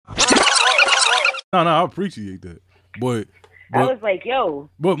No, I appreciate that. But I was like, yo.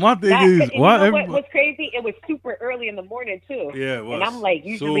 But my thing is, why you know what was crazy? It was super early in the morning too. Yeah, it was. And I'm like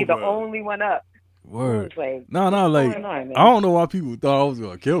usually the only one up. Word. Like, no, like on, I don't know why people thought I was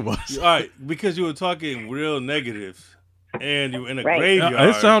gonna kill myself. All right, because you were talking real negative, and you were in a graveyard.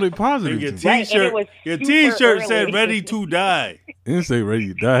 It sounded positive. Your T-shirt said "Ready to Die." It didn't say "Ready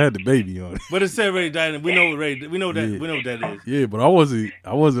to Die." I had the baby on it, but it said "Ready to Die." And we know ready. We know that. Yeah. We know what that is. Yeah, but I wasn't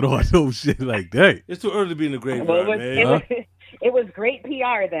on no shit like that. It's too early to be in the graveyard, man. It was great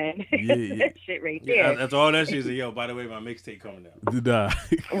PR then. Yeah. That shit right there. That's all that shit is. Yo, by the way, my mixtape coming out.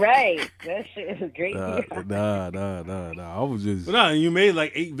 Right. That shit is great PR. Nah. I was just. But you made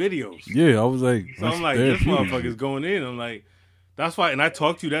like 8 videos. Yeah, I was like. So I'm like, this motherfucker's going in. I'm like, that's why. And I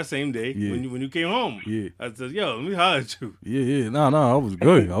talked to you that same day when you came home. Yeah. I said, yo, let me holler at you. Yeah. No, I was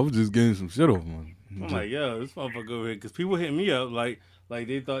good. I was just getting some shit off, man. I'm like, yo, this motherfucker over here. Because people hit me up like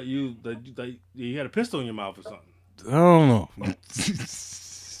they thought you had a pistol in your mouth or something. I don't know.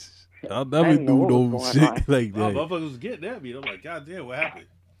 I'll never do no shit like that. Motherfuckers was getting at me. I'm like, God damn, what happened?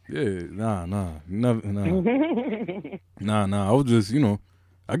 Yeah, nah. I was just,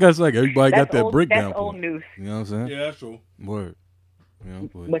 I guess like everybody got that breakdown. That's old news. You know what I'm saying? Yeah, that's true. Word.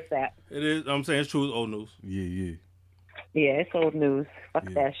 What's that? It is. I'm saying it's true. It's old news. Yeah. Yeah, it's old news.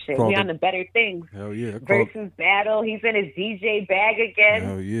 Fuck that shit. We on the better things. Hell yeah. Versus battle. He's in his DJ bag again.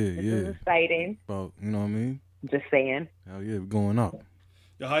 Hell yeah, this is exciting. About, you know what I mean? Just saying. Hell yeah, we're going up.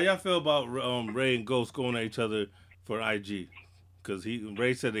 Yo, how y'all feel about Ray and Ghost going at each other for IG? Because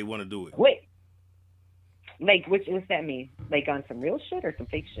Ray said they want to do it. Wait. Like, what's that mean? Like on some real shit or some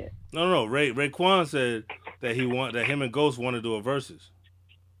fake shit? No. Raekwon said that him and Ghost want to do a versus.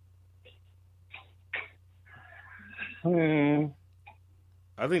 I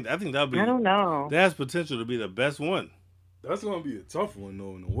think that'll be. I don't know. That has potential to be the best one. That's gonna be a tough one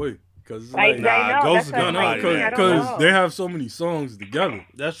though, in a way, because Ghost is gonna because they have so many songs together.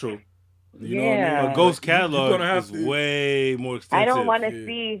 That's true. You know what I mean? A Ghost catalog is way more extensive. I don't want to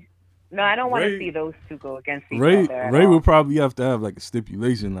see. No, I don't want to see those two go against each other. Ray would probably have to have like a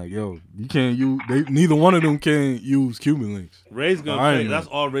stipulation, like, yo, you can't use. Neither one of them can use Cuban links. Ray's gonna play. That's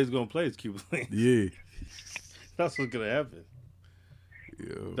all Ray's gonna play is Cuban links. Yeah, that's what's gonna happen.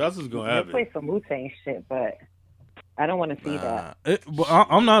 That's what's gonna happen. Play some Wu-Tang shit, but I don't want to see that. But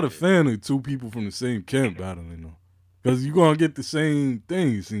I'm not a fan of two people from the same camp battling though, because you're gonna get the same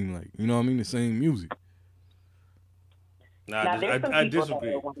thing. It seems like, you know what I mean, the same music. Nah, I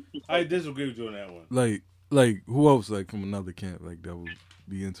disagree. I disagree with you on that one. Like who else like from another camp like that would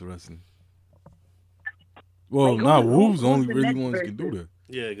be interesting? Well, Wu's only really ones can do that.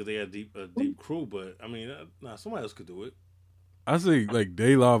 Yeah, because they had a deep crew, but I mean, somebody else could do it. I say like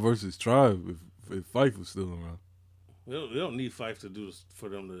De La versus Tribe if Fife was still around. We don't need Fife to do this for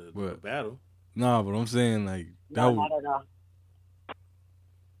them to battle. Nah, but I'm saying like that would.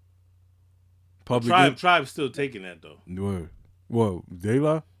 Tribe's still taking that though. What? De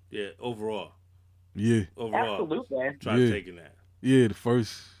La? Yeah, overall. Yeah. Overall. Absolutely. Tribe taking that. Yeah, the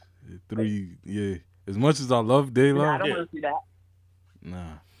first 3. Yeah. As much as I love De La, I don't want to see that.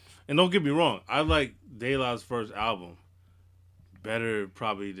 Nah. And don't get me wrong, I like De La's first album better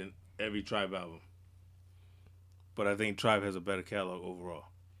probably than every Tribe album. But I think Tribe has a better catalog overall.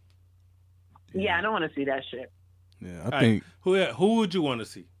 Yeah, I don't want to see that shit. Yeah, I think. Who would you want to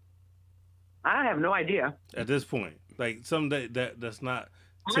see? I have no idea. At this point. Like, something that's not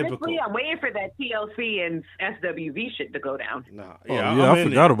typical. Honestly, I'm waiting for that TLC and SWV shit to go down. Nah. I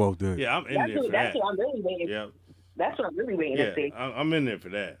forgot about that. Yeah, I'm in there for that. That's what I'm really waiting for. Yeah. That's what I'm really waiting to see. I'm in there for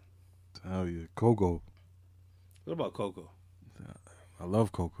that. Oh, yeah. Coco. What about Coco? I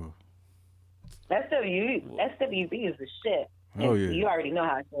love Coco. SWV is the shit. Oh, yeah. You already know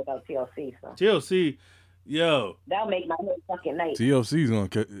how I feel about TLC. So. TLC, yo. That'll make my whole fucking night. TLC's going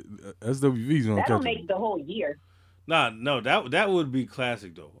to catch. SWV's going to catch. That'll make the whole year. Nah, no, that would be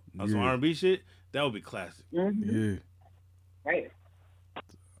classic, though. On some R&B shit, that would be classic. Mm-hmm. Yeah. Right.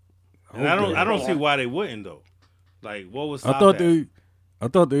 And I don't see why they wouldn't, though. Like, what was I thought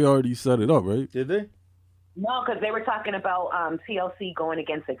they already set it up, right? Did they? No, because they were talking about TLC going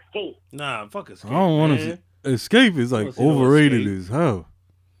against Escape. Nah, fuck Escape. I don't want to. Escape is like overrated as hell.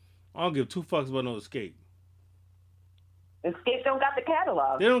 I don't give 2 fucks about no Escape. Escape don't got the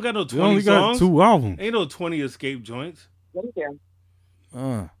catalog. They don't got no 20 they only songs. Got 2 albums. Ain't no 20 Escape joints.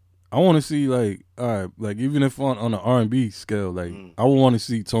 I want to see like, all right, like even if on the R&B scale, like I would want to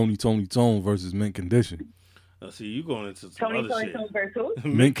see Tony Tone versus Mint Condition. See, you going into some other shit. Tone versus who?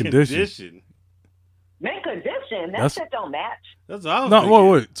 Mint Condition. Mint Condition? That shit don't match. That's what I was thinking.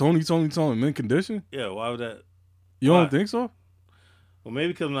 Wait. Tony Tone, Mint Condition? Yeah, why would that? You don't think so? Well,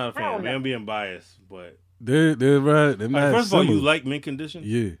 maybe because I'm not a I don't fan. Maybe know. I'm being biased, but They're right. They're all right, mad first of all, you similar. like Mint Condition?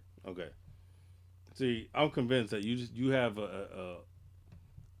 Yeah. Okay. See, I'm convinced that you have a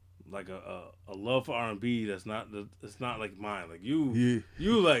love for R&B that's not it's not like mine. Like you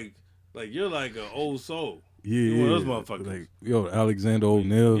you're like an old soul. Yeah, You one of those yeah. motherfuckers. Like, yo, Alexander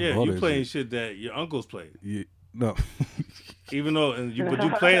O'Neal. Yeah, all you that playing shit. shit that your uncles played. Yeah. No. Even though but you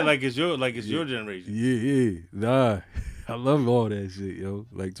play it like it's your generation. Yeah. Nah. I love all that shit, yo.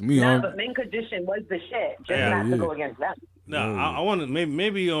 Like, to me, Nah, but Mint Condition was the shit. Just Yeah, not yeah. to go against them. No, Oh, yeah. I want to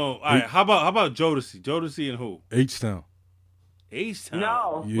maybe all right. How about Jodeci? Jodeci and who? H-Town. H Town.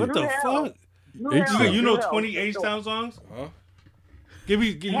 No. Yeah. What Drew the Hill. fuck? Drew H-Town. Hill. You know Drew Hill. 20 H Town songs? Huh?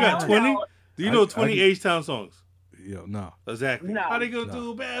 You got Hell 20? no. Do you know I 20 can- H Town songs? Yo, nah. Exactly. No. How they gonna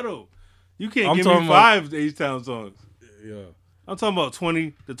do a battle? You can't I'm give me talking about- 5 H Town songs. Yeah. I'm talking about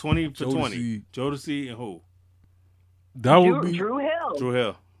 20 for 20. Jodeci. Jodeci and who? That would be, Drew Hill. Drew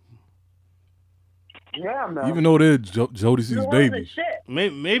Hill. Yeah, man. even though they're Jodeci's Drew Hill's the baby. shit.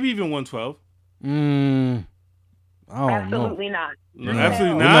 Maybe even 112. I don't know. Absolutely not. No, Nah.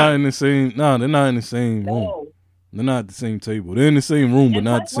 absolutely They're not. not in the same. Nah, they're not in the same room. No. They're not at the same table. They're in the same room, but And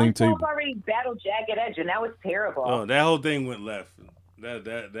not the plus, same 112 table. already battled Jagged Edge, and that was terrible. Oh, that whole thing went left.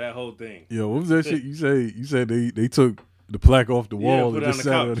 That whole thing. Yo, what was that shit you say? You said they took the plaque off the wall put and it just on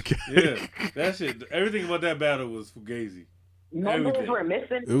sat the on the couch. Yeah, that shit. Everything about that battle was fugazi. Mumbles everything. were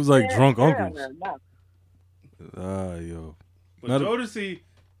missing. It was like drunk Yeah, uncles. no. Yo. But Not a- Jodeci,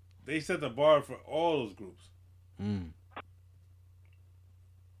 they set the bar for all those groups.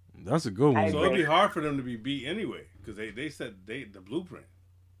 That's a good I one. So though. it'd be hard for them to be beat anyway because they set the blueprint.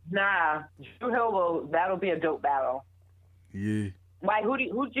 Nah, Drew Hill that'll be a dope battle. Yeah. Why?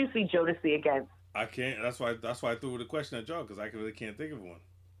 Who'd you see Jodeci against? I can't. That's why I threw the question at y'all because I really can't think of one.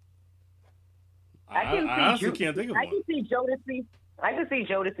 I honestly can't think of I one. can see Jodeci. I can see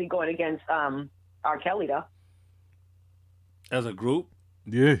Jodeci going against R. Kelly though. As a group,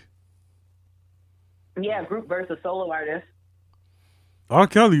 Yeah. Yeah, group versus solo artist. R.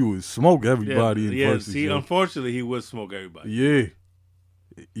 Kelly would smoke everybody in yeah. verses. See, yo. unfortunately, he would smoke everybody.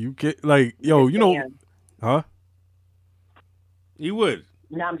 Yeah. You can't, like, yo, you know, Damn. huh? He would.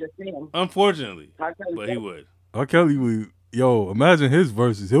 No, I'm just saying. Unfortunately, R. Kelly but he would. R. Kelly would, yo, imagine his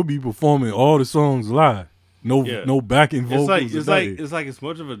verses. He'll be performing all the songs live. No, Yeah. no backing vocals. It's like as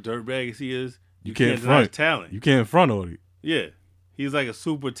much of a dirtbag as he is. You can't can't deny his front. talent. You can't front on it. Yeah, he's like a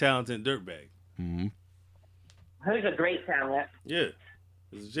super talented dirtbag. Mm-hmm. He's a great talent. Yeah,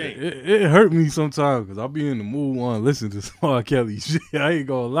 it's a shame. It hurt me sometimes because I'll be in the mood want to listen to some R. Kelly shit. I ain't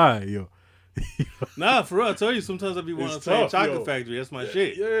gonna lie, yo. Nah, for real, I tell you, sometimes I be wanting to It's play tough, Chocolate yo. Factory. That's my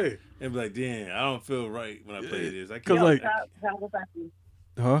shit. Yeah. And be like, damn, I don't feel right when I play this. I 'Cause, can't. like- Chocolate Factory.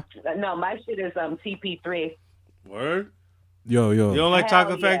 Huh? No, my shit is TP3. Word? Yo. You don't like Hell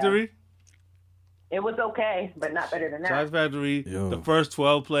Chocolate yeah. Factory? It was okay, but not better than that. Chocolate Factory, Yo. the first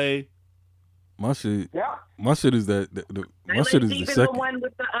 12 play. My shit. Yeah. My shit is that. I My like shit is the even the second. one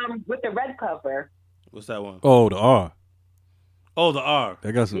with the red cover. What's that one? Oh, the R. Oh, the R.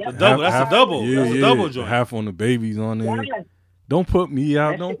 That got some. Yep. The double. That's half- a double. Yeah, That's a yeah. double joint. Half on the babies on there. Yeah. Don't put me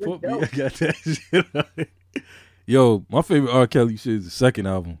out. That Don't shit was put me. I dope. got that shit. On it. Yo, my favorite R. Kelly shit is the second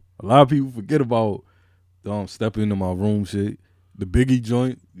album. A lot of people forget about Step Into My Room shit. The Biggie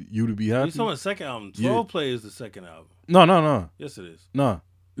joint, You to Be You Happy. talking about the second album? Yeah. 12 play is the second album. No. Yes, it is. No.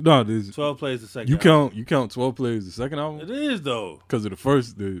 There's 12 play is the second you album. count 12 players the second album It is, though. because of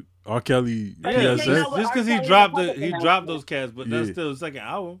the R. Kelly But Yeah, you PSS. know what just because R. he Kelly dropped was he talking dropped about. those cats, but that's Yeah. still the second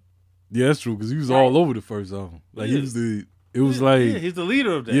album. Yeah, that's true because he was Right. all over the first album. Like he Yeah. was it was like Yeah, he's the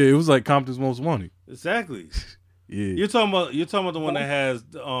leader of that. it was like Compton's Most Wanted. Exactly. Yeah, You're talking about the one that has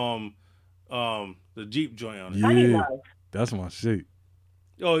the Jeep joint on it. Honey yeah, Love. that's my shit.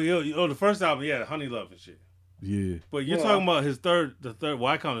 The first album, yeah, Honey Love and shit. Yeah, But you're Yeah. talking about his third. Well,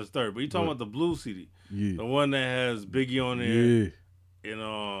 I count his third, but you're talking What? about the blue CD, yeah, the one that has Biggie on there, yeah. and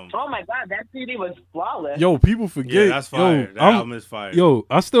Oh my God, that CD was flawless. Yo, people forget. yeah, that's fire. Yo, That album is fire.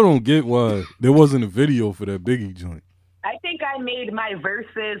 I still don't get why there wasn't a video for that Biggie joint. I think I made my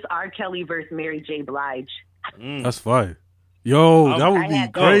verses R. Kelly versus Mary J. Blige. Mm. That's fire. Yo, I'm- that would I be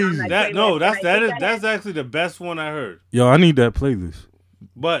had crazy. those. That's actually the best one I heard. Yo, I need that playlist.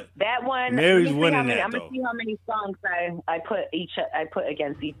 But That one. Mary's let me see winning how many, that, I'm though. gonna see how many songs I put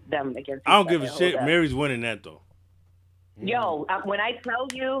against them against. I don't each give a other. shit. Hold up. Mary's winning that though. Yo, when I tell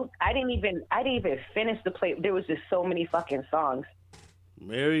you, I didn't even finish the play. There was just so many fucking songs.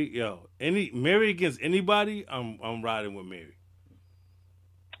 Mary against anybody, I'm riding with Mary.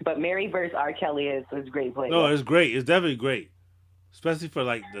 But Mary versus R. Kelly is great play. No, it's great. It's definitely great, especially for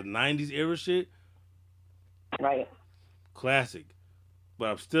like the '90s era shit. Right. Classic. But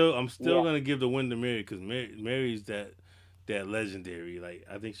I'm still gonna give the win to Mary because Mary's that legendary. Like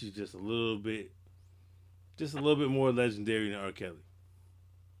I think she's just a little bit more legendary than R. Kelly.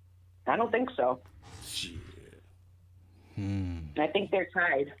 I don't think so. Shit. I think they're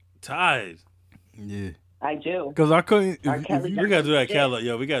tied. Tied. Yeah. I do. Because I couldn't. R. Kelly We gotta do that catalog.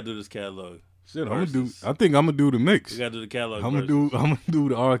 Yo, we gotta do this catalog. Shit, I think I'm gonna do the mix. We gotta do the catalog. I'm gonna do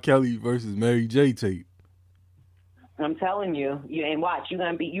the R. Kelly versus Mary J tape. I'm telling you, and watch.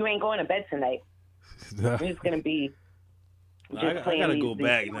 You ain't going to bed tonight. You're just gonna be. I gotta go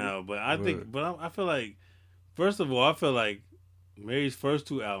back now, but I think, I feel like, first of all, I feel like Mary's first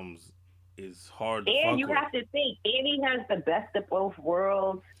two albums is hard to fuck And you with. have to think, Annie has the best of both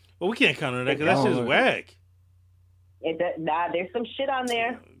worlds. Well, we can't count on that because that shit's whack. There's some shit on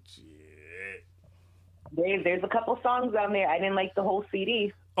there. Oh, shit. There's a couple songs on there. I didn't like the whole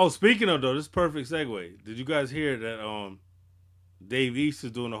CD. Oh, speaking of though, this is perfect segue. Did you guys hear that Dave East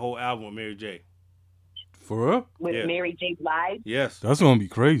is doing the whole album with Mary J? For real? With Mary J. Blige. Yes. That's gonna be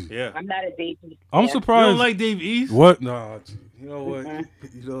crazy. Yeah. I'm not a Dave East I'm fan. surprised. You don't like Dave East? What? Nah. You know what?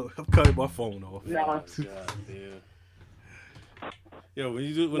 I'm cutting my phone off. No. God damn. Yo, when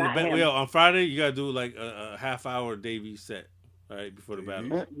you do Not him. on Friday, you gotta do like a half hour Dave East set, all right, before the battle.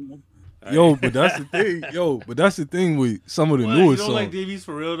 Mm-mm. Right? Yo, but that's the thing. But that's the thing with some of the What? newest You don't songs. like Dave East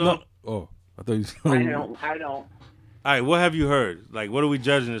for real though? No. Oh, I thought you. I don't. All right, what have you heard? Like, what are we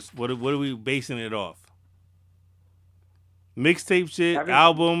judging this? What are we basing it off? Mixtape shit, Everything.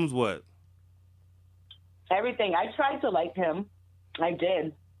 albums, what? Everything. I tried to like him. I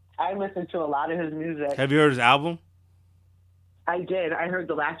did. I listened to a lot of his music. Have you heard his album? I did. I heard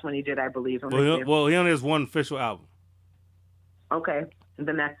the last one he did, I believe. Well, he only has one official album. Okay. And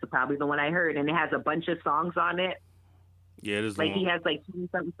then that's probably the one I heard. And it has a bunch of songs on it. Yeah, it is. Like he has like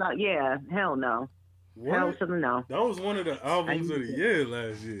something. Yeah. Hell no. Hell to the no. That was one of the albums of the year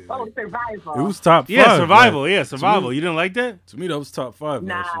last year. Oh, Survival. It was top 5. Yeah, Survival. Like, Yeah, Survival. me- You didn't like that? To me, that was top 5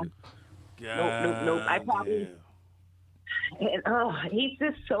 Nah. last year. Nope. I probably. And, he's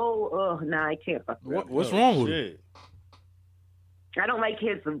just so. Nah, I can't. Fuck with him. What's wrong with it? I don't like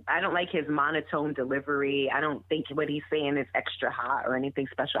his monotone delivery. I don't think what he's saying is extra hot or anything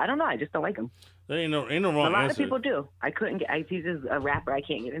special. I don't know. I just don't like him. There ain't no wrong A lot answer. of people do. I couldn't get. He's just a rapper I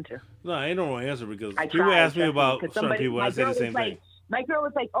can't get into. No, ain't no wrong answer because I people tried, ask me about because certain people and I say the same thing. My girl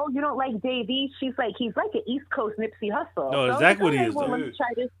was like, "Oh, you don't like Dave East?" She's like, "He's like an East Coast Nipsey Hussle." No, So exactly what he I was is, like, though. let me try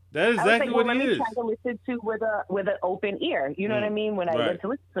this. That is I was exactly like, what let he me is. try to listen to with an open ear. You know what I mean? When I Right. went to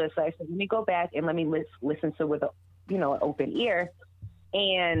listen to it, so I said, let me go back and let me listen to with an open ear.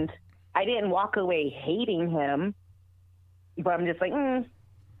 And I didn't walk away hating him, but I'm just like,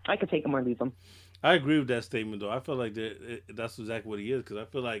 I could take him or leave him. I agree with that statement though. I feel like that's exactly what he is because I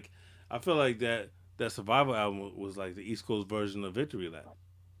feel like that Survival album was like the East Coast version of Victory Lap.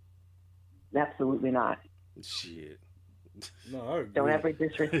 Absolutely not. Shit. No, I agree. Don't ever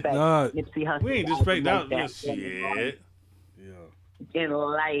disrespect Nah. Nipsey Hussle. We ain't disrespect like that. Shit. Yeah. In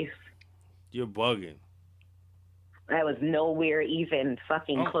life, You're bugging. I was nowhere even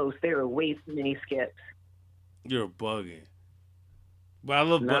fucking close. There were way too many skips. You're bugging. But I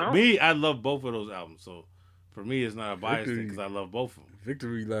love No? I love both of those albums. So for me, it's not a bias thing because I love both of them.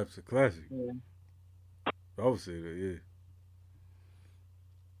 Victory Lap's a classic. Yeah. I would say that, yeah.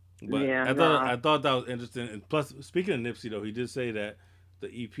 But Yeah, I thought that was interesting. And plus, speaking of Nipsey though, he did say that the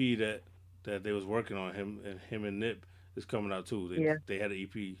EP that they was working on him and Nip is coming out too. They had an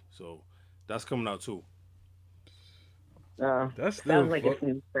EP, so that's coming out too. That still, sounds like a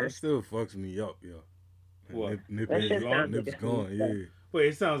snooze that fest. still fucks me up, yo. What? Nip That is shit gone. sounds like Nip's a gone, snooze yeah. fest. Wait,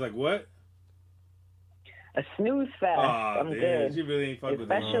 it sounds like what? A snooze fest. I'm damn, good. she really ain't fuck with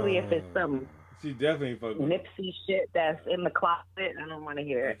Especially if it's some She definitely ain't fuck with it. Nipsey shit that's in the closet. I don't want to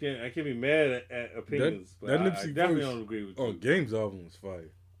hear I it. can't be mad at opinions, That but I Nipsey definitely verse don't agree with on you. Games album was fire.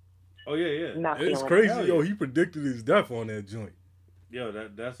 Oh yeah. Not It's feeling crazy, it. yo. He predicted his death on that joint. Yo,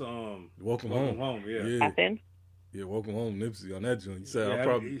 that's Welcome Home. Yeah. Happened? Yeah, Welcome Home, Nipsey on that joint. He said, Yeah, "I'll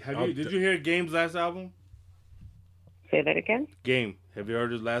probably." did you hear Game's last album? Say that again? Game. Have you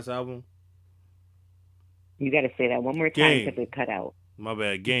heard his last album? You got to say that one more time Game. because it cut out. My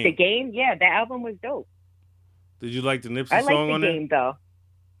bad. Game. The Game? Yeah, the album was dope. Did you like the Nipsey I song like on the there? Game, though.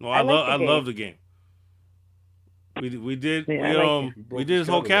 No, I like the I Game. love the Game. We did Yeah, I like it. we did his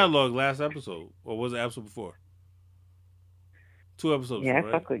whole catalog last episode, or was it the episode before? 2 episodes. Yeah, I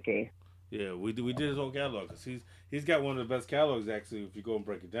right? fuck with Game. Yeah, we did his whole catalog because he's got one of the best catalogs actually if you go and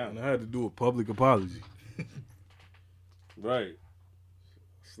break it down. And I had to do a public apology. Right.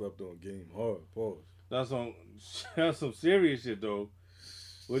 Slept on Game hard. Pause. That's some serious shit though.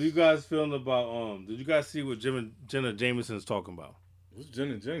 What are you guys feeling about did you guys see what Jenna Jameson's talking about? What's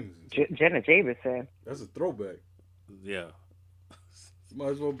Jenna Jameson? Jenna Jameson. That's a throwback. Yeah.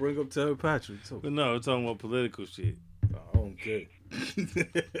 Might as well bring up Terry Patrick too. But no, we're talking about political shit. I don't care.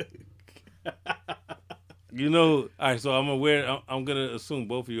 You know, all right, so I'm aware. I'm going to assume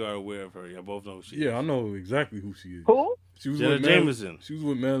both of you are aware of her. Y'all both know who she is. Yeah, I know exactly who she is. Who? She was Jenna with Jameson. She was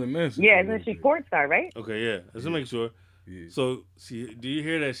with Marilyn Manson. Yeah, isn't she porn star, right? Okay, yeah. Let's make sure. Yeah. So, do you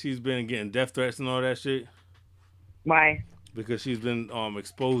hear that she's been getting death threats and all that shit? Why? Because she's been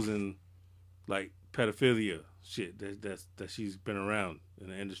exposing, like, pedophilia shit that she's been around in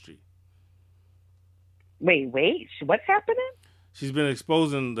the industry. Wait. What's happening? She's been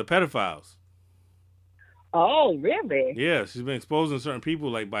exposing the pedophiles. Oh, really? Yeah, she's been exposing certain people,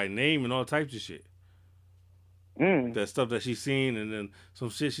 like, by name and all types of shit. That stuff that she's seen, and then some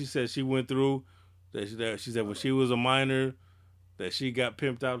shit she said she went through. That she said when she was a minor, that she got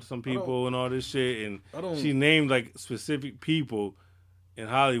pimped out to some people and all this shit, and she named like specific people in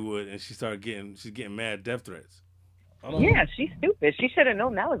Hollywood, and she's getting mad death threats. Yeah, she's stupid. She should have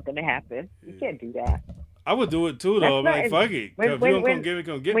known that was gonna happen. You can't do that. I would do it too, though. I'm like, fuck it. If you don't come get me,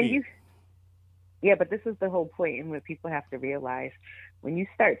 come get me. Yeah, but this is the whole point, and what people have to realize. When you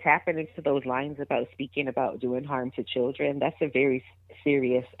start tapping into those lines about speaking about doing harm to children, that's a very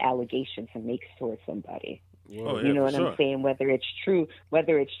serious allegation to make towards somebody. Oh, yeah, you know what sure. I'm saying? Whether it's true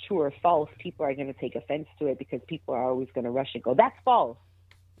or false, people are going to take offense to it because people are always going to rush and go, "That's false."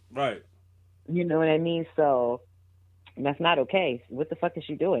 Right. You know what I mean? So that's not okay. What the fuck is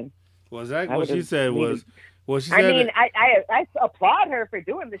she doing? Well, exactly what she said was. Well, she said. I mean, I applaud her for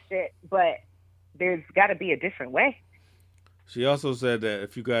doing the shit, but there's got to be a different way. She also said that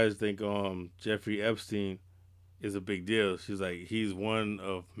if you guys think Jeffrey Epstein is a big deal, she's like, he's one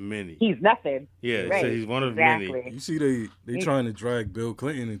of many. He's nothing. Yeah, right. he's one of many. You see, they trying to drag Bill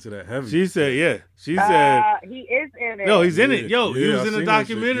Clinton into that heavy. She said, yeah. She said he is in it. No, he's in it. Yo, he was in the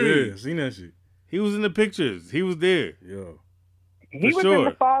documentary. Yeah, seen that shit. He was in the pictures. He was there. Yo, he was in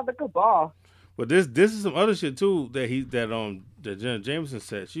the fall of the cabal. But this is some other shit too that Jenna Jameson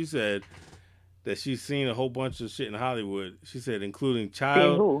said. She said that she's seen a whole bunch of shit in Hollywood. She said, including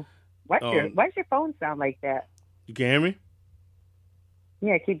child. Who? Why's your phone sound like that? You can hear me?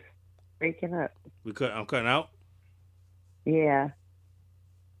 Yeah, it keeps breaking up. I'm cutting out? Yeah.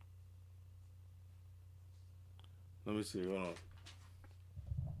 Let me see. Hold on.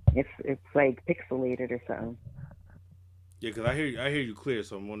 It's like pixelated or something. Yeah, because I hear you clear,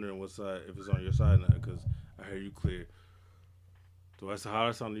 so I'm wondering what side, if it's on your side now, because I hear you clear. How does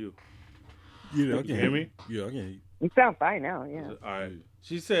that sound to you? Yeah, you can hear me? Yeah, I can hear you. You sound fine now, yeah. All right.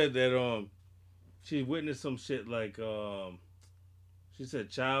 She said that she witnessed some shit like she said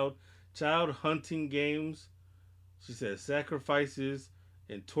child hunting games. She said sacrifices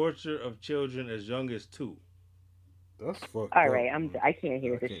and torture of children as young as 2. That's fucked All up. right, I can't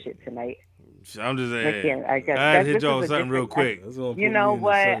hear this shit tonight. I'm just saying. I guess I hit y'all with something real quick. You know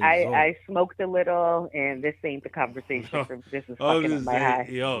what? I smoked a little, and this ain't the conversation. This is fucking up my high.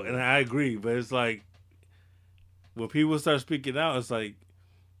 Yo, and I agree, but it's like when people start speaking out, it's like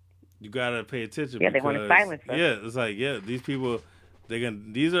you gotta pay attention. Yeah, they want to silence us. Yeah, it's like these people,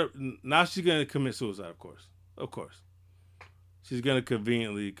 now she's gonna commit suicide. Of course, she's gonna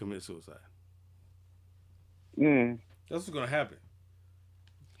conveniently commit suicide. That's what's gonna happen.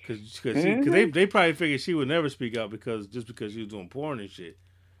 Because they probably figured she would never speak out because she was doing porn and shit.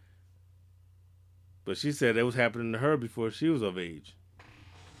 But she said that was happening to her before she was of age.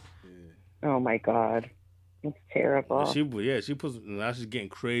 Yeah. Oh my God, it's terrible. Now she's getting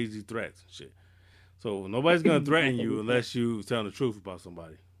crazy threats and shit. So nobody's gonna threaten you unless you tell the truth about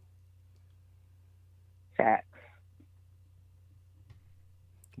somebody. Facts.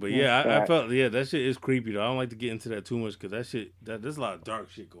 But I felt that shit is creepy though. I don't like to get into that too much because there's a lot of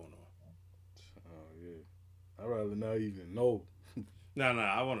dark shit going on. Oh yeah, I'd rather not even know. No,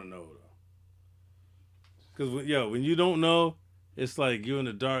 I want to know though. Because when you don't know, it's like you're in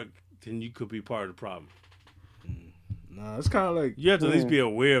the dark, then you could be part of the problem. Nah, it's kind of like you have to at least be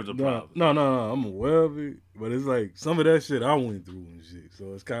aware of the problem. No, I'm aware of it, but it's like some of that shit I went through and shit.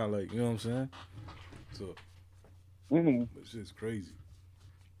 So it's kind of like, you know what I'm saying? So, that shit's crazy.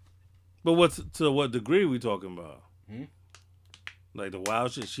 But to what degree we talking about? Like the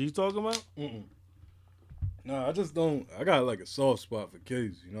wild shit she's talking about? No, I just don't. I got like a soft spot for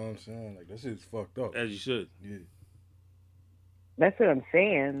kids. You know what I'm saying? Like that shit's fucked up. As you should. Yeah. That's what I'm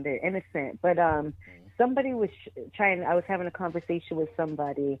saying. They're innocent, but somebody was I was having a conversation with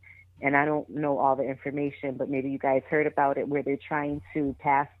somebody, and I don't know all the information, but maybe you guys heard about it, where they're trying to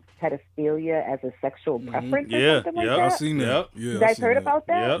pass pedophilia as a sexual preference or something like that. I seen that. Yeah, you guys heard about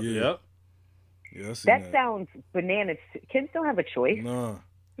that? Yep. Yeah, I seen That sounds bananas. Kids don't have a choice. Nah. What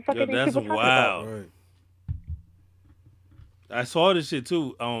the fuck Yo, are these that's people talking about? wild. Right. I saw this shit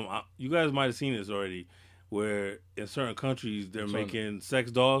too. You guys might have seen this already, where in certain countries they're making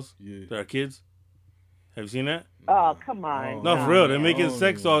sex dolls that are kids. Have you seen that? Oh, come on. No, nah, for real. They're man. making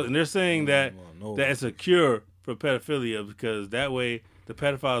sex dolls, and they're saying that it's a cure for pedophilia because that way the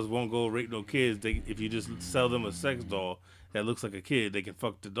pedophiles won't go rape no kids. If you just sell them a sex doll that looks like a kid, they can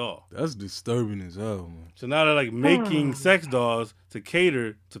fuck the doll. That's disturbing as hell, man. So now they're like making sex dolls to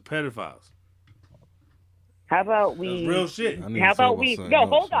cater to pedophiles. How about we? That's real shit. How about we? No,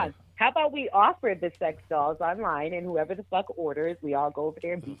 hold on. How about we offer the sex dolls online, and whoever the fuck orders, we all go over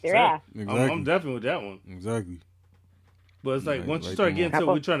there and beat their ass. Exactly. I'm definitely with that one. Exactly. But it's like once you start getting to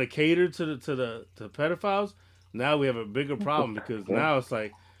we're trying to cater to pedophiles, now we have a bigger problem because now it's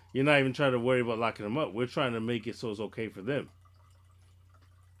like you're not even trying to worry about locking them up. We're trying to make it so it's okay for them.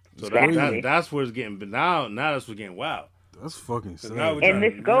 So that's where it's getting. But now that's what's getting wild. That's fucking sad. And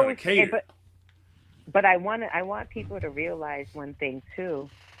this goes. But I want people to realize one thing too.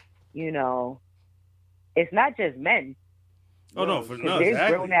 You know, it's not just men. Oh no, there's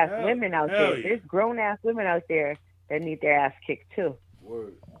exactly. grown ass women out there. Yeah. There's grown ass women out there that need their ass kicked too.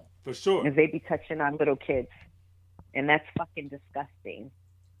 Word. For sure. Because they be touching on little kids, and that's fucking disgusting.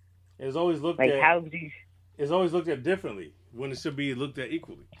 It's always looked like at. It's always looked at differently when it should be looked at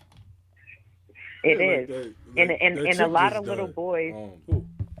equally. It is, and a lot of little boys. The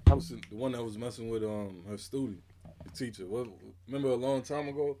one that was messing with her student, the teacher. Remember a long time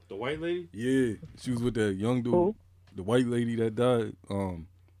ago? The white lady? Yeah, she was with that young dude. Who? The white lady that died.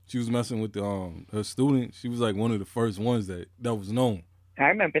 She was messing with her student. She was like one of the first ones that was known. I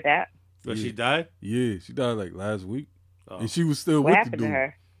remember that. But she died? Yeah, she died like last week. Oh. And she was still what with happened the dude. To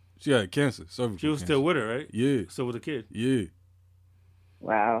her? She had cancer, cervical She was cancer. still with her, right? Yeah. Still with the kid? Yeah.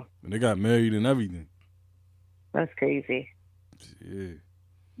 Wow. And they got married and everything. That's crazy. Yeah.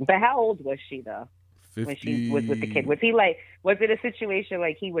 But how old was she though? 50... When she was with the kid, was it a situation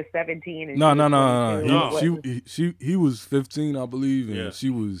like he was 17 and no. He was 15, I believe, and she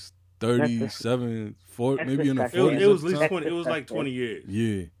was 37, 40, maybe in her 40s. It was at least 20. It was like 20 years.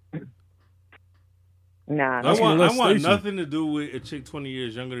 Yeah. Nah, I want nothing to do with a chick 20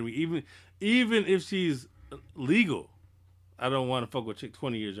 years younger than me. Even if she's legal, I don't want to fuck with a chick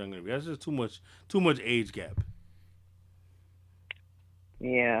 20 years younger than me. That's just too much age gap.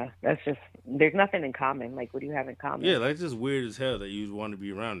 Yeah, that's just, there's nothing in common. Like, what do you have in common? Yeah, like, it's just weird as hell that you want to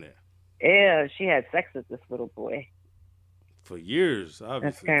be around there. Yeah, she had sex with this little boy. For years,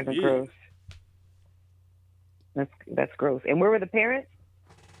 obviously. That's kind of gross. That's gross. And where were the parents?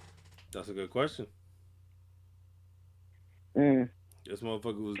 That's a good question. This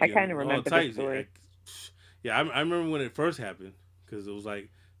motherfucker was I kind of remember the story. Yeah, I remember when it first happened, because it was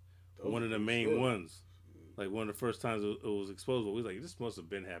like one of the main ones. Like one of the first times it was exposed, we was like, this must have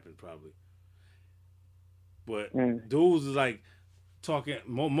been happened probably. But dudes is like talking,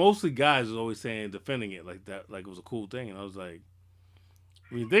 mostly guys was always saying, defending it like that, like it was a cool thing. And I was like,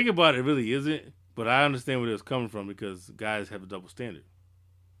 when you think about it, it really isn't. But I understand where it was coming from because guys have a double standard.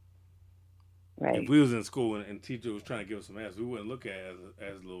 Right. If we was in school and teacher was trying to give us some ass, we wouldn't look at it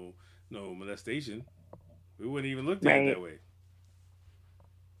as little molestation. We wouldn't even look at it that way.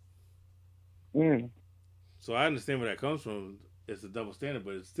 So I understand where that comes from. It's a double standard,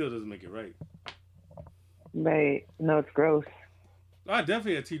 but it still doesn't make it right. Right. No, it's gross. I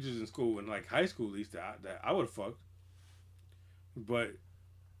definitely had teachers in school, in like high school at least, that I would have fucked. But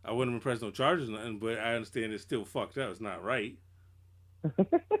I wouldn't have pressed no charges or nothing, but I understand it's still fucked up. It's not right.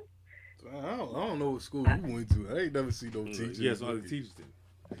 I don't know what school you went to. I ain't never seen no teachers. Yes, all the teachers did.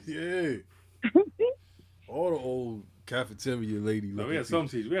 Yeah. All the old cafeteria lady. No, we had some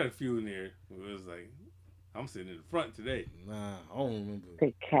teachers. We had a few in there. It was like, I'm sitting in the front today. Nah, I don't remember.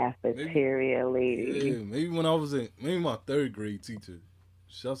 The cafeteria lady. Yeah, maybe when I was maybe my third grade teacher.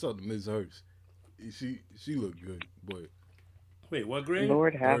 Shouts out to Ms. Hurst. She looked good, but. Wait, what grade?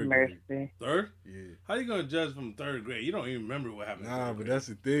 Lord have mercy. Third? Yeah. How you gonna judge from third grade? You don't even remember what happened. Nah, but that's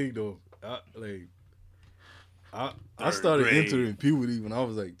the thing though. I started entering puberty when I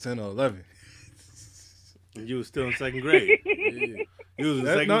was like 10 or 11. And you was still in second grade. Yeah. You was in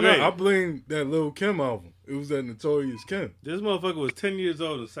second grade. No, I blame that Lil' Kim album. It was that Notorious Kim. This motherfucker was 10 years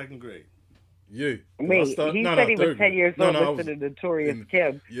old in second grade. Yeah. Wait, he said he was 10 years old listening to Notorious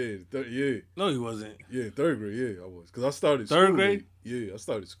Kim. Yeah. No, he wasn't. Yeah, third grade, yeah, I was. Because I started third grade? Late. Yeah, I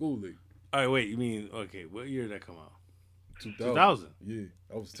started school late. All right, wait, you mean, okay, what year did that come out? 2000. Yeah,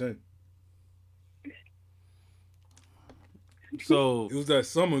 I was 10. So it was that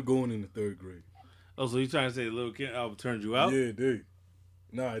summer going into third grade. Oh, so you trying to say Lil' Kim album turned you out? Yeah, it did.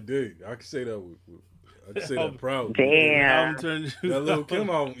 Nah, I did. I can say that I can say that proud. Damn. Turned That Lil Kim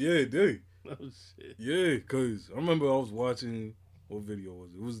album. Yeah, it did. Oh shit. Yeah, because I remember I was watching, what video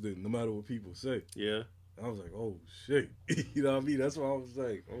was it? It was the No Matter What People Say. Yeah. I was like, oh, shit. You know what I mean? That's why I was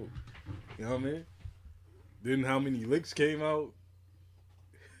like, oh. You know what I mean? Then how many licks came out?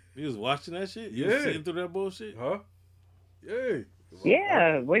 You was watching that shit? You Yeah. was sitting through that bullshit? Huh? Yeah.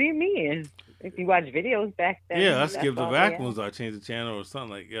 Yeah, what do you mean? If you watch videos back then. Yeah, I that's skipped the all back they ones. I changed the channel or something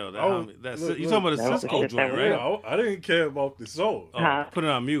like, yo, that, Oh, that's look, you talking about the That was Cisco the shit joint, that right? Yeah, I didn't care about the song. Oh, Huh? put it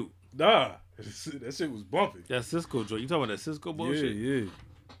on mute. Nah. That shit was bumping. That Cisco joint. You talking about that Cisco bullshit? Yeah.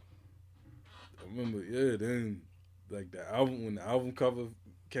 I remember, then, like, the album, when the album cover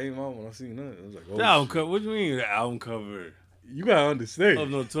came out, when I seen that, I was like, oh, The album shit. cover. What do you mean the album cover? You gotta understand. Of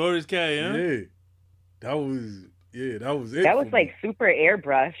Notorious K.I.M.? Yeah. That was it. That was for like me. super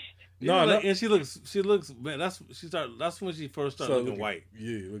airbrushed. No, like, no. and she looks. Man, that's when she first started looking white.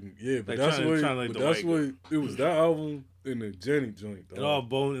 Yeah, but Like, that's trying what. to like But the that's white what it was. That album and the Janet joint. And all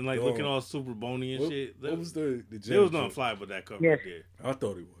bone and like Dog. looking all super bony and What, shit. what was the Janet? There was nothing joint? fly but that cover Yes. right there. I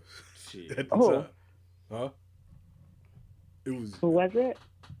thought it was. Shit. At the Oh. time. Huh? It was Who was it?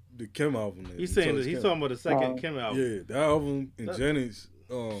 the Kim album. He's saying that Notorious he's Kim. talking about the second Oh. Kim album. Yeah, that album and That- Janet's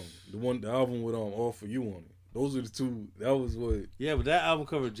the album with All For You on it. Those are the two. That was what. Yeah, but that album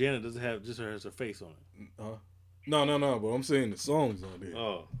cover Janet doesn't have just her face on it. No. But I'm saying the songs on there.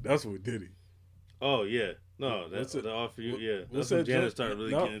 Oh, That's what did it. oh yeah. No, What's that's it- the All For You. what- Yeah, what's that's when that Janet joint? started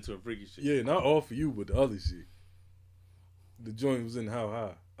really No. getting into her freaky shit. Yeah, not All For You, but the other shit. The joint was in How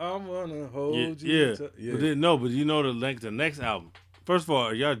High. I'm gonna hold Yeah, you. yeah. tight. But you know the next album. First of all,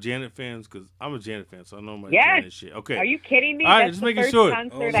 are y'all Janet fans? Because I'm a Janet fan, so I know my Yes. Janet shit. Okay. Are you kidding me? All right, That's just the making first sure.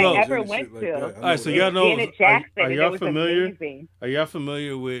 concert So- I ever Janet went shit like to. that. I All right, so know y'all that. know. Janet Jackson. Are and y'all it was familiar? amazing. Are y'all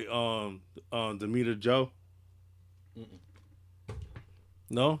familiar with Demeter Joe? Mm-mm.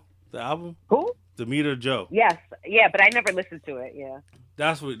 No, the album Who? Demeter Joe. Yes. Yeah, but I never listened to it. Yeah.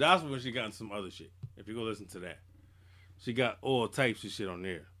 That's when she got into some other shit. If you go listen to that, she got all types of shit on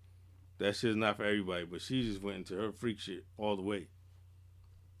there. That shit is not for everybody, but she just went into her freak shit all the way.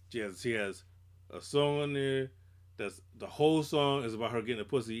 She has a song on there that's the whole song is about her getting a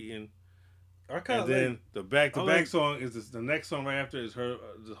pussy eaten, I kind and of then the back to I back like- song is the next song right after is her.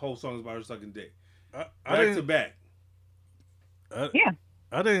 The whole song is about her sucking dick. I Back to didn't. back. Yeah.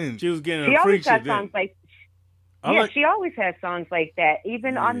 I didn't. She was getting She a freak always shit has then. songs like. I Yeah, like. she always has songs like that.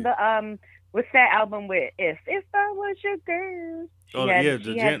 Even Yeah. on the what's that album with If I Was Your Girl? Oh She had- yeah, she the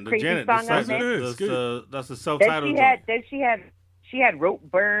had Janet, crazy the song on Janet, there. That's that's the Then self-titled she had Rope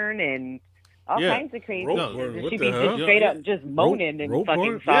Burn and all Yeah. kinds of crazy. Rope No, Burn, She'd what be the just hell? straight Yeah. up just moaning in Rope fucking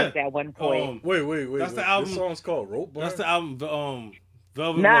Burn? songs Yeah. at one point. Wait. That's the album- This song's called Rope Burn. That's the album,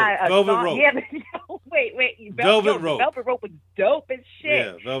 Velvet Nah, Rope. a Velvet song, Rope. yeah, but wait, Velvet Rope. Velvet Rope was dope as shit.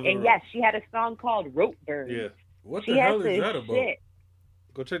 Yeah, Velvet And Rope. yes, she had a song called Rope Burn. Yeah, What She the has hell is this that about? shit.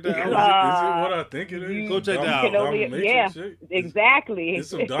 go check Is that it out. what I think it is? Go check that out. You can only- Dominatrix yeah, shit? Exactly. It's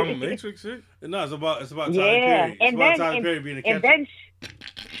some dominatrix shit. No, it's about Tyler Yeah, Perry. It's and about then Tyler Perry being a catcher. and then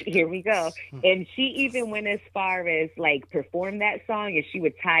here we go. And she even went as far as like perform that song, and she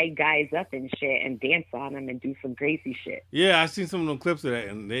would tie guys up and shit and dance on them and do some crazy shit. Yeah, I seen some of them clips of that,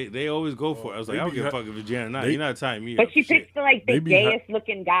 and they always go for it. I was like, They I don't be give a ha- fuck if it's Janet or not. they- You're not tying me up. But she for shit. picks the They be gayest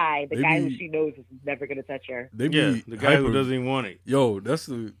looking guy, the they guy who be- she knows is never gonna touch her. They be Yeah, the guy who hyper- doesn't even want it. Yo,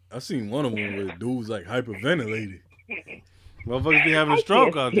 I seen one of them where dudes like hyperventilating. Motherfuckers be having a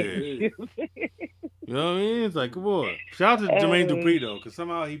stroke out there. there. You know what I mean? It's like, come on. Shout out to Jermaine Dupri, though, because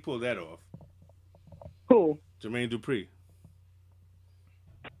somehow he pulled that off. Who? Jermaine Dupri.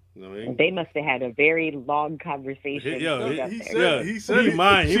 You know what I mean? They must have had a very long conversation. Yo, to he- get He there. said, Yeah, he said he it.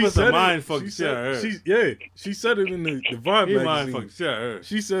 mind- he She must have said it. mind fucked She the shit out of her. She said it in the Vibe He mind magazine. fucking shit out of her.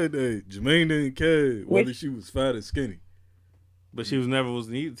 She said that Jermaine didn't care whether she was fat or skinny. But she was never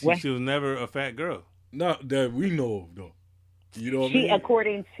What? she was never a fat girl. Not that we know of, though. You know what I She, mean?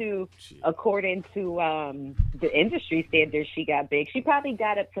 according to Shit. the industry standards, she got big. She probably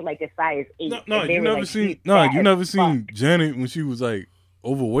got up to like a size 8. No, and they you were never like, seen. "She's No, fat you as never fuck." seen Janet when she was like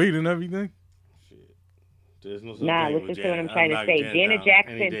overweight and everything. Shit. There's no such Nah, thing with listen to what I'm Janet. trying to knock say. Janet Janet down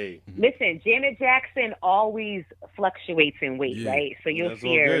Jackson- any day. Listen, Janet Jackson always fluctuates in weight, Yeah. right? So you'll That's see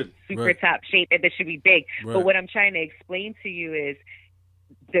all her good. super Right. top shape, and that should be big. Right. But what I'm trying to explain to you is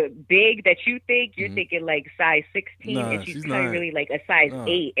the big that you think, you're Mhm. thinking like size 16, Nah, and she's she's probably not. really like a size Nah,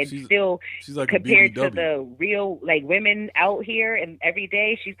 8, and she's- still She's like compared a to BBW. the real like women out here and every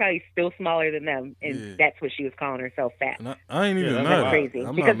day, she's probably still smaller than them, and Yeah. that's what she was calling herself fat. And I ain't even Yeah, that's mad. That's wild. crazy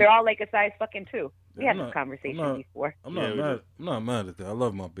I'm because not, they're all like a size fucking 2. We I'm had not- this conversation I'm not- before. I'm Yeah, not we mad. I'm not mad at that. I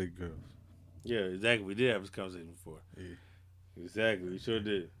love my big girls. Yeah, exactly. We did have this conversation before. Yeah. Exactly. You sure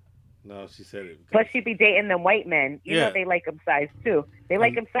did. No, she said it. Plus, she be dating them white men. You know they like him size too. They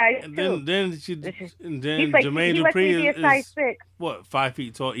like him size and too. Then He's like, Jermaine he lets me be a Dupri size is 6. what, 5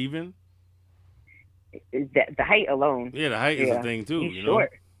 feet tall even? The height alone. Yeah, the height is a thing too. He's you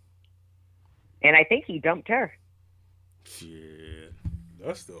short. know? And I think he dumped her. Shit.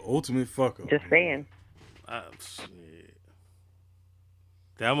 That's the ultimate fuck up. Just saying. Shit.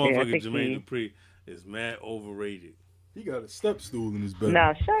 That motherfucker think Jermaine Dupri is mad overrated. He got a step stool in his bed.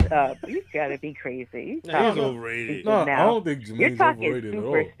 No, shut up. You gotta be crazy. He's overrated. No, I don't think You're Jermaine's talking overrated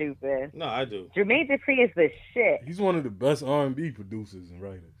super at all. stupid. No, I do. Jermaine Dupri is the shit. He's one of the best R&B producers and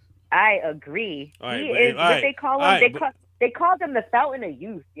writers. I agree. All right, he but- is all what right, they call him. all right, They called him the fountain of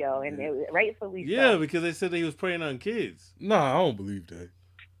youth, yo, and rightfully Yeah, so. because they said that he was preying on kids. Nah, I don't believe that.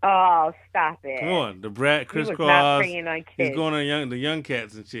 Oh, stop it. Come on, the brat, He was not crisscross. preying on kids. He's going on the young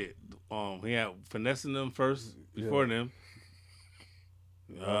cats and shit. He had finessing them first before them.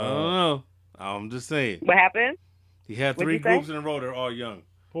 I don't know. I'm just saying. What happened? He had What'd 3 you say? groups in a row. They're all young,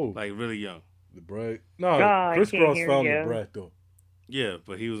 Oh, like really young. the Brat. No, God, I Chris can't Cross hear found you. the Brat though. Yeah,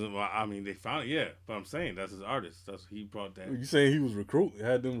 but he was. I mean, they found it. Yeah, but I'm saying that's his artist. That's he brought that. You saying he was recruiting?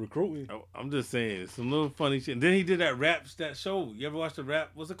 Had them recruiting? I'm just saying it's some little funny shit. And then he did that show. You ever watch the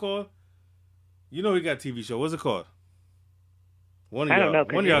rap? What's it called? You know he got a TV show. What's it called? One of I don't know.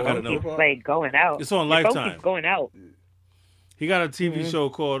 One of y'all gotta Keeps know. like going out. It's on Your phone Lifetime. keeps going out. He got a TV show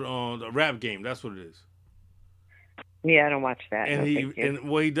called The Rap Game. That's what it is. Yeah, I don't watch that. And No, thank you. and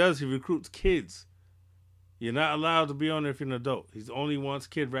what he does, he recruits kids. You're not allowed to be on there if you're an adult. He only wants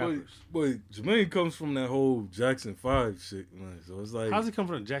kid rappers. But Jermaine comes from that whole Jackson 5 shit, man. So it's like, How's he come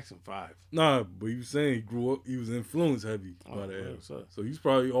from Jackson 5? nah, but he was saying he grew up, he was influence heavy by the era. So he's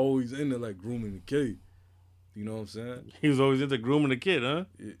probably always into like grooming the kid. You know what I'm saying? He was always into grooming the kid, huh?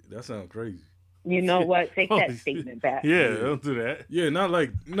 Yeah, that sounds crazy. You know what? Take Holy that statement back. Yeah, don't do that. Yeah, not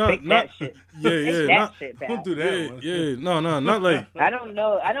like Take not that shit. yeah, Take yeah, that not, shit back. Don't do that. yeah, no, not like I don't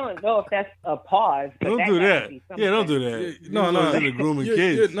know if that's a pause. But Don't that do gotta that. be something. Yeah, don't do that. yeah, no, He was always into grooming yeah,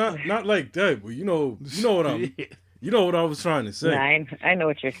 kids. yeah, not like that, but you know what I was trying to say. Nah, I know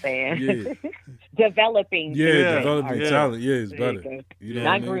what you're saying. Yeah. Developing. Yeah, Yeah. developing Yeah. talent. Yeah, it's There you better. go. You know Not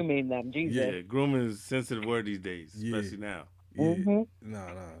what I mean? grooming them. Jesus. Yeah, grooming is a sensitive word these days, Yeah. especially now. Yeah. Mhm. Nah.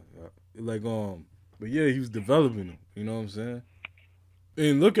 Like but yeah, he was developing them. You know what I'm saying?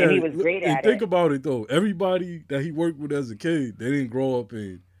 And look And at he it. was great and at think it. about it though. Everybody that he worked with as a kid, they didn't grow up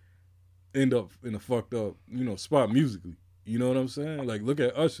and end up in a fucked up, spot musically. You know what I'm saying? Like look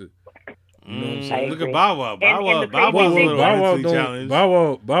at Usher. You know what I'm saying? Look agree. at Bow Wow. And Bow Wow. the Bow crazy Wow's a thing- little Bow Wow mentally don't. challenged. Bow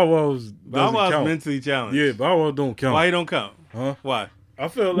Wow's Bow doesn't Wow's count. mentally challenged. Yeah, Bow Wow don't count. Why he don't count? Huh? Why? I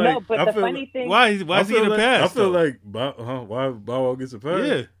feel like No, but I the feel funny like, thing. Why is he in the past? I feel though? like why Bow Wow gets a pass?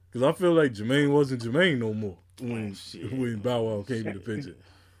 Yeah. Because I feel like Jermaine wasn't Jermaine no more when shit. when Bow Wow came in the picture.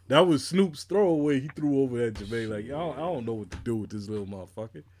 That was Snoop's throwaway. He threw over at Jermaine like, I don't know what to do with this little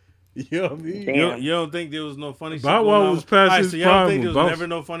motherfucker. You know what I mean? Damn. You don't think there was no funny shit Bow going Wow on? was past Alright, his so y'all don't prime think there with was Bounce. never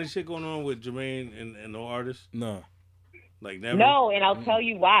no funny shit going on with Jermaine and no artist? Nah. Like never? No, and I'll tell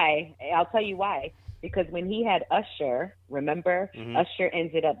you why. Because when he had Usher, remember, Mhm. Usher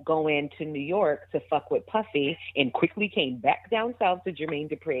ended up going to New York to fuck with Puffy and quickly came back down south to Jermaine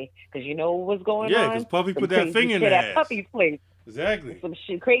Dupri. Because you know what was going Yeah, on? because Puffy Some put that crazy finger in shit the at ass. Puffy's place. Exactly. Some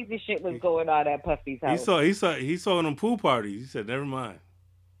crazy shit was going on at Puffy's He house. saw them pool parties. He said, never mind.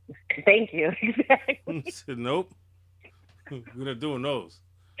 Thank you. Exactly. He said, nope. We're not doing those.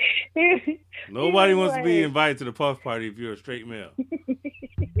 Nobody wants to be Like- invited to the Puff party if you're a straight male.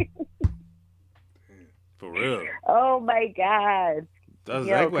 For real. Oh my God. That's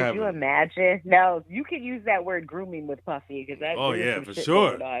Yo, exactly what could you happened. imagine? No, you could use that word grooming with Puffy because that. Oh, there's yeah, some for shit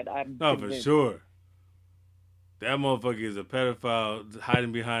sure. going on. I'm No, for convinced. sure. That motherfucker is a pedophile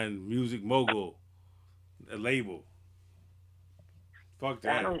hiding behind Music Mogul, a label. Fuck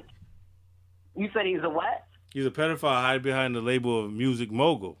I that. don't. You said he's a what? He's a pedophile hiding behind the label of Music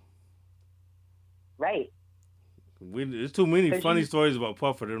Mogul. Right. There's too many So funny you- stories about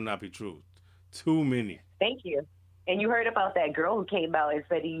Puff for them to not be true. Too many. Thank you. And you heard about that girl who came out and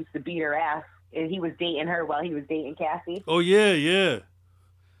said he used to beat her ass and he was dating her while he was dating Cassie. Oh yeah, yeah.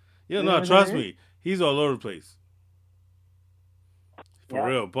 Yeah, no, Mhm. trust me. He's all over the place. For Yeah.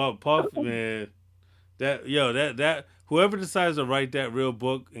 real. Puff, man. That whoever decides to write that real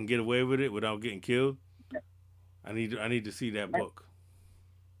book and get away with it without getting killed, I need to see that book.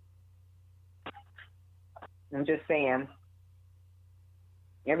 I'm just saying.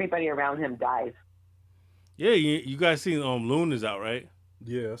 Everybody around him dies. Yeah, you guys seen Loon is out, right?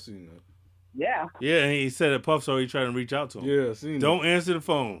 Yeah, I seen that. Yeah. Yeah, and he said that Puff's already trying to reach out to him. Yeah, I seen Don't answer the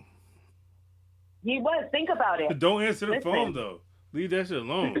phone. He was. Think about it. Don't answer the Listen. phone though. Leave that shit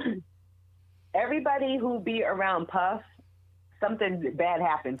alone. Everybody who be around Puff, something bad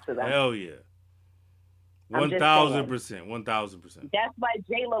happens to them. Hell yeah. I'm just 1,000%. 1,000%. That's why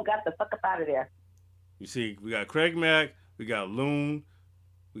J-Lo got the fuck up out of there. You see, we got Craig Mack, we got Loon,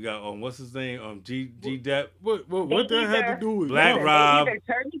 we got what's his name? G Depp. What that had to do with Black Puff? Rob. They either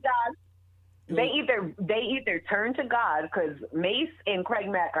turn to God. They either turn to God because Mace and Craig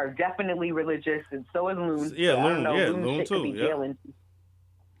Mack are definitely religious, and so is Loon. Yeah, So I Loon. don't know, Yeah, Loon Loon shit could too. be Yeah. dealing.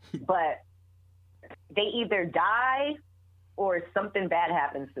 But they either die or something bad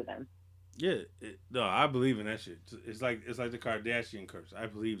happens to them. Yeah, no, I believe in that shit. It's like the Kardashian curse. I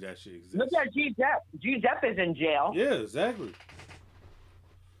believe that shit exists. Look at G Depp. G Depp is in jail. Yeah, exactly.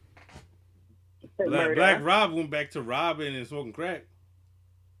 for murder. Black Rob went back to robbing and smoking crack.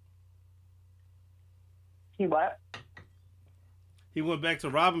 He what? He went back to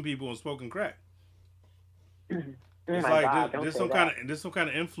robbing people and smoking crack. Oh It's my like God, there's don't some kind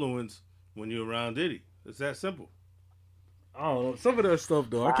of influence when you're around Diddy. It's that simple. I don't know. Some of that stuff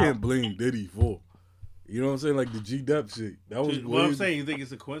though, I can't blame Diddy for. You know what I'm saying? Like the G Depp shit. That was What I'm weird. saying, you think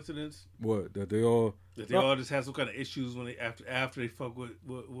it's a coincidence What that they all that they all just have some kind of issues when they after they fuck with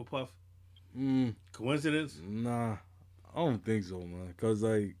Puff? Coincidence? Nah, I don't think so, man. Cause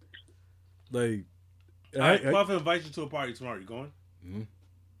like, Puff invites you to a party tomorrow. You going? Mhm.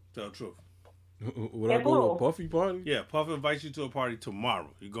 Tell the truth. Would I go to a Puffy party? Yeah, Puff invites you to a party tomorrow.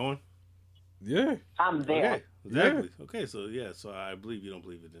 You going? Yeah, I'm there. Okay, exactly. Yeah. Okay, so I believe you don't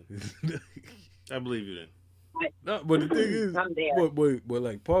believe it then. I believe you then. No, but the thing is, I'm there. but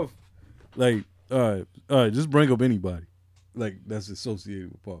like Puff, like all right, just bring up anybody, like that's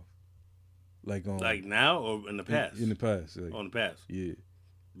associated with Puff, like now or in the past. In the past, like, on the past. Yeah,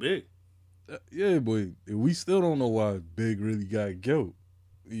 Big. Yeah, but we still don't know why Big really got killed.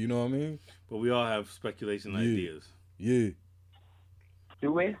 You know what I mean? But we all have speculation ideas. Yeah.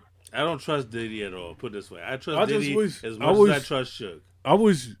 Do we? I don't trust Diddy at all. Put it this way, I trust Diddy as much as I trust Suge. I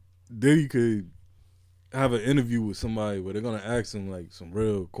wish Diddy could have an interview with somebody where they're gonna ask him like some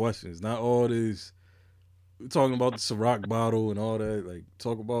real questions, not all this. We're talking about the Ciroc bottle and all that. Like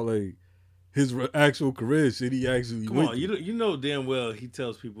talk about like his actual career shit. He actually come on. You know damn well he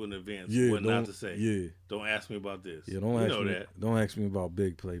tells people in advance what not to say. Yeah, don't ask me about this. Yeah, don't ask me about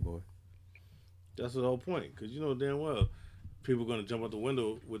Big Playboy. That's the whole point, because you know damn well people are gonna jump out the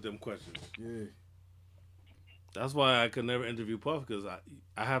window with them questions. Yeah. That's why I could never interview Puff, because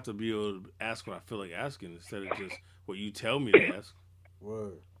I have to be able to ask what I feel like asking instead of just what you tell me to ask.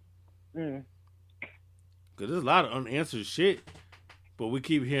 Word. Mm. Because there's a lot of unanswered shit, but we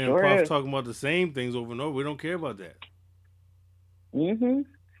keep hearing Sure Puff is. talking about the same things over and over. We don't care about that. Mm-hmm.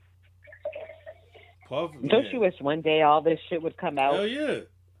 Puff, Don't you wish one day all this shit would come out? Hell yeah.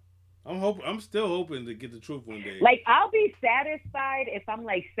 I'm still hoping to get the truth one day. Like, I'll be satisfied if I'm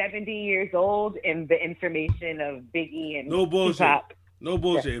like 70 years old and the information of Biggie and No bullshit. Tupac. No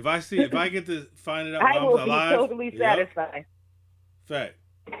bullshit. If I get to find it out I while will I'm be alive, totally satisfied. Fact.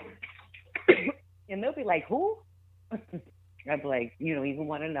 And they'll be like, who? I'd be like, you don't even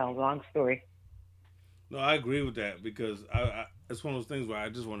want to know. Long story. No, I agree with that, because I it's one of those things where I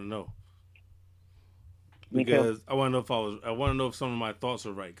just want to know. Me too. Because I want to know if some of my thoughts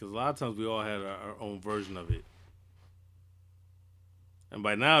are right. Because a lot of times we all had our own version of it, and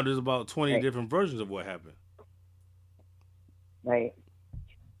by now there's about 20 different versions of what happened. Right.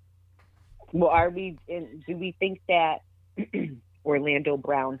 Well, do we think that Orlando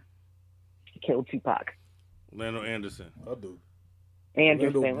Brown killed Tupac? Orlando Anderson. I do.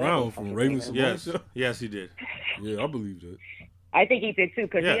 Anderson. Orlando Brown from Raven. Yes, he did. Yeah, I believe that. I think he did too,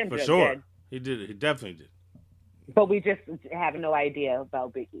 because he Yeah, ended for up sure. dead. He did. He definitely did. But we just have no idea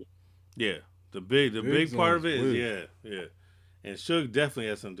about Biggie. Yeah, the big part of it is weird. yeah. And Suge definitely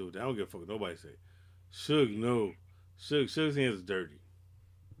has something to do with that. I don't give a fuck what nobody say. Suge, no. Suge's hands is dirty.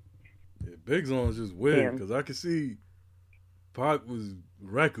 Yeah, Big Zon's just weird Damn. because I could see Pac was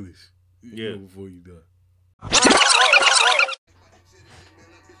reckless. Yeah. Before you died.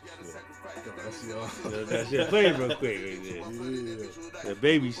 That shit played real quick right there. Yeah. That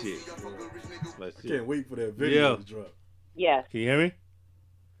baby shit. Like, I can't wait for that video Yeah. to drop. Yes. Can you hear me?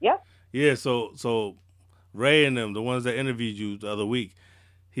 Yep. Yeah, so Ray and them, the ones that interviewed you the other week,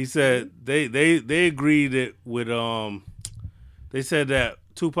 he said they agreed it with they said that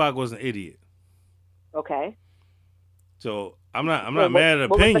Tupac was an idiot. Okay. So I'm not So mad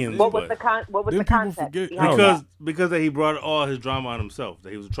at opinions, what was but the context? behind because that he brought all his drama on himself,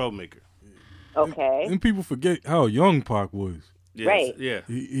 that he was a troublemaker. that? Okay. And people forget how young Pac was. Yes, Right. Yeah.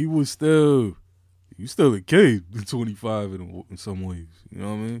 He was still a kid, 25 in some ways. You know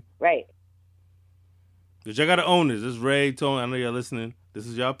what I mean? Right. But y'all gotta own this. This is Ray, Tony. I know y'all listening. This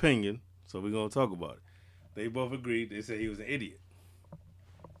is your opinion, so we're gonna talk about it. They both agreed. They said he was an idiot.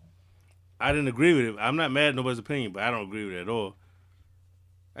 I didn't agree with it. I'm not mad at nobody's opinion, but I don't agree with it at all.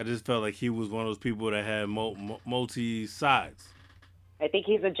 I just felt like he was one of those people that had multi sides. I think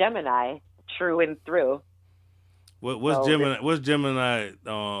he's a Gemini, true and through. What's Gemini? What's Gemini?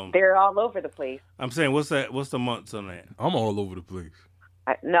 They're all over the place. I'm saying, what's that? What's the months on that? I'm all over the place.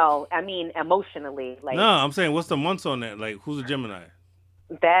 No, I mean emotionally. Like no, I'm saying, what's the months on that? Like, who's a Gemini?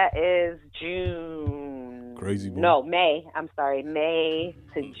 That is June. Crazy boy. No, May. I'm sorry, May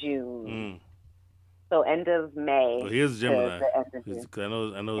to June. So end of May. Well, he is a Gemini.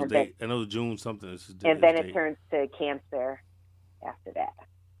 I know his date. I know June something. And then it turns to Cancer after that.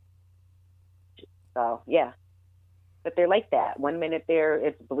 So yeah, but they're like that. 1 minute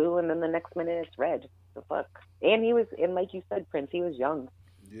it's blue, and then the next minute it's red. The fuck. And he was, and like you said, Prince, he was young.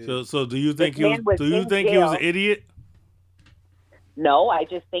 Yeah. So do you think he was? Do you think he was an idiot? No, I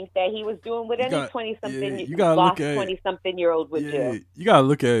just think that he was doing what any 20-something, lost 20-something-year-old would do. You gotta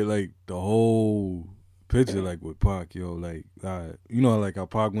look at like the whole picture, like with Pac, yo. Like, like how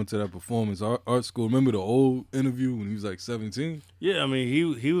Pac went to that performance art school. Remember the old interview when he was like 17? Yeah, I mean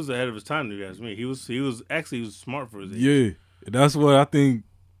he was ahead of his time. You guys, he was smart for his age. Yeah, that's what I think.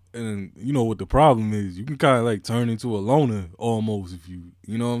 And what the problem is, you can kind of like turn into a loner almost if you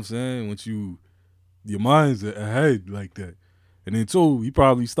know what I'm saying. Once your mind's ahead like that. And then too, he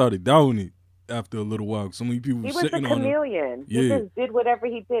probably started doubting it after a little while. So many people he was a chameleon. He just did whatever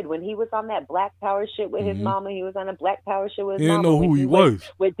he did. When he was on that Black Power shit with his mama, he was on a Black Power shit with his mama. He didn't know who he was.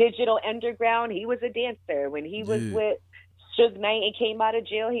 With Digital Underground, he was a dancer. When he was with Suge Knight and came out of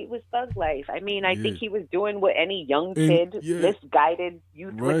jail, he was Thug Life. I mean, I think he was doing what any young kid, misguided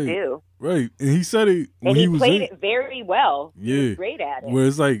youth would do. Right. And he said it when he was played it very well. Yeah. He was great at it. Where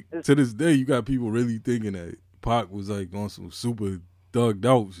it's like, to this day, you got people really thinking that Pac was like on some super thugged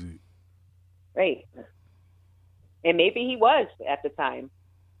out shit. Right. And maybe he was at the time.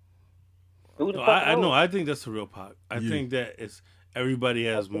 I know. I think that's the real Pac. I think that everybody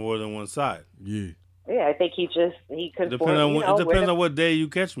has more than one side. Yeah. Yeah, I think he conformed. It depends on what day you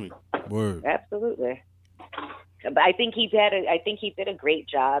catch me. Word. Absolutely. But I think he did a great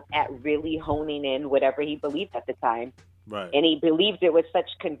job at really honing in whatever he believed at the time. Right. And he believed it with such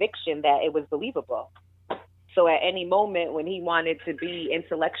conviction that it was believable. So at any moment when he wanted to be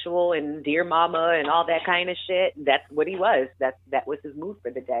intellectual and Dear Mama and all that kind of shit, that's what he was. That was his mood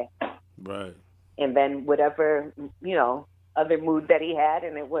for the day. Right. And then whatever, other mood that he had,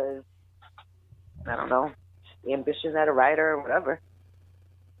 and it was, I don't know, ambition as a writer or whatever.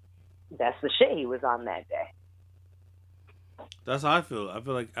 That's the shit he was on that day. That's how I feel. I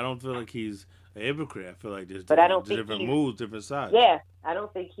don't feel like he's a hypocrite. I feel like there's different moods, different sides. Yeah, I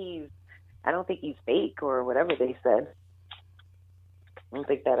don't think he's fake or whatever they said. I don't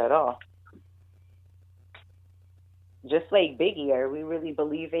think that at all. Just like Biggie, are we really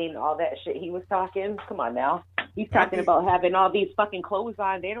believing all that shit he was talking? Come on now. He's talking about having all these fucking clothes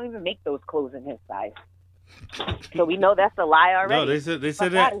on. They don't even make those clothes in his size. So we know that's a lie already. No, they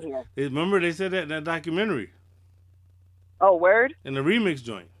said that. Remember they said that in that documentary. Oh, word? In the remix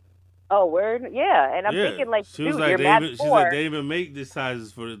joint. Oh, word? Yeah. And I'm thinking like, she was like, she's like, they even make the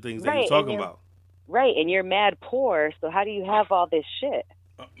sizes for the things that you're talking about. Right, and you're mad poor, so how do you have all this shit?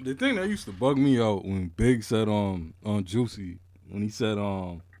 The thing that used to bug me out when Big said on Juicy, when he said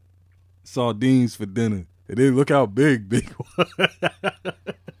sardines for dinner. And then look how big was.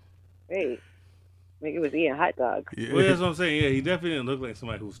 Hey, nigga was eating hot dogs. Yeah. Well, that's what I'm saying. Yeah, he definitely didn't look like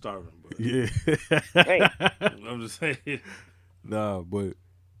somebody who's starving. But. Yeah. Right. I'm just saying. Nah, but.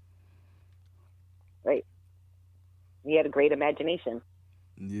 Right. He had a great imagination.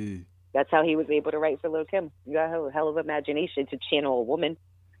 Yeah. That's how he was able to write for Lil' Kim. You got a hell of imagination to channel a woman.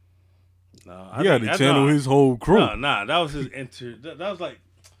 No, he had to channel his whole crew. Nah, that was his that was like,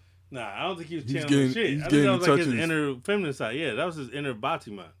 I don't think he was channeling shit. I think that was like his inner feminine side. Yeah, that was his inner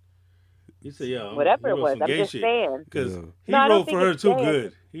Batiman. He said, "Yo, whatever it was, I'm just saying." Because he wrote for her too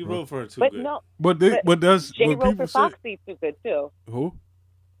good. He wrote for her too good. No, but that's Jay what wrote people for Foxy too good too. Who?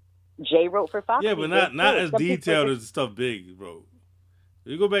 Jay wrote for Foxy. Yeah, but not as detailed as the stuff Big wrote.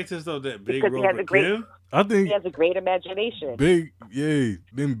 You go back to the stuff that Big wrote for Kim. I think he has a great imagination. Big, yeah.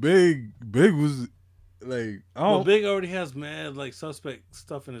 Then Big was like, well, Big already has mad like suspect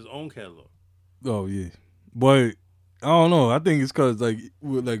stuff in his own catalog. Oh yeah, but I don't know. I think it's because like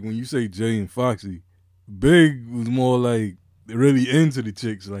when you say Jay and Foxy, Big was more like really into the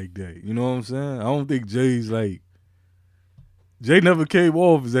chicks like that. You know what I'm saying? I don't think Jay's like. Jay never came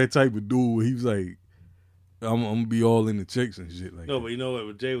off as that type of dude where he was like, I'm gonna be all in the chicks and shit like that. No, but you know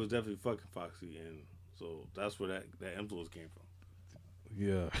what? Jay was definitely fucking Foxy, and So that's where that influence came from.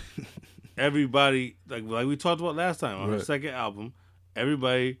 Yeah. Everybody, like we talked about last time on her Right. second album,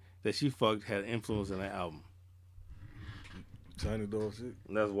 everybody that she fucked had influence in that album. China doll shit.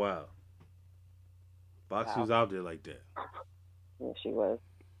 And that's wild. Foxy was out there like that. Yeah, she was.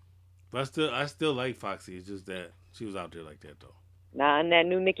 But I still like Foxy. It's just that she was out there like that though. Nah, and that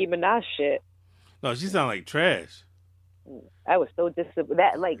new Nicki Minaj shit. No, she sound like trash. I was so disappointed.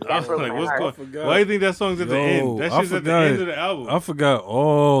 That I that was broke like, my what's heart. going? Why do you think that song's at the end? That shit's at the end of the album. I forgot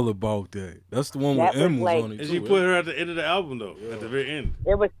all about that. That's the one That where M was was like- on it And too. she put her at the end of the album though, Yeah. at the very end.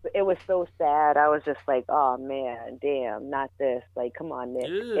 It was so sad. I was just like, oh man, damn, not this. Like, come on, Nick.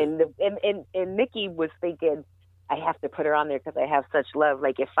 Yeah. And Nikki was thinking, I have to put her on there because I have such love.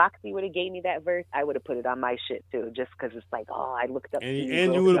 Like, if Foxy would have gave me that verse, I would have put it on my shit too, just because it's like, oh, I looked up. to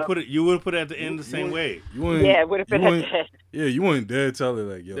And you would have put it at the end the same way. You wouldn't- Yeah, it would have been. you wouldn't- Yeah, you wouldn't dare tell her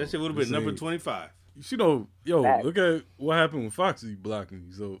like, yo. That shit would have this been number ain't- 25. You know, yo, Facts. look at what happened with Foxy blocking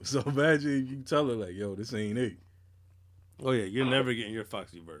you. So imagine you tell her like, yo, this ain't it. Oh yeah, you're never getting your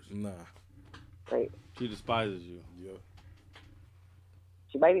Foxy verse. Nah. Right. She despises you. Yeah.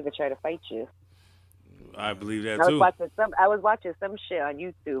 She might even try to fight you. I believe that I too. was watching some shit on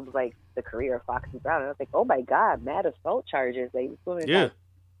YouTube, like the career of Foxy Brown, and I was like, oh my god, mad assault charges. Like, this woman Yeah, has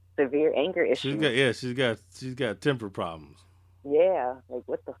severe anger issues. she's got temper problems. Yeah, like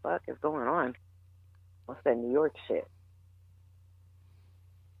what the fuck is going on? What's that New York shit?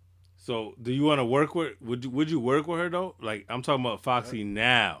 So, do you want to work with? Would you work with her though? Like, I'm talking about Foxy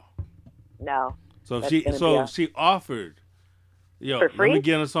now. No, So if That's gonna be she offered, yo, For let free? me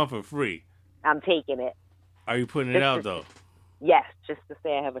get on a song for free. I'm taking it. Are you putting it Just out for- though? Yes, just to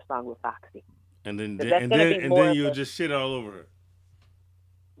say I have a song with Foxy. And then But that's gonna be more of you'll a- just shit all over her.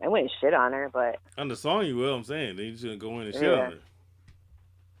 I wouldn't shit on her, but On the song you will. I'm saying then you just gonna go in and shit Yeah. on her.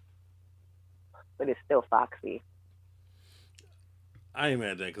 it's still Foxy. I ain't mad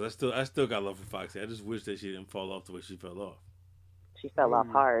at that because I still got love for Foxy. I just wish that she didn't fall off the way she fell off. She fell off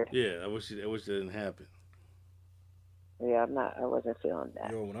hard. Yeah, I wish that didn't happen. Yeah, I wasn't feeling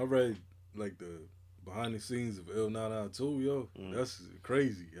that. Yo, when I read like the behind the scenes of Il Nana 2, yo, that's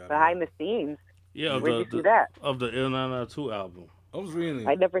crazy. Behind the scenes. Yeah, Where'd you see that? Of the Il Nana 2 album. I was reading it.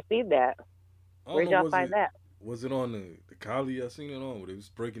 I never seen that. I don't Where'd know, y'all was find it- that? Was it on the Kali I seen it on where they was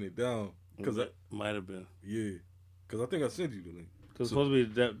breaking it down? Because Might have been. yeah, because I think I sent you the link. It was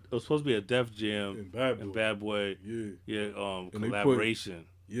supposed to be a Def Jam And Bad Boy. Yeah. Yeah, Yeah, And they put- collaboration.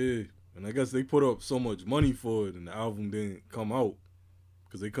 yeah, and I guess they put up so much money for it, and the album didn't come out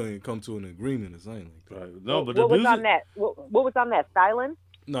because they couldn't come to an agreement or something like that. Right. No, but what the was music. on that? What was on that? Silence?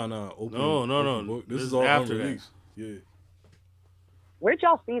 No, open. No. open book. This This is is all after that. unreleased. Yeah, Where'd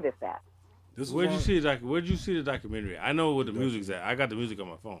y'all see this at? this was Where'd you on- see Where'd you see the documentary? I know where the music's at. I got the music on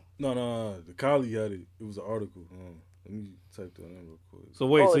my phone. No, the Kali had it. It was an article. Let me type that in real quick. So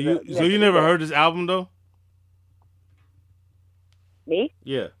wait, Oh, so you yeah, so you yeah. never heard this album though? Me?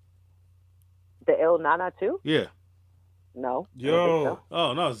 Yeah. The Il Nana too? Yeah. No. I don't think Yo, so.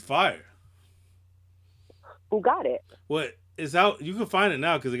 Oh no, it's fire. Who got it? Well, it's out. You can find it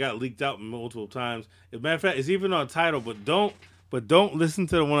now because it got leaked out multiple times. As a matter of fact, it's even on Tidal. But don't listen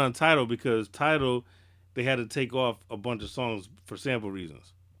to the one on Tidal because Tidal they had to take off a bunch of songs for sample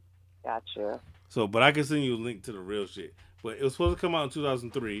reasons. Gotcha. So, but I can send you a link to the real shit. But it was supposed to come out in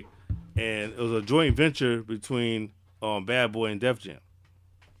 2003, and it was a joint venture between Bad Boy and Def Jam.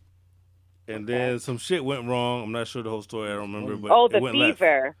 And then some shit went wrong. I'm not sure the whole story. I don't remember. But Oh, it the went left.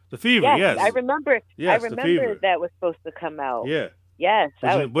 Fever. The Fever, yes. I remember. Yes, I The remember Fever. that was supposed to come out. Yeah. Yes.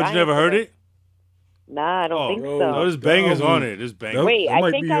 I was But you dying never for heard that. it? Nah, I don't think yo, so. No, there's bangers album- on it. There's bangers. Wait, that I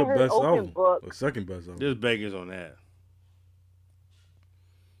might think be I her heard best Open album. Book. Or second best album. There's bangers on that.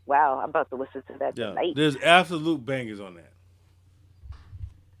 Wow, I'm about to listen to that Yeah. tonight. There's absolute bangers on that.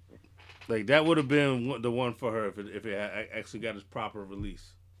 Like that would have been the one for her if it had actually got its proper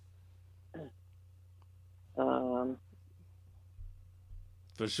release.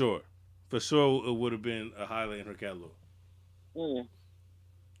 For sure, it would have been a highlight in her catalog. mm.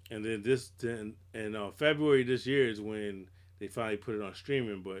 And then in February this year is when they finally put it on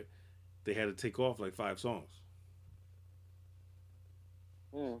streaming, but they had to take off like 5 songs.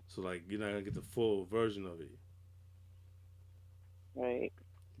 Mm. So like you're not gonna get the full version of it. Right.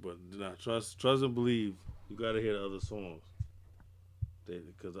 But nah, trust and believe. You gotta hear the other songs,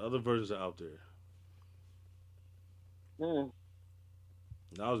 because the other versions are out there. Mm.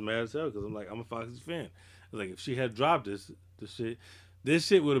 And I was mad as hell because I'm like, I'm a Foxy fan. I was like, if she had dropped this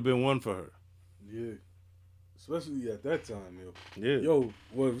shit would have been one for her. Yeah. Especially at that time, yo. Yeah. Yo,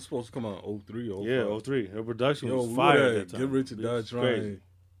 what it was supposed to come out 03 or 05? Yeah, 03. Her production Yo, was we fire were at at that time. Get Rich or It Die was Trying, crazy.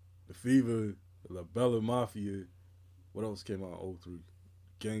 The Fever, La Bella Mafia. What else came out in 03?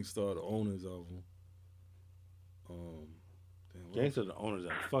 Gangstar, the Owners album. Gangsta, the Owners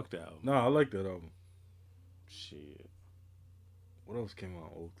album. Fuck that album. Nah, I like that album. Shit. What else came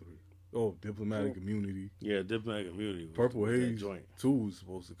out in 03? Oh, Diplomatic Immunity. Yeah, Diplomatic Immunity. Purple was Haze joint. 2 was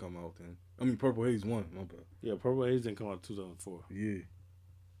supposed to come out then. I mean, Purple Haze 1, my bad. Yeah, Purple Haze didn't come out in 2004. Yeah.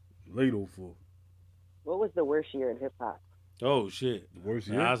 Late 04. What was the worst year in hip hop? Oh, shit. The worst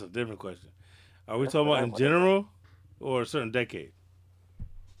year? Nah, that's a different question. Are we That's talking what about I in wanna general or a certain decade?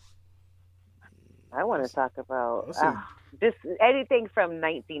 I want to talk about I'll say- just anything from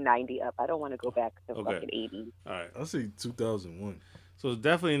 1990 up. I don't want to go back to Okay. fucking 80s. All right. I'll say 2001. So it's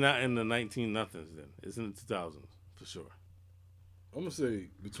definitely not in the 19 nothings then. It's in the 2000s for sure. I'm going to say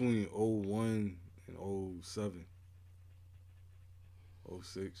between 01 and 07.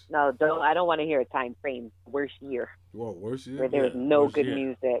 06. No, don't. I don't want to hear a time frame. Worst year You want worst year? where there was Yeah, no worst good year.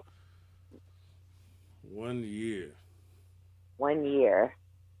 music. 1 year. 1 year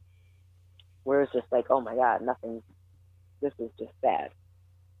where it's just like, oh my god, nothing. This is just bad.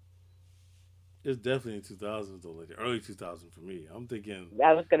 It's definitely in 2000s though, like the early 2000s for me. I'm thinking.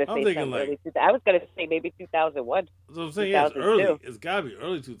 I was gonna I'm say thinking something like- early. I was gonna say maybe 2001. That's what I'm saying. Yeah, it's early. 2002. It's gotta be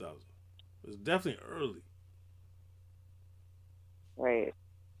early 2000s. It's definitely early. Right.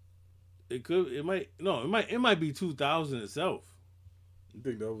 It could. It might. No. It might be 2000 itself. You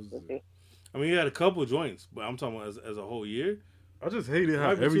think that was... We'll see. I mean, you had a couple joints, but I'm talking about as a whole year. I just hated how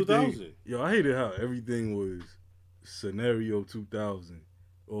Might be everything... 2000. Yo, I hated how everything was scenario 2000.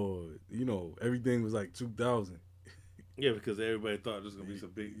 Or, you know, everything was like 2000. Yeah, because everybody thought there's gonna be some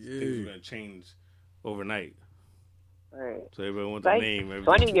big things were gonna change overnight. Right. So everybody wants Right. to name everything.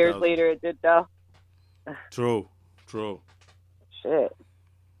 20 years 2000. later, it did though. True. Shit.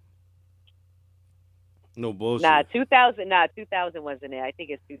 No bullshit. Nah, 2000 wasn't it. I think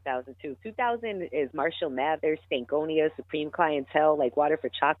it's 2002. 2000 is Marshall Mathers, Stankonia, Supreme Clientele, like Water for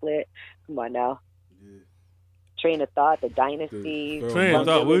Chocolate. Come on now. Yeah. Train of Thought, The Dynasty. The Train of Bunk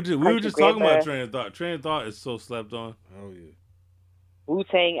thought. We were Village, just Country talking about Grammar, train of thought. Train of thought is so slept on. Oh, yeah.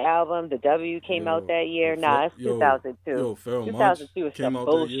 Wu-Tang album, The W came out that year. Nah, it's 2002. Yo, Pharoah 2002 Monch is came some out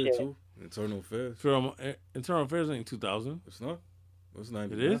bullshit. that year, too. Internal Affairs. Internal Affairs ain't 2000. It's not? It's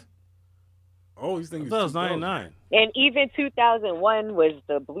 99. It is? I always think I it's thought it was 2000. 99. And even 2001 was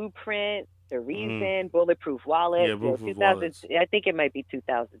The Blueprint, The Reason, Bulletproof Wallet. Yeah, Bulletproof 2000, Wallets. I think it might be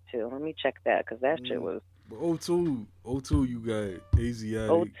 2002. Let me check that because that shit was. But 02, you got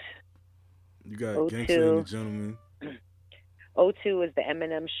Asiatic. You got 02. Gangsta and the Gentleman. 02 was the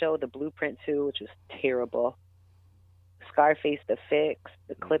Eminem show, The Blueprint 2, which was terrible. Scarface, The Fix,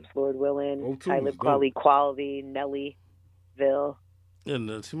 The Clips, Lord Willin, 02 Tyler was dope. Quali, Quality, Nellyville.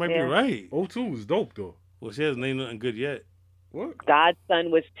 Yeah, she might be Yeah. right. 02 was dope, though. Well, she hasn't named nothing good yet. What? Godson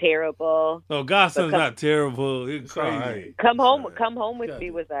was terrible. No, Godson's But not terrible. It's It's crazy. alright. Come home with God.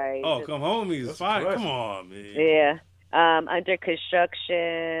 me was alright. Oh, Come Home Me is That's fine. classic. Come on, man. Yeah. Under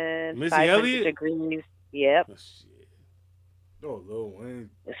Construction. Missy 500 Elliott? Degrees. Yep. Oh, shit. Oh, Lil Wayne.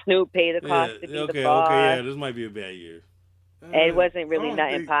 Snoop Pay the Yeah, Cost to be okay, the boss. yeah. This might be a bad year. It wasn't really I don't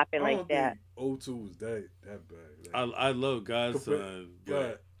nothing think- popping I like don't that. think 02 was that bad. Like, I love Godson, but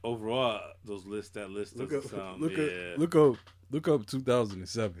God. overall, that list look doesn't up, sound. look yeah. up, look up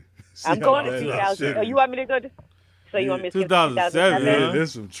 2007. See I'm how going to bad that 2000. shit Oh, is. you want me to go to? So you Yeah, want me to skip 2007, 2007? Yeah,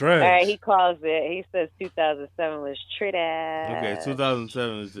 there's some trash. All right, he calls it. He says 2007 was trash. Okay,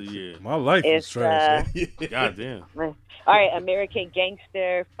 2007 is the year. My life It's, is trash. God damn. All right, American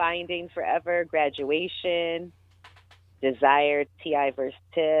Gangster, Finding Forever, Graduation, Desire, T.I. vs.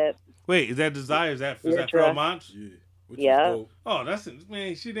 Tip. Wait, is that Desire? Is that Eardrum. Pharoah Monch? Yeah. Which Yeah. is dope. Oh, that's it.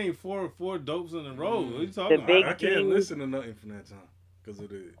 Man, she named four dopes in a row. What are you The talking big- about? I can't Dude. listen to nothing from that time because of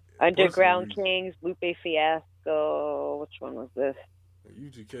the Underground personal Kings, Lupe Fiasco. Which one was this?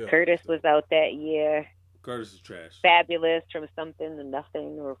 reason. UGK. Curtis was out that year. Curtis is trash. Fabulous, From Something to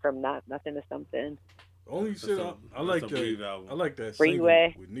Nothing, or From Not Nothing to Something. The only That's shit a- I like that's a Breathe that. album. I like that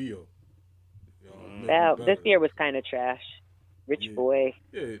Freeway. single with Neo. This year was kind of trash. Rich Yeah. Boy.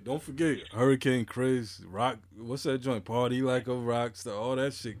 Yeah, don't forget Hurricane Chris, Rock. What's that joint? Party Like a Rockstar. All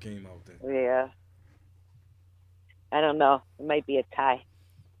that shit came out then. Yeah. I don't know. It might be a tie.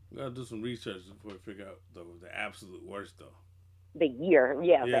 We gotta do some research before we figure out the absolute worst though. The year,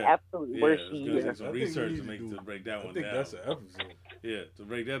 yeah, the absolute Yeah, worst it's gonna year. take some I think we research need to to make do- to break that I one think down. that's an episode. Yeah, to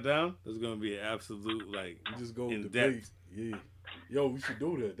break that down, there's gonna be an absolute like We just go in debate. depth. Yeah. Yo, we should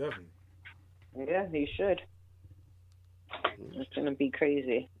do that definitely. Yeah, you should. It's gonna be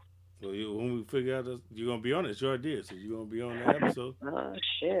crazy. So when we figure out this, you're gonna be on it. It's your idea, so you're gonna be on that episode. Oh It's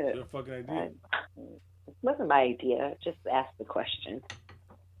shit! your fucking idea. It wasn't my idea. Just ask the question.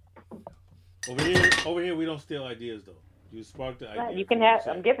 Over here, we don't steal ideas though. You sparked the idea. You can have.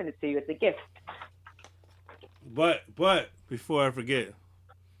 I'm giving it to you. It's a gift. But before I forget,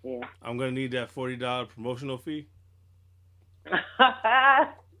 yeah, I'm gonna need that $40 promotional fee.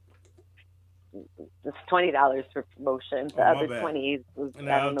 It's $20 for promotion. The other $20 was, and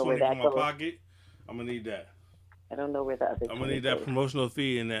I don't know where that goes. Pocket. I'm gonna need that. I don't know where the other. I'm gonna need that promotional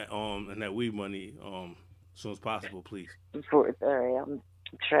fee and that weed money as soon as possible, please. All right, I'm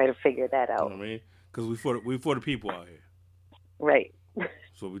trying to figure that out. You know what I mean? Because we for the people out here. Right.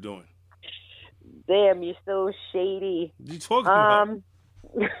 That's what we're doing. Damn, you're so shady. What you talking about?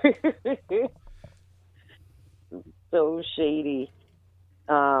 So shady.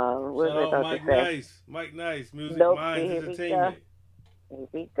 What was I about Mike to say? Nice. Mike Nice. Music Minds Entertainment. Here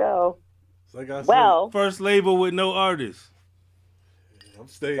we go. Like I said, first label with no artist. I'm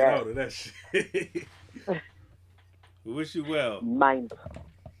staying out of that shit. We wish you well. Mind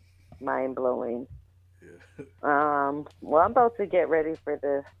blowing. Yeah. Well, I'm about to get ready for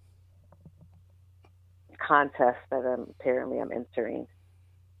the contest that I'm entering.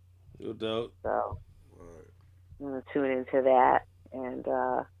 No doubt. So I'm gonna tune into that, and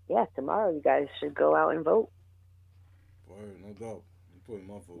tomorrow you guys should go out and vote. Word, no doubt. I'm putting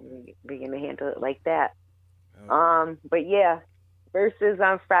my vote. We're gonna handle it like that. But yeah, versus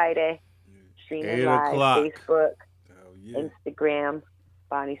on Friday. Streaming live, Facebook, Instagram,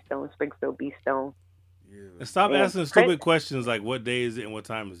 Bonnie Stone, Springfield B Stone. Yeah. And stop asking stupid questions like what day is it and what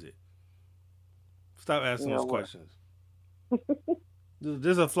time is it. Stop asking those questions.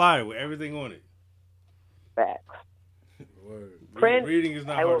 There's a flyer with everything on it. Facts. Prince, reading is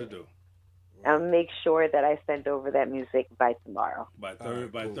not hard to do. I'll make sure that I send over that music by tomorrow. By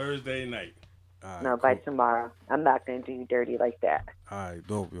Thursday night. By tomorrow. I'm not going to do you dirty like that. All right,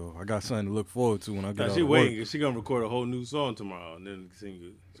 dope, yo. I got something to look forward to when I get out. She waiting. She going to record a whole new song tomorrow and then sing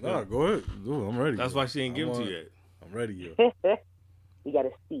it. Nah, go ahead. Dude, I'm ready. That's why she ain't give it to you yet. I'm ready, yo. You got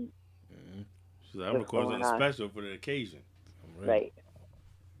to see. Mm-hmm. She's like, I'm recording something special for the occasion. I'm ready. Right.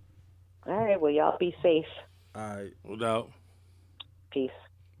 All right, well, y'all be safe. All right. No doubt. Peace.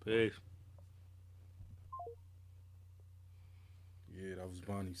 Peace. Yeah, that was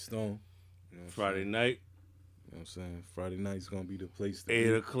Bonnie Stone. You know Friday night. You know what I'm saying? Friday night's gonna be the place to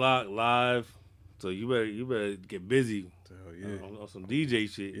 8 o'clock live. So you better get busy. Hell yeah. On some DJ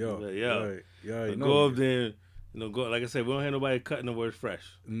shit. Yo, right. Yeah, go up there. Go like I said, we don't have nobody cutting the word fresh.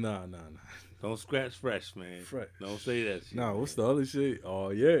 Nah. Don't scratch fresh, man. Fresh. Don't say that shit. Nah, what's the other shit? Oh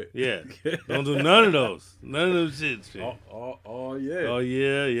yeah. Yeah. Don't do none of those. None of those shit. Oh yeah. Oh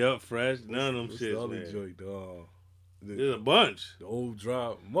yeah, yep, fresh. None of them shit. The other man. joint, There's a bunch. The old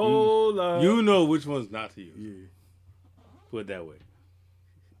drop. Mola. You know which ones not to use. Yeah. Put it that way.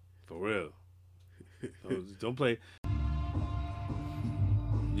 For real. Don't play.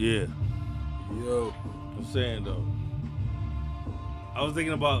 Yeah. Yo. I'm saying though. I was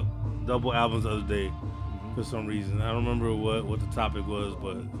thinking about double albums the other day for some reason. I don't remember what the topic was,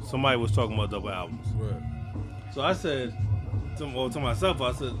 but somebody was talking about double albums. Right. So I said to myself, I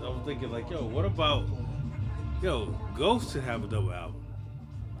was thinking like, what about Ghost should have a double album.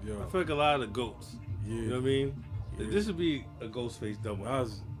 Yo. I feel like a lot of the Ghosts. Yeah. You know what I mean? Yeah. This would be a Ghostface double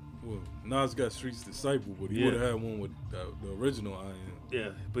album. Nas got Street's Disciple, but he would have had one with the original I Am. Yeah,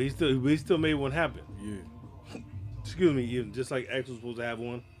 but he still made one happen. Yeah. Excuse me, even just like X was supposed to have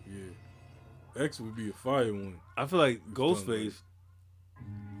one. Yeah. X would be a fire one. I feel like Ghostface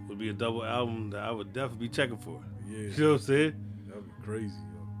would be a double album that I would definitely be checking for. Yeah. You know what I'm saying? That'd be crazy,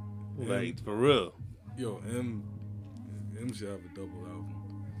 yo. Like, for real. Yo, M should have a double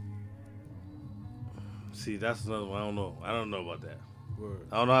album. See, that's another one. I don't know about that. Word.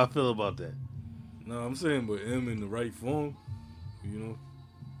 I don't know how I feel about that. No, I'm saying, but M in the right form,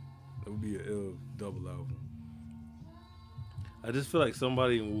 that would be an L double album. I just feel like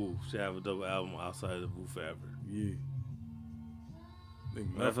somebody in Wu should have a double album outside of Wu forever. Yeah.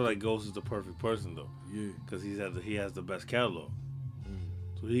 I feel like Ghost is the perfect person though. Yeah. Because he has the best catalog,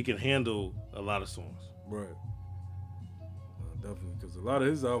 so he can handle a lot of songs. Right. Definitely, because a lot of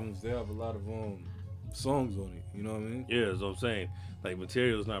his albums, they have a lot of songs on it. You know what I mean? Yeah, that's what I'm saying. Like,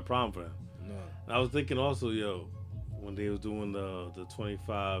 material is not a problem for him. No. And I was thinking also, when they was doing the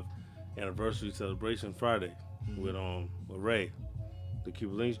 25 anniversary celebration Friday with Ray, the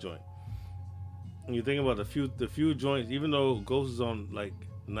Cuban Links joint. And you think about the few joints, even though Ghost is on like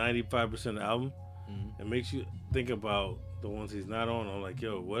 95% of the album, it makes you think about the ones he's not on. I'm like,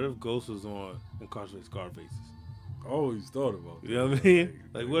 what if Ghost was on Incarcerated Scarfaces? I always thought about that. You know what I mean?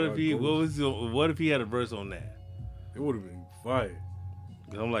 Like what if he had a verse on that? It would have been fire.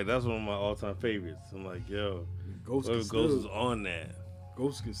 I'm like, that's one of my all-time favorites. I'm like, Ghost what if Ghost is on that?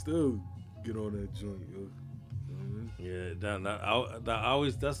 Ghost can still get on that joint, yo. Yeah,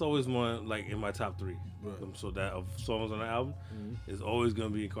 that's always one like in my top 3. Right. So that of songs on the album is always gonna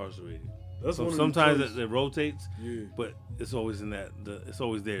be Incarcerated. That's one of the sometimes joints- it rotates, Yeah, but it's always in that. It's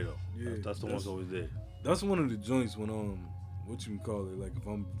always there though. Yeah, that's the one that's always there. that's one of the joints when what you call it? Like if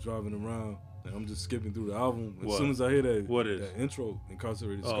I'm driving around and I'm just skipping through the album, as What? soon as I hear that What is? that intro,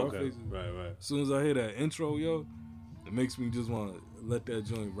 Incarcerated Oh, okay. Scarface. Right. As soon as I hear that intro, yo, it makes me just want to let that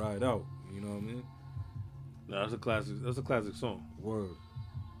joint ride out. You know what I mean? No, that's a classic. That's a classic song. Word.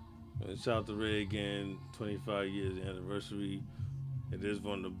 And shout out to Ray again. 25 years anniversary. It is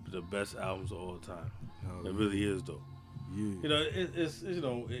one of the best albums of all time. Oh, It really is though. Yeah. You know,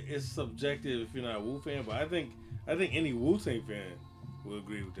 it's subjective if you're not a Wu fan, but I think any Wu-Tang fan will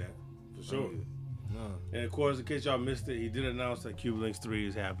agree with that for sure. Oh, yeah. Nah. And of course, in case y'all missed it, he did announce that Cuban Links 3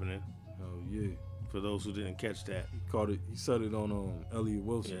 is happening. Oh yeah. For those who didn't catch that, He said it on Elliot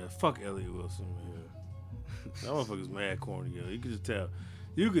Wilson. yeah, fuck Elliot Wilson, man. That motherfucker's mad corny, yo. You could just tell.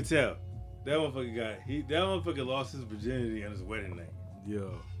 You could tell. That motherfucker lost his virginity on his wedding night. Yeah.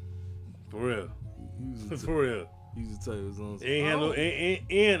 For real. He was For real. He used to tell you his own.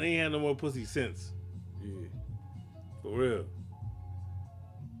 Ain't had no more pussy since. Yeah. For real.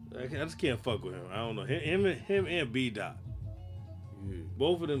 I just can't fuck with him. I don't know. Him and B-Dot. Yeah.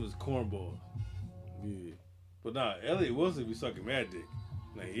 Both of them is cornballs. Yeah. But nah, Elliot Wilson be sucking mad dick.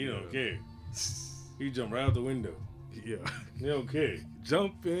 Like, he don't care. He jump right out the window. Yeah. He don't care.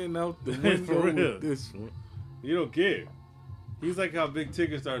 Jumping out the For window real. with this one. He don't care. He's like how Big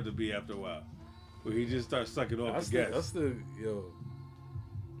Tigger started to be after a while. Where he just starts sucking off the gas.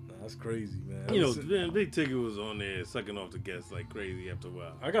 That's crazy, man. You know, man, Big Tigger was on there sucking off the gas like crazy after a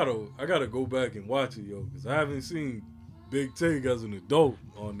while. I gotta go back and watch it, yo, because I haven't seen Big Tig as an adult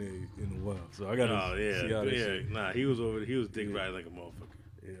on there in a while. So I gotta see how that shit. Nah, he was dick riding like a motherfucker.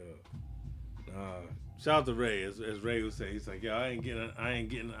 Yeah. Nah. Shout out to Ray, as Ray would say, he's like, yo, I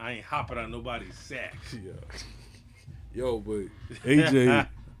ain't hopping on nobody's sack. Yeah. Yo, but AJ,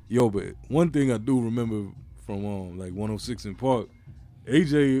 but one thing I do remember from like 106 in Park,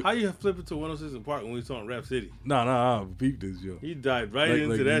 AJ. How you flip it to 106 in Park when we was on Rap City? Nah, peep this, yo. He dived right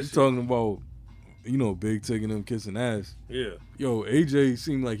into that shit. Talking about, Big taking them kissing ass. Yeah. Yo, AJ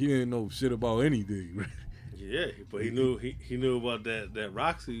seemed like he didn't know shit about anything. Yeah, but he knew about that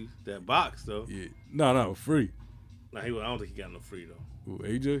Roxy, that box though. Yeah. Nah, free. Nah, I don't think he got no free though. Who,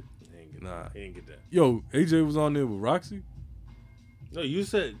 AJ? He didn't get that. Yo, AJ was on there with Roxy? No, you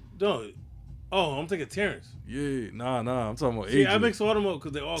said no. Oh, I'm thinking Terrence. Yeah, nah, I'm talking about AJ. See, I mix all them up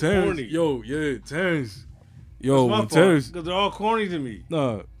because they're all Terrence, corny. Yo, yeah, Terrence. Yo, when Terrence, because they're all corny to me.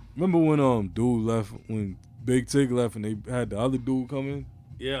 Nah, remember when dude left, when Big Tig left and they had the other dude come in?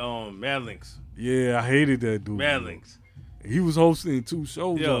 Yeah, Mad Links. Yeah, I hated that dude. Mad Links. He was hosting 2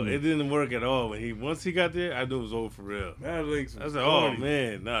 shows. Yo, it didn't work at all. Once he got there, I knew it was over for real. Mad Links. I said, oh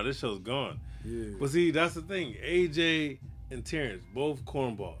man, nah, this show's gone. Yeah. But see, that's the thing. AJ and Terrence, both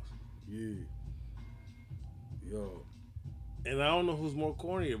cornballs. Yeah. Yo. And I don't know who's more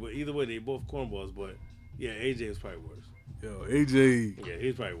cornier, but either way, they both cornballs. But yeah, AJ is probably worse. Yo, AJ. Yeah,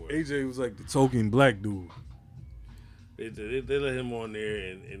 he's probably worse. AJ was like the token black dude. They let him on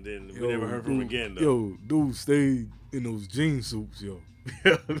there, and then we never heard from him again, though. Yo, dude stayed in those jean suits, yo.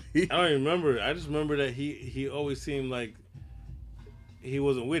 I don't even remember. I just remember that he always seemed like he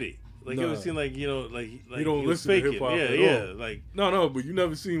wasn't with it. Like he always seemed like he don't listen to hip hop at all. Like no, but you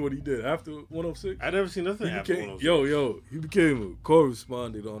never seen what he did after 106. I never seen nothing after 106. Yo, he became a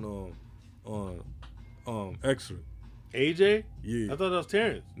correspondent on Extra. AJ? Yeah, I thought that was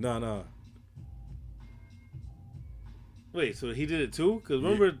Terrence. Nah. Wait, so he did it too? Because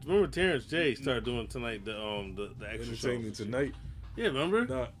remember Terrence J started doing tonight the extra Entertainment Tonight. Yeah, remember?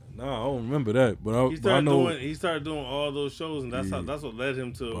 Nah, I don't remember that, but I know he started doing all those shows, and that's what led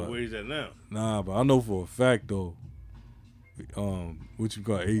him to where he's at now. Nah, but I know for a fact though. What you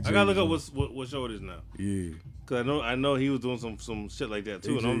call AJ? I gotta look up what show it is now. Yeah, cause I know he was doing some shit like that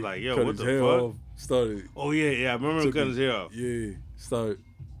too, AJ and I'm like, yo, cut what his the hair fuck? off, started. Oh yeah, I remember him cutting his hair off. Yeah,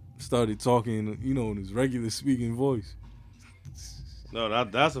 started talking, in his regular speaking voice. No,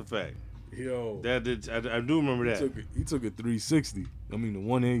 that's a fact. Yo, I do remember that. He took a 360. I mean, the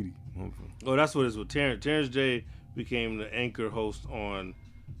 180. Oh, that's what it is with Terrence. Terrence J became the anchor host on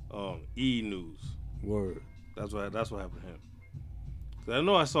E! News. Word. That's what happened to him. 'Cause I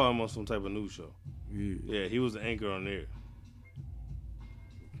know I saw him on some type of news show. Yeah, he was the anchor on there.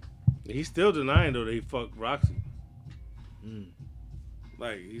 He's still denying though that he fucked Roxy.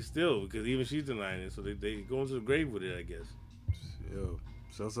 Like he's still, because even she's denying it, so they go into the grave with it, I guess. Yo,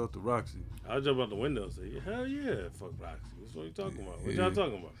 Shouts out to Roxy. I'll jump out the window and say, hell yeah, fuck Roxy. That's what you talking about. What y'all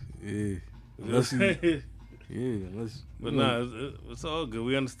talking about? Yeah. Unless. But nah, it's all good.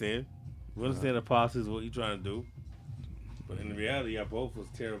 We understand. We understand the policies, what you trying to do. But in reality, y'all both was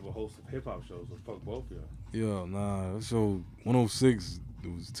terrible hosts of hip hop shows. So fuck both of y'all. Yeah, nah. That show 106,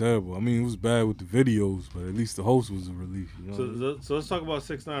 it was terrible. I mean, it was bad with the videos, but at least the host was a relief. You know so let's talk about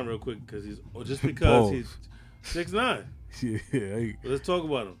 6ix9ine real quick because he's 6ix9ine. Yeah. Let's talk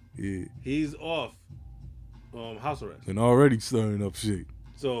about him. Yeah. He's off house arrest and already stirring up shit.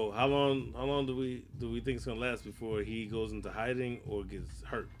 So how long do we think it's gonna last before he goes into hiding or gets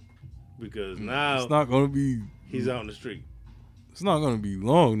hurt? Because now it's not gonna be. He's out in the street. It's not gonna be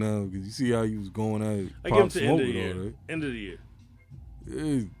long now because you see how he was going at it. I give him to end of the year. End of the year.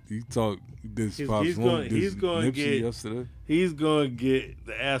 Yeah, he talked this Pop he's Smoke. He's going to get yesterday. He's going to get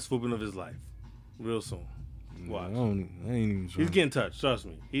the ass whooping of his life real soon. Watch. I ain't even trying. He's getting touched. Trust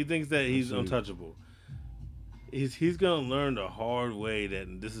me. He thinks that he's untouchable. He's gonna learn the hard way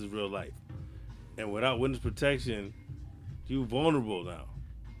that this is real life, and without witness protection, you vulnerable now.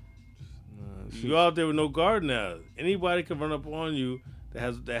 You out there with no guard now. Anybody can run up on you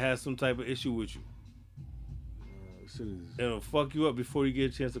that has some type of issue with you. It'll fuck you up before you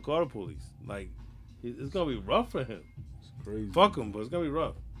get a chance to call the police. Like, it's gonna be rough for him. It's crazy. Fuck him, but it's gonna be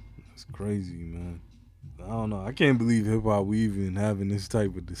rough. It's crazy, man. I don't know. I can't believe hip hop we even having this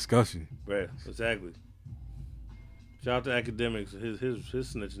type of discussion. Right, exactly. Shout out to Academics, his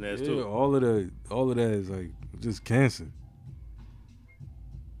snitching ass too. All of that is like just cancer.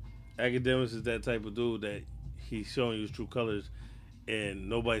 Academics is that type of dude that he's showing you his true colors, and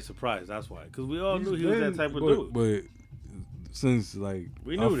nobody's surprised. That's why, because we all knew he was that type of dude. But since like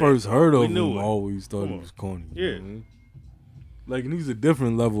I first heard of him, I always thought he was corny. Yeah. You know? Like, and he's a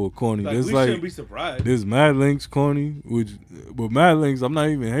different level of corny. Like, there's we shouldn't be surprised. There's Mad Link's corny, but Mad Link's I'm not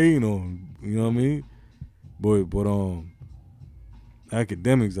even hating on him. You know what I mean? But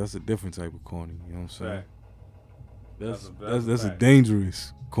Academics, that's a different type of corny. You know what I'm saying? Right. That's a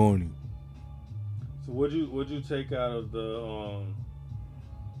dangerous corny. So what'd you take out of the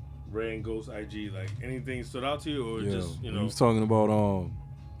Ray and Ghost IG? Like, anything stood out to you, or just When he was talking about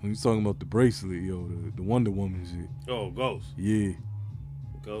the bracelet, the Wonder Woman shit. Oh, Ghost. Yeah.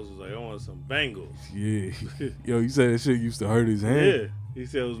 Ghost was like, I want some bangles. Yeah. You said that shit used to hurt his hand. Yeah. He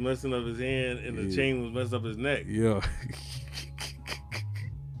said it was messing up his hand, and the chain was messing up his neck. Yeah.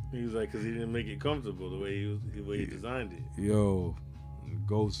 He was like, because he didn't make it comfortable the way he designed it. Yo,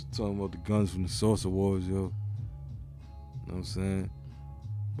 Ghost talking about the guns from the Source Awards, yo. You know what I'm saying?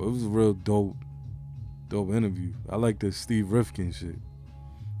 But it was a real dope interview. I like the Steve Rifkin shit.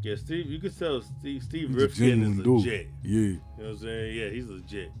 Yeah, Steve, you could tell Steve Rifkin is legit. Yeah. You know what I'm saying? Yeah, he's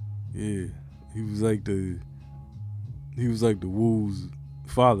legit. Yeah. He was like the Wu's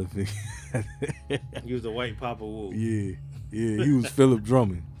father figure. He was the white Papa Wu. Yeah. Yeah, he was Philip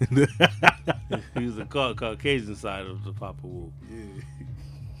Drummond. He was the Caucasian side of the Papa Wu. Yeah.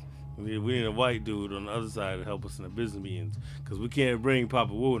 We need a white dude on the other side to help us in the business meetings, because we can't bring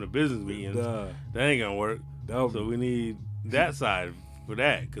Papa Wu in the business meetings. Nah. That ain't gonna work. So we need that side for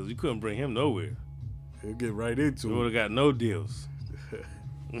that, because we couldn't bring him nowhere. He'll get right into it. We would have got no deals.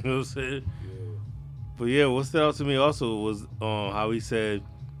 You know what I'm saying? Yeah. But yeah, what stood out to me also was how he said,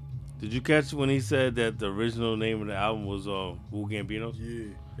 did you catch when he said that the original name of the album was Wu Gambinos?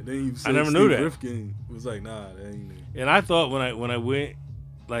 Yeah. And then he said I never knew that. Rifkin was like, nah, that ain't it. And I thought when I went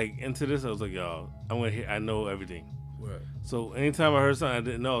like into this, I was like, y'all, I know everything. Right. So anytime I heard something I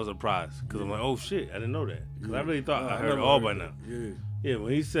didn't know, I was surprised, because I'm like, oh shit, I didn't know that. Because I really thought I heard it all by now. Yeah. Yeah,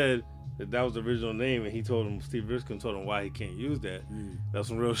 when he said that was the original name, and he told him, Steve Rifkin told him why he can't use that. Yeah. That's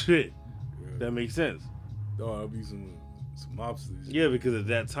some real shit. Yeah. That makes sense. Oh, that'll be some mobsters. Yeah, because at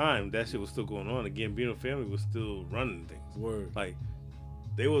that time, that shit was still going on. The Gambino family was still running things. Word. Like,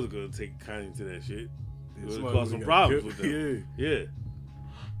 they wasn't going to take kindly to that shit. It would Somebody cause some problems killed. with them. Yeah.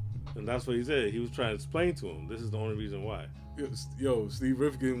 And that's what he said. He was trying to explain to him, this is the only reason why. Yo, Steve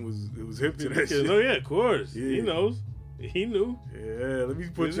Rifkin was hip to that shit. No, yeah, of course. Yeah. He knows. He knew. Yeah, let me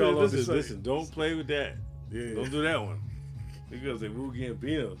put y'all on this. Listen, don't play with that. Yeah. Don't do that one. Because they Wu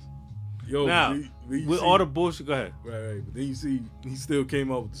Gambinos. Yo, now, with all the bullshit, go ahead. Right. But then you see, he still came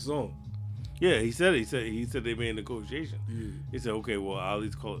out with the song. Yeah, he said they made a negotiation. Yeah. He said, okay, well, I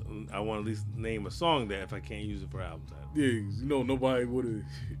want to at least name a song that if I can't use it for album title. Yeah, nobody would have.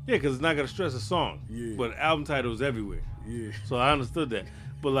 Yeah, because it's not gonna stress a song. Yeah. But album title is everywhere. Yeah. So I understood that.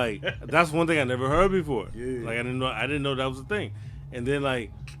 But like, that's one thing I never heard before. Yeah. Like I didn't know that was a thing. And then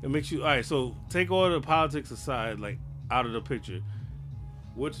like, it makes you all right. So take all the politics aside, like out of the picture.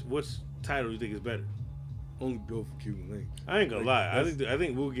 Which title do you think is better? only built for Cuban links. I ain't gonna lie. I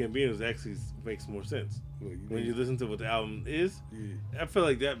think Wu Gambino's actually makes more sense. Well, When you listen to what the album is, I feel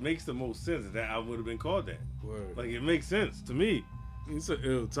like that makes the most sense. That album would have been called that. Word. Like, it makes sense to me. It's an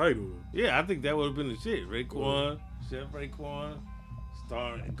ill title. Yeah, I think that would have been the shit. Raekwon, Chef Raekwon,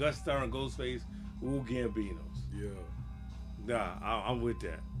 guest starring Ghostface, Wu Gambinos. Yeah. Nah, I'm with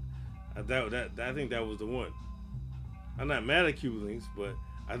that. I think that was the one. I'm not mad at Cuban Links, but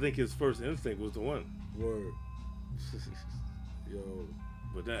I think his first instinct was the one. Word. Yo.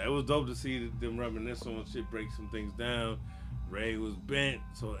 But it was dope to see them reminisce on shit, break some things down. Ray was bent,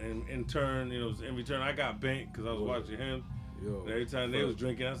 so in turn, in return, I got bent because I was watching him. Yo, every time they was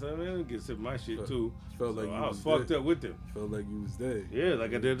drinking, I said, man, let me get sip my shit too. Felt like I was fucked up with them. Felt like you was there. Yeah,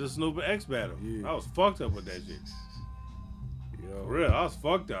 like I did the Snoop and X battle. Yeah. I was fucked up with that shit. Yo. For real, I was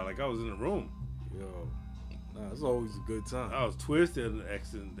fucked out. Like I was in the room. Yo. Nah, it's always a good time. I was twisted in the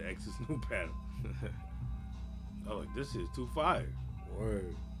X and Snoop battle. I was like, this shit's too fire.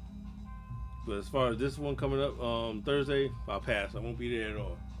 Word. But as far as this one coming up Thursday, I'll pass. I won't be there at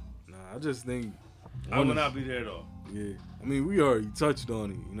all. Nah, I just think I will not be there at all. Yeah. I mean, we already touched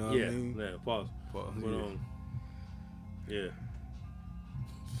on it, you know what I mean? Yeah, pause. But, yeah.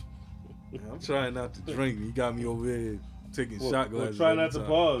 Man, I'm trying not to drink. You got me over here taking shot glasses. Try not to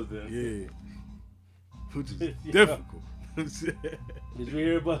pause then. Yeah. Which is difficult. Did you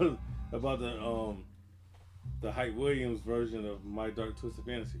hear about the Hype Williams version of My Dark Twisted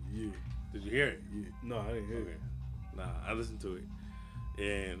Fantasy? Yeah. Did you hear it? Yeah. No, I didn't hear it. Nah, I listened to it.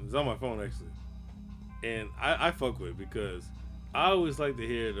 And it's on my phone actually. And I fuck with it because I always like to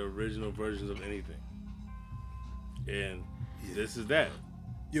hear the original versions of anything. And this is that.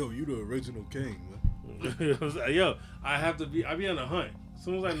 Yo, you the original king, man. Yo, I be on the hunt. As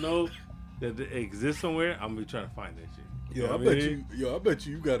soon as I know that it exists somewhere, I'm gonna be trying to find that shit. Yo, I bet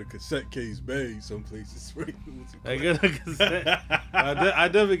you got a cassette case buried some places. I got a cassette. I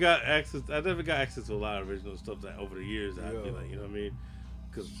definitely got access. I definitely got access to a lot of original stuff that over the years I feel like, you know what I mean?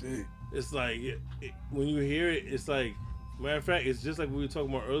 Because it's like when you hear it, it's like, matter of fact, it's just like we were talking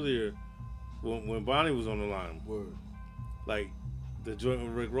about earlier when Bonnie was on the line. Word. Like the joint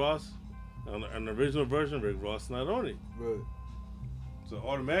with Rick Ross, on the original version, Rick Ross not on it. Right. So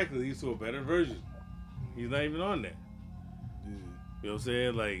automatically he's to a better version. He's not even on that. Yeah. You know what I'm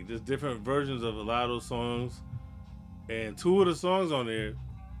saying? Like, there's different versions of a lot of those songs. And two of the songs on there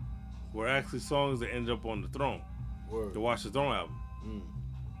were actually songs that ended up on the Throne. Word. The Watch the Throne album.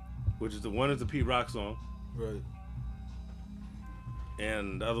 Which is the one is the Pete Rock song. Right.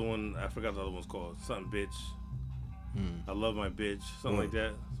 And the other one, I forgot the other one's called. Something Bitch. I Love My Bitch. Something like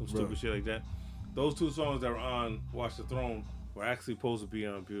that. Some stupid shit like that. Those two songs that were on Watch the Throne were actually supposed to be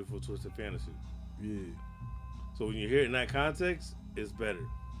on Beautiful Twisted Fantasy. Yeah. So when you hear it in that context, it's better.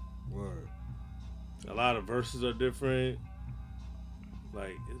 Word. A lot of verses are different.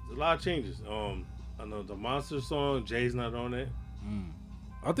 Like, it's a lot of changes. I know the Monster song, Jay's not on it.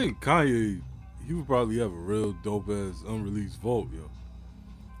 I think Kanye, he would probably have a real dope ass unreleased vault, yo.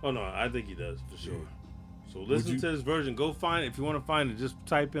 Oh no, I think he does for sure. Yeah. So listen to this version. Go find it. If you want to find it, just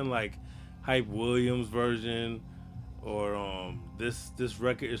type in like Hype Williams version or this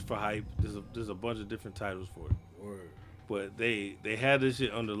record is for Hype. There's a bunch of different titles for it. Word. But they had this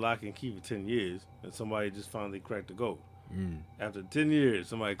shit under lock and key for 10 years, and somebody just finally cracked the code. After 10 years,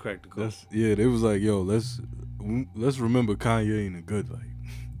 somebody cracked the code. They was like, yo, let's remember Kanye in a good light.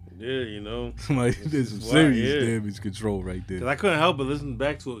 Yeah, you know. Somebody did some serious damage control right there. Because I couldn't help but listen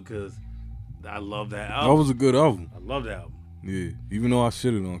back to it because I love that album. That was a good album. I love that album. Yeah, even though I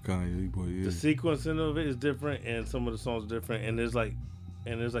shitted on Kanye, but yeah. The sequencing of it is different, and some of the songs are different, and there's like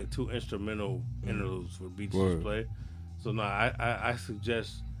two instrumental interludes where beats just play. So no, I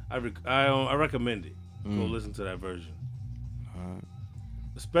suggest I recommend it. Go listen to that version. All right.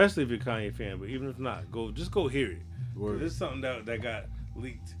 Especially if you're a Kanye fan, but even if not, go hear it. Word. This is something that got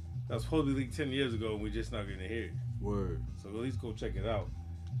leaked. That was supposed to be leaked 10 years ago, and we're just not going to hear it. Word. So at least go check it out.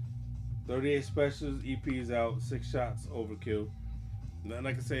 38 specials, EPs out, 6 shots, Overkill. Nothing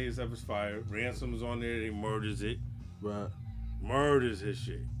I can say except it's fire. Ransom is on there, he murders it. Right. Murders his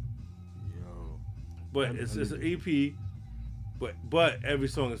shit. Yo. But it's an EP, but every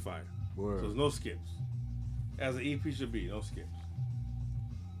song is fire. Word. So there's no skips. As an EP should be, no skips.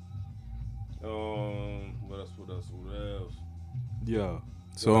 What else? Yeah.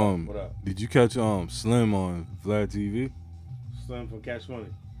 So what up? Did you catch Slim on Vlad TV? Slim from Cash Money.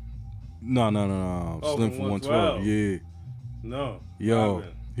 No. Slim from 112. Yeah. No. Yo,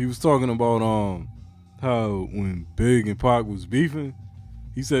 he was talking about how when Big and Pac was beefing,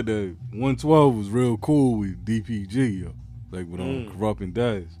 he said that 112 was real cool with DPG, yo. Like with Corrupt and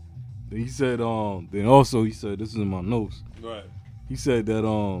Daz. he said then also he said, this is in my notes. Right. He said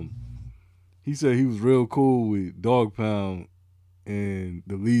that he said he was real cool with Dog Pound and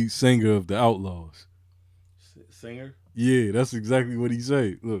the lead singer of the Outlaws. Singer? Yeah, that's exactly what he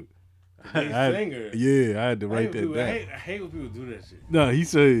said. Look. Singer? Yeah, I had to write that down. I hate when people do that shit. No, he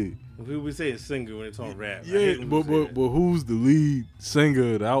said when people be saying singer when they talk rap. Yeah, but who's the lead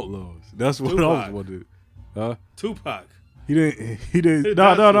singer of the Outlaws? That's what Tupac. I was wondering. Huh? Tupac. He didn't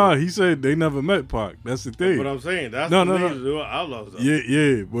no. He said they never met Pac. That's the thing. But I'm saying that's the lead of the Outlaws though.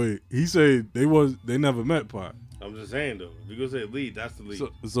 Yeah, but he said they never met Pac. I'm just saying though. If you gonna say lead, that's the lead.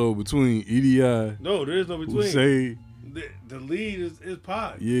 So between EDI, no, there is no between. Say the lead is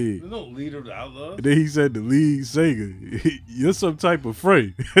Pac. Yeah, there's no leader of the Outlaws. And then he said the lead singer. You're some type of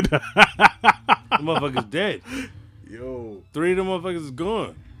freight. The motherfucker's dead. Yo, 3 of them motherfuckers is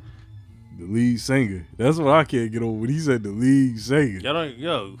gone. The lead singer. That's what I can't get over. When he said the lead singer.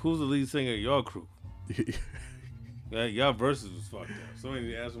 Who's the lead singer of y'all crew? Y'all verses was fucked up. Somebody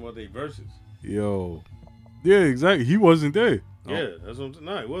need to ask them what they verses. Yo. Yeah, exactly. He wasn't there. Yeah, that's what I'm saying.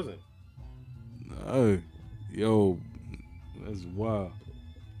 No, he wasn't. Yo, that's wild.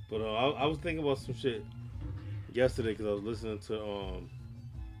 But I was thinking about some shit yesterday because I was listening to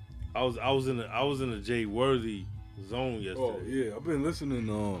I was in the Jay Worthy zone yesterday. Oh yeah, I've been listening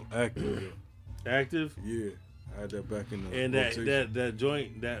to Active. Active? Yeah, I had that back in the and that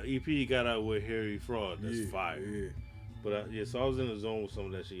joint, that EP he got out with Harry Fraud. That's fire. Yeah. But so I was in the zone with some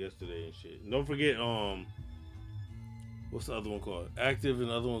of that shit yesterday and shit. And don't forget what's the other one called? Active, and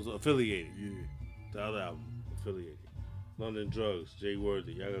the other one's Affiliated. Yeah. The other album, Affiliated. London Drugs, Jay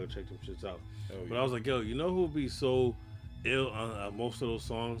Worthy. Y'all gotta check them shits out. But I was like, yo, you know who would be so ill on most of those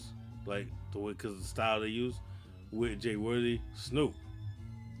songs, like the way, because of the style they use with Jay Worthy? Snoop.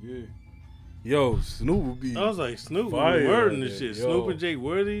 Yeah. Yo, Snoop would be. I was like, Snoop would be wording this shit. Yo. Snoop and Jay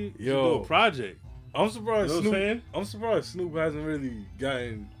Worthy should do a project. I'm surprised. You know what I'm saying? I'm surprised Snoop hasn't really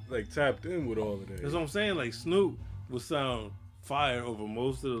gotten tapped in with all of that. That's what I'm saying. Like Snoop would sound fire over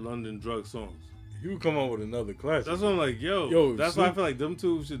most of the London Drug songs. He would come out with another classic. That's what I'm like, yo that's Snoop, why I feel like them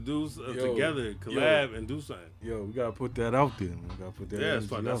two should do together, collab, and do something. Yo, we gotta put that out there. We gotta put that. Yeah,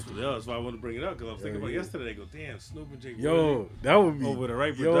 that's why I wanted to bring it up, because I was thinking about yesterday. They go, damn, Snoop and Jay Worthy. Yo, that would be over the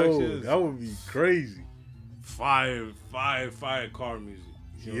right productions. That would be crazy. Fire car music.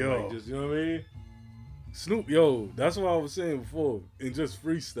 You know, like, just, you know what I mean? Snoop, yo, that's what I was saying before, and just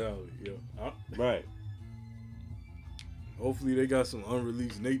freestyle it, yo. Right. Hopefully they got some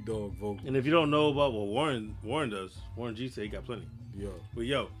unreleased Nate Dogg vocals. And if you don't know about what Warren does, Warren G said he got plenty. Yo. But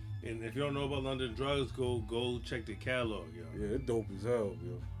and if you don't know about London Drugs, go check the catalog, yo. Yeah, it's dope as hell,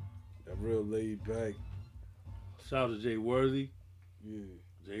 yo. That real laid back. Shout out to Jay Worthy. Yeah.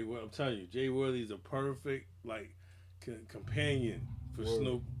 I'm telling you, Jay Worthy is a perfect companion for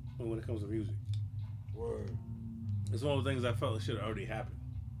Snoop when it comes to music. Word. It's one of the things I felt should have already happened.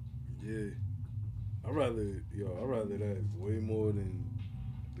 Yeah. I'd rather that way more than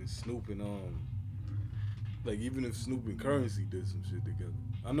Snoop and even if Snoop and Currency did some shit together.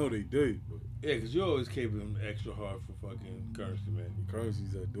 I know they did, but yeah, because you always keep them extra hard for fucking Currency, man.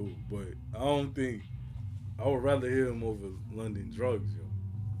 Currency's that dude, but I don't think I would rather hear him over London Drugs,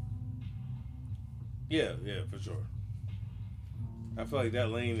 yo. Yeah, for sure. I feel like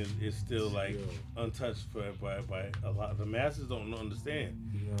that lane is still untouched by a lot. The masses don't understand.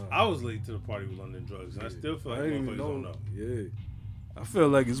 No. I was late to the party with London Drugs, and I still feel like motherfuckers don't know. Yeah, I feel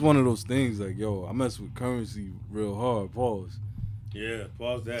like it's one of those things. Like, yo, I mess with Currency real hard. Pause. Yeah,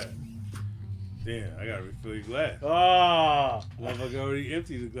 pause that. Damn, I gotta refill your glass. Motherfucker already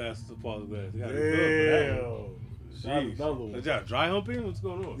emptied the glass to pause the glass. I gotta refill for that. Jeez. Is y'all dry humping? What's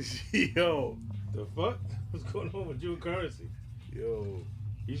going on? Yo, the fuck? What's going on with you and Currency? Yo,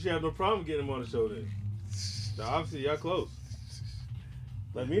 you should have no problem getting him on the show then. So obviously y'all close.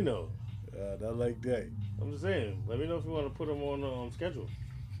 Let me know. Not like that. I'm just saying. Let me know if you want to put him on schedule.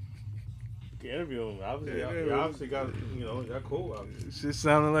 You can interview him. Obviously, you obviously got, y'all cool. It's just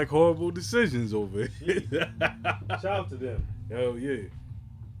sounding like horrible decisions over here. Shout out to them. Hell yeah.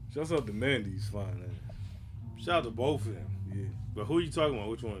 Shout out to Mandy's fine. Man. Shout out to both of them. Yeah. But who you talking about?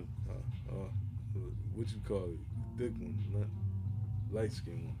 Which one? What you call it? Thick one, light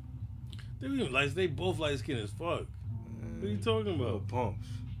skin one. They even they both light skin as fuck. What are you talking about? Pumps.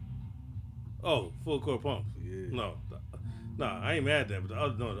 Oh, full court pumps. Yeah. No, I ain't mad at that.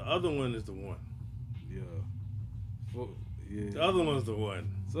 But the other one is the one. Yeah. The other one's the one.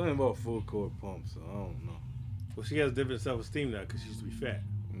 Something about full court pumps. So I don't know. Well, she has different self-esteem now because she used to be fat,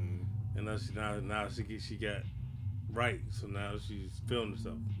 and now she got right. So now she's feeling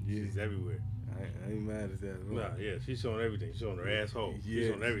herself. Yeah. She's everywhere. I ain't mad at that at all. Nah, yeah, she's showing everything. She's showing her asshole. She's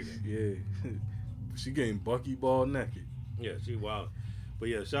showing everything. Yeah. She getting buckyball naked. Yeah, she wild. But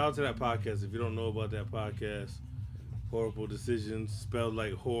yeah, shout out to that podcast. If you don't know about that podcast, Horrible Decisions, spelled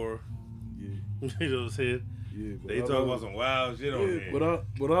like horror. Yeah. You know what I'm saying? Yeah. They talk about some wild shit on there.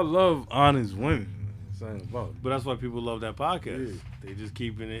 But I love honest women. Saying about it. But that's why people love that podcast. Yeah. They just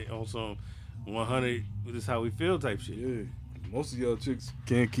keeping it on some 100. This is how we feel type shit. Yeah. Most of y'all chicks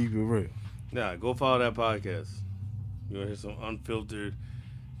can't keep it real. Nah, go follow that podcast. You want to hear some unfiltered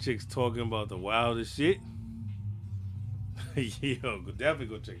chicks talking about the wildest shit? Yo, definitely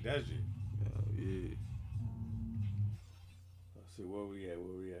go check that shit. Yeah. Let's see, where we at?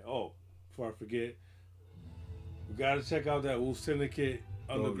 Oh, before I forget, we got to check out that Wolf Syndicate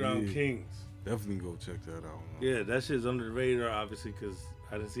Underground Kings. Definitely go check that out. Man. Yeah, that shit's under the radar, obviously, because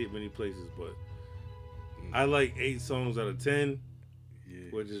I didn't see it many places, but I like 8 songs out of 10,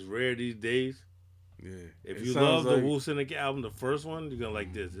 which is rare these days. Yeah. If you love the Wolf Syndicate album, the first one, you're going to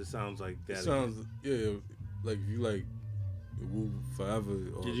like this. It sounds like that. It sounds, like if you like Wolf Forever.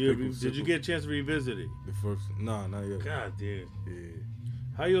 Or did you get a chance to revisit it? The first Nah, not yet. God damn. Yeah.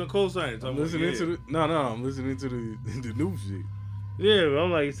 How you on co-sign? I'm listening to I'm listening to the new shit. Yeah, but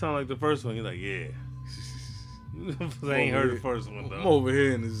I'm like, it sounds like the first one. You're like, yeah. I ain't heard the first one, though. I'm over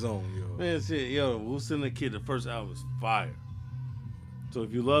here in the zone, yo. Man, shit, yo, Wolf Syndicate, the first album is fire. So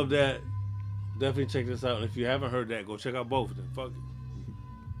if you love that, definitely check this out. And if you haven't heard that, go check out both of them. Fuck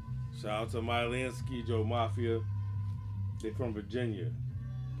it. Shout out to Maya Lansky, Joe Mafia. They from Virginia.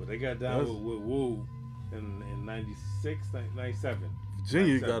 But they got down with Wu in 96, 97.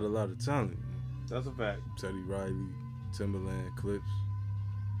 Virginia got a lot of talent. That's a fact. Teddy Riley, Timberland, Clips.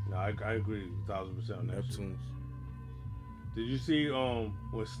 No, I agree 1,000% on that. Neptunes. Did you see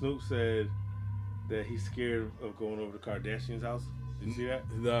when Snoop said that he's scared of going over to Kardashian's house? Did you see that?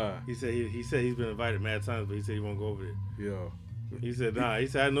 Nah. He said he's been invited mad times, but he said he won't go over there. Yo. He said nah. He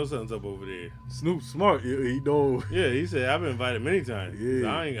said I know something's up over there. Snoop smart. He know. Yeah. He said I've been invited many times. Yeah. So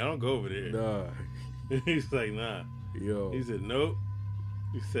I don't go over there. Nah. He's like nah. Yo. He said nope.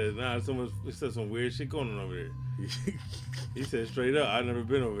 He said nah. He said some weird shit going on over there. He said straight up, I've never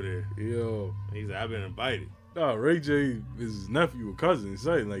been over there. Yo. He said I've been invited. Nah, Ray J is his nephew or cousin,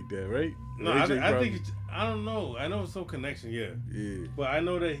 something like that, right? No, I think I don't know. I know it's some connection, yeah. Yeah. But I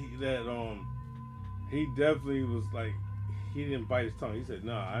know that he definitely was like, he didn't bite his tongue. He said,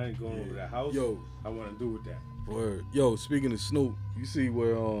 "Nah, I ain't going over that house. Yo, I want to do with that." Word. Yo, speaking of Snoop, you see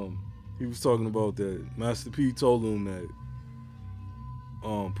where he was talking about that Master P told him that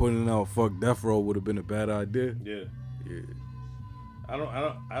putting out "Fuck Death Row" would have been a bad idea. Yeah. Yeah.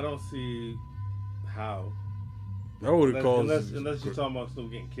 I don't see how. That would have caused unless you're talking about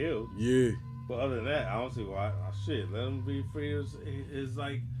Snoop getting killed. Yeah. But other than that, I don't see why. Shit, let him be free. It's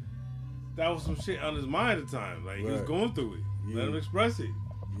like that was some shit on his mind at the time. Like he was going through it. Yeah. Let him express it.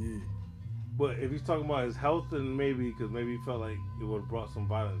 Yeah. But if he's talking about his health, then maybe because maybe he felt like it would have brought some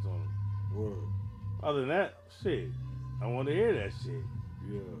violence on him. Word. Other than that, shit, I want to hear that shit.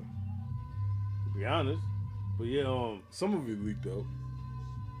 Yeah. To be honest, but yeah, some of it leaked out.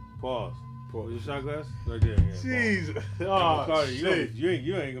 Pause. Was your shot glass? Right there. Yeah, jeez. Oh, Carter, you ain't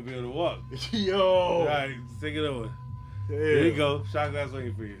gonna be able to walk. Yo. All right, take it over. Yeah. There you go. Shot glass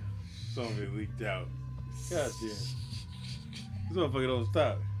waiting for you. Some of it leaked out. God damn. This motherfucker don't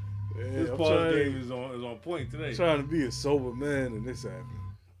stop. Yeah, this pause game is on point today. I'm trying to be a sober man and this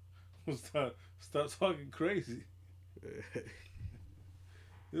happened. Stop talking crazy.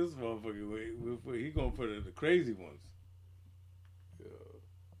 This motherfucker, he gonna put in the crazy ones.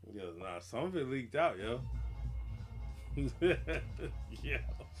 Yeah, nah, some of it leaked out, yo. Yeah.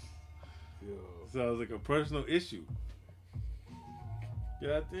 Yo. Sounds like a personal issue.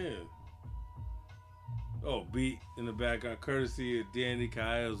 God damn. Oh, beat in the background, courtesy of Danny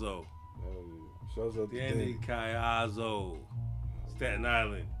Caiazzo. Shouts out to Danny Caiazzo. Staten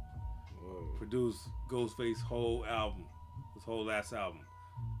Island. Produced Ghostface's whole album. His whole last album.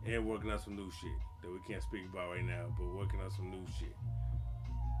 And working on some new shit that we can't speak about right now, but working on some new shit.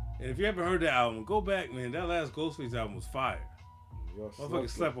 And if you haven't heard that album, go back, man. That last Ghostface album was fire. Motherfucker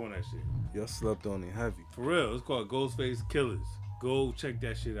slept on that shit. Y'all slept on it heavy. For real. It's called Ghostface Killers. Go check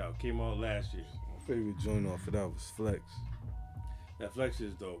that shit out. Came out last year. My favorite joint off of that was Flex. That Flex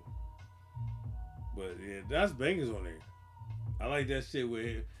is dope. But yeah, that's bangers on there. I like that shit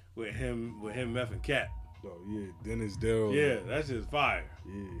with him, Meth and Cap. Oh yeah, Dennis Darrow. Yeah, that shit's fire.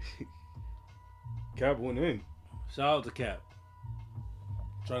 Yeah. Cap went in. Shout out to Cap.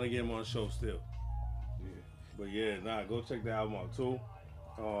 Trying to get him on the show still. Yeah. But yeah, go check the album out too.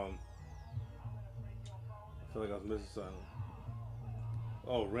 I feel like I was missing something.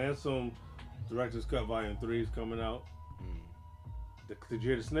 Oh, Ransom Director's Cut Volume 3 is coming out. Did you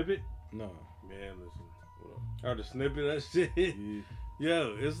hear the snippet? No. Man, listen. I heard the snippet of that shit. Yeah.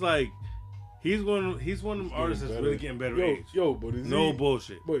 Yo, it's like he's one of them artists that's really getting better age. But is no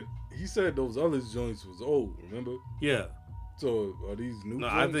bullshit. But he said those other joints was old, remember? Yeah. So are these new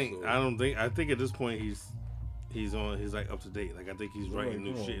joints? I think at this point he's like up to date. Like I think he's writing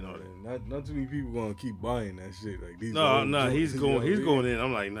new shit and all that. Not too many people gonna keep buying that shit. Like these. No, he's going in.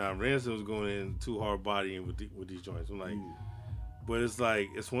 I'm like, nah, Ransom's going in too hard bodying with these joints. I'm like, but it's like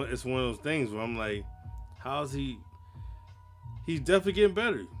it's one of those things where I'm like, how's he? He's definitely getting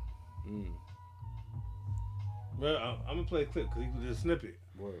better. Well, I'm gonna play a clip because he did a snippet.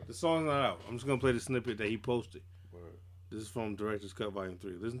 Word. The song's not out. I'm just gonna play the snippet that he posted. Word. This is from Director's Cut Volume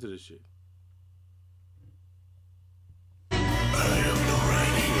 3. Listen to this shit. I am the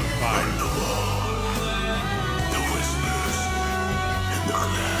writing on the wall, the whispers in the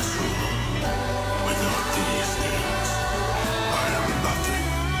classroom. Without these things, I am nothing.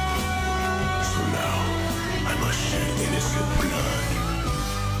 So now, I must shed innocent blood.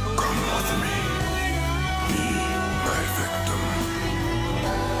 Come with me, be my victim.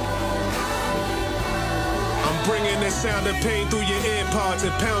 Bringing the sound of pain through your ear pods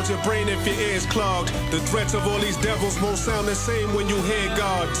and pound your brain if your ears clogged. The threats of all these devils won't sound the same when you hear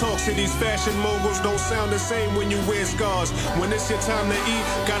God. Talks to these fashion moguls don't sound the same when you wear scars. When it's your time to eat,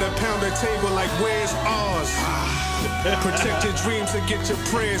 gotta pound the table like where's ours? Protect your dreams and get your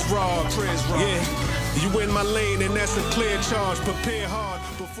prayers robbed. Yeah, you in my lane and that's a clear charge. Prepare hard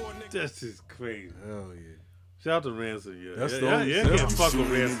before niggas. That's just crazy. Hell yeah. Shout out to Ransom, yeah. That's the only y'all can't fuck with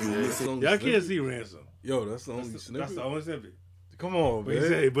Ransom. Y'all can't see Ransom. Yo, that's the only snippet. That's the only snippet. Come on, but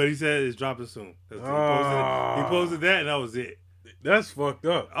man. He said it's dropping soon. He posted that, and that was it. That's fucked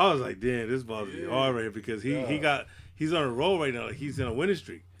up. I was like, damn, this bothers me already because he's on a roll right now. Like he's in a winning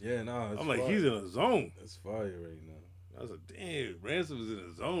streak. Yeah, nah. I'm like, he's in a zone. That's fire right now. I was like, damn, Ransom is in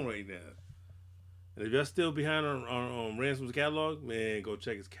a zone right now. And if y'all still behind on Ransom's catalog, man, go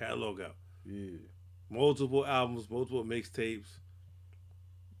check his catalog out. Yeah. Multiple albums, multiple mixtapes.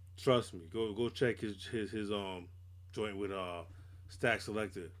 Trust me, go check his joint with Stack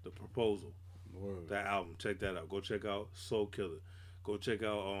Selector, The Proposal. Word. That album, check that out. Go check out Soul Killer. Go check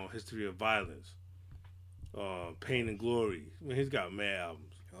out History of Violence, Pain and Glory. I mean, he's got mad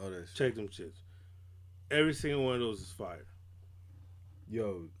albums. All that shit. Check them shits. Every single one of those is fire.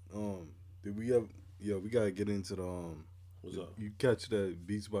 Yo, did we ever? Yo, we gotta get into the What's up? You catch that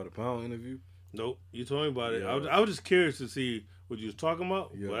Beats by the Pound interview? Nope. You told me about it. Yeah. I was just curious to see what you was talking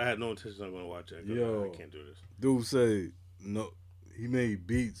about, Yeah. but I had no intention of going to watch it. Yo, I can't do this. Dude say no. He made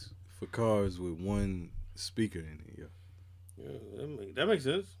beats for cars with one speaker in it. Yeah, that makes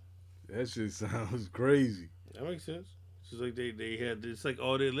sense. That shit sounds crazy. That makes sense. It's just like they had. It's like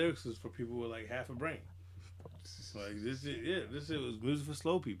all their lyrics is for people with like half a brain. Like this shit, this shit was music for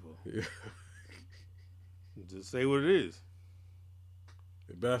slow people. Yeah. Just say what it is.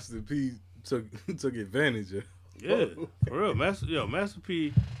 Master P took advantage of. Yeah, for real. Master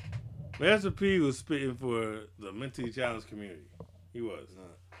P was spitting for the mentally challenged community. He was.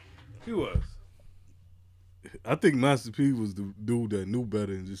 He was. I think Master P was the dude that knew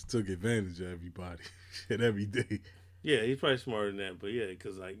better and just took advantage of everybody and every day. Yeah, he's probably smarter than that. But yeah,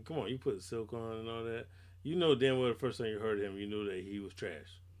 because like, come on, you put Silk on and all that. You know damn well the first time you heard him, you knew that he was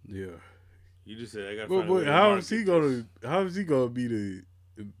trash. Yeah. You just said I got. But how is he gonna be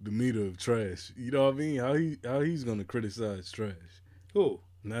the meter of trash? You know what I mean? How he's gonna criticize trash? Who?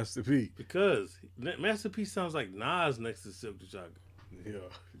 Master P. Because Master P sounds like Nas next to Silk the Shocker. Yeah.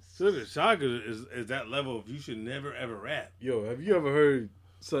 Silk the Shocker is that level of you should never ever rap. Yo, have you ever heard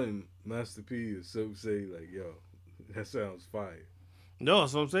something Master P or Silk say like, yo, that sounds fire? No,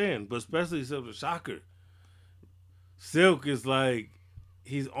 that's what I'm saying. But especially Silk the Shocker. Silk is like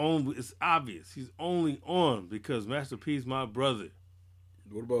it's obvious. He's only on because Master P's my brother.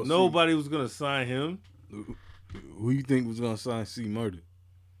 What about nobody was gonna sign him? Who you think was gonna sign C Murder?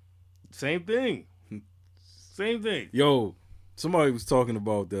 Same thing. Same thing. Yo, somebody was talking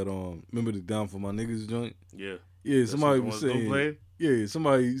about that. Remember the Down for My Niggas joint? Yeah. Yeah. Somebody was saying. Yeah.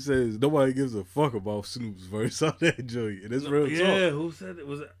 Somebody says nobody gives a fuck about Snoop's verse on that joint. And it's real talk. Yeah. Who said it?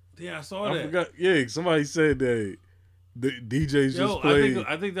 Was it? Yeah, I saw that. I forgot. Yeah. Somebody said that. The DJs just play.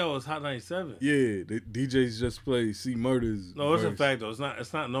 I think that was Hot 97. Yeah, the DJs just play C Murder's. No, it's a fact though.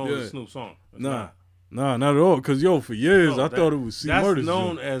 It's not known as a Snoop song. Nah, not at all. Cause for years I thought it was C Murder's. That's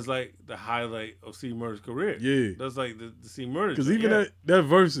known as like the highlight of C Murder's career. Yeah, that's like the C Murder. Cause even that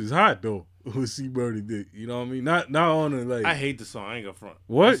verse is hot though. With C Murder did, you know what I mean? Not on it like. I hate the song. I ain't gonna front.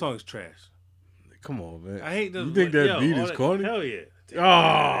 What? That song is trash. Come on, man. I hate the. You think that beat is corny? Hell yeah.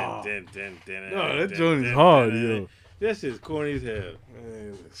 Oh. No, that joint is hard, yo. That shit's corny as hell.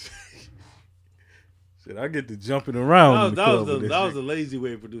 Man, shit, I get to jumping around. That was a lazy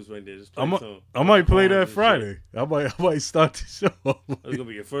way to produce right there. Just play I might play that Friday. I might start the show. It's gonna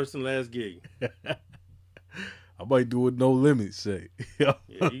be your first and last gig. I might do it no limit, say. Yeah,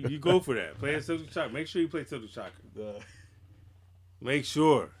 you go for that. Play a Silk the Shocker. Make sure you play Silk the Shocker. Make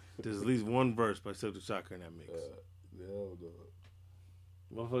sure there's at least one verse by Silk the Shocker in that mix.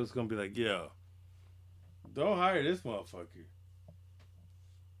 Motherfuckers gonna be like, yo, don't hire this motherfucker.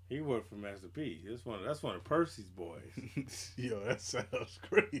 He worked for Master P. That's one of Percy's boys. Yo, that sounds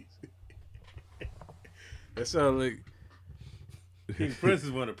crazy. That sounds like King Prince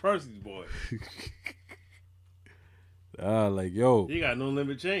is one of Percy's boys. Like, yo, He got no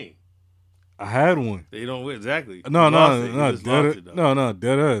limit chain. I had one. They don't exactly. No, Dead.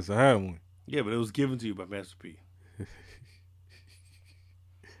 dead ass. I had one. Yeah, but it was given to you by Master P.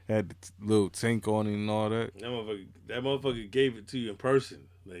 Had the little tank on it and all that. That motherfucker gave it to you in person.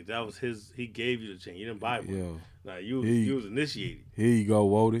 Like that was his. He gave you the chain. You didn't buy one. Yo, Nah, you was initiated. Here you go,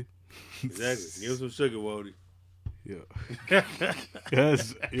 Wody. Exactly. Give him some sugar, Wody. Yeah.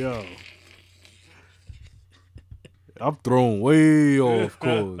 Yes, yo. I'm thrown way off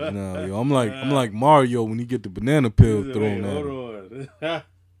course now, yo. I'm like Mario when he get the banana peel thrown at him. Hold on.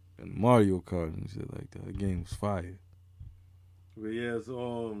 And Mario Kart and shit like that. The game was fire. But yeah,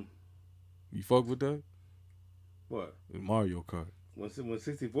 so You fuck with that? what? Mario Kart. When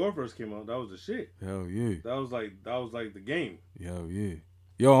 64 first came out, that was the shit. Hell yeah. That was like the game. Hell yeah.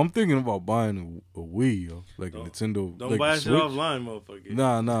 Yo, I'm thinking about buying a Wii, yo. Like a Nintendo. Don't like buy the shit Switch. offline, motherfucker.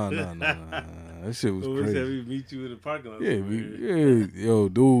 Nah. That shit was We said crazy. we meet you in the parking lot. Yo,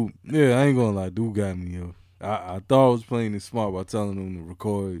 dude. Yeah, I ain't gonna lie. Dude got me, yo. I thought I was playing it smart by telling him to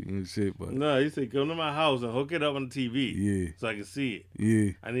record and shit, but No, he said come to my house and hook it up on the TV. yeah, So I can see it.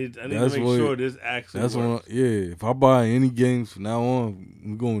 yeah. I need to make That's what- sure this actually That's works. when, if I buy any games from now on,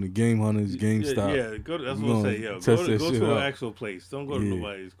 we're going to Game Hunters, GameStop. Yeah, that's We what I'm gonna saying. Yo, test go that to shit an out. actual place. Don't go to Yeah.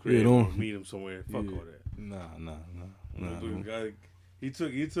 nobody's crib don't- or meet him somewhere. Fuck all that. Nah. The guy, he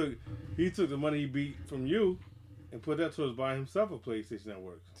took the money he beat from you and put that towards buying himself a PlayStation that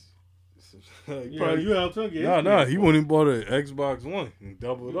works. You helped him get his He went and bought an Xbox One and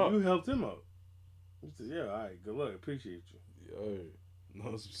doubled up. You helped him out. He said, yeah, all right, good luck. Appreciate you. Yo,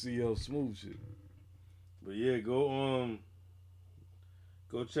 no, some CL Smooth shit. But yeah, go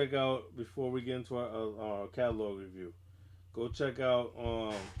check out, before we get into our catalog review, go check out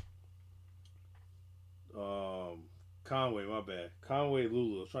Conway, my bad. Conway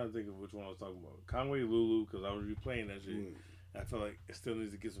Lulu. I was trying to think of which one I was talking about. Conway Lulu, because I was replaying that shit. I feel like it still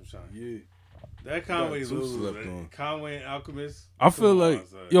needs to get some shine. Yeah. That Conway two Lulu, slept on. Conway and Alchemist. I feel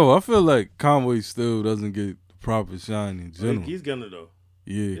come on, like Conway still doesn't get the proper shine in general. He's gonna though.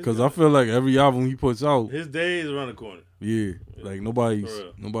 Yeah, because I feel like every album he puts out, His day is around the corner. yeah, like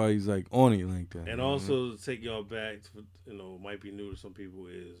nobody's like on it like that. And also to take y'all back to, might be new to some people,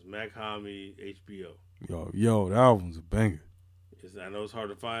 is Mac Hami HBO. Yo, the album's a banger. I know it's hard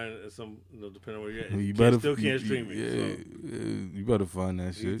to find some, depending on where you're at. You better Still can't stream it. Yeah, So. you better find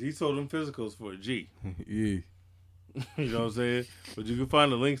that shit. He sold them physicals for a G. Yeah, You know what I'm saying? But you can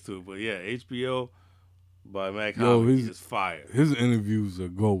find the links to it. But yeah, HBO by Mac Yo, Hami is fire. his interviews are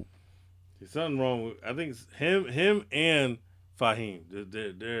GOAT. There's something wrong with. I think it's him and Fahim.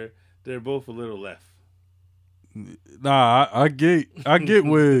 They're both a little left. Nah, I get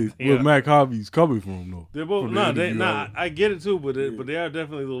where Yeah. Mac Hobby's coming from though. They're both From the interview I get it too, but they are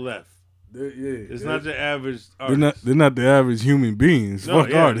definitely a little left. It's not the average artist. They're not the average human beings. No,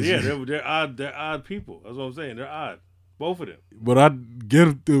 Fuck yeah, artists. yeah, they're odd. They're odd people. That's what I'm saying. They're odd, both of them, But I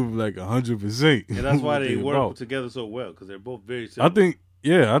get them like 100%. and that's why they work about. together so well, because they're both very similar.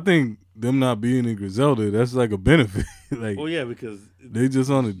 I think them not being in Griselda, that's like a benefit. Like, Oh yeah, because they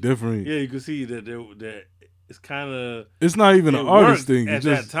just on a different. yeah, you can see that they're it's kind of It's not even an artist thing. at It's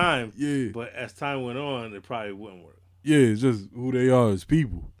just, that time. yeah, But as time went on, it probably wouldn't work. yeah. It's just who they are as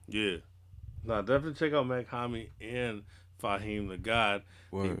people. Yeah. Nah, definitely check out Mac Hami and Fahim the God.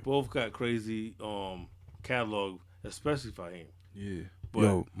 They Word. both got crazy catalog, especially Fahim. Yeah. But-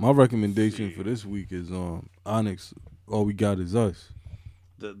 Yo, my recommendation Shit. for this week is Onyx. All We Got Is Us.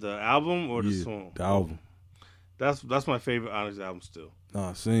 The album or the Yeah, song? the album. That's my favorite Onyx album still.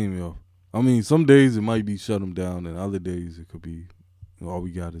 Nah, same, yo. I mean, some days it might be Shut 'Em Down, and other days it could be All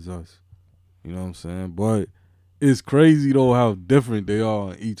We Got Is Us. You know what I'm saying? But it's crazy, though, how different they are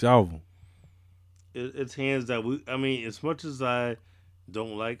on each album. It's hands that I mean, as much as I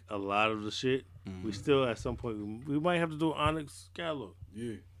don't like a lot of the shit, we still at some point we might have to do an Onyx catalog.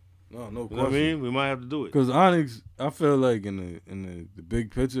 Yeah. No You know question. what I mean? We might have to do it. Because Onyx, I feel like in the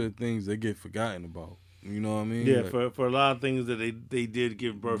big picture of things, they get forgotten about. You know what I mean? Yeah, like, for a lot of things that they did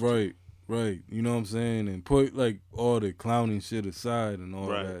give birth to. Right. You know what I'm saying? And put like all the clowning shit aside and all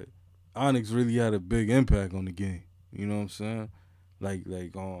that. Onyx really had a big impact on the game. You know what I'm saying? Like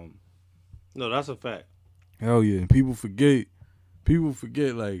No, that's a fact. Hell yeah. And people forget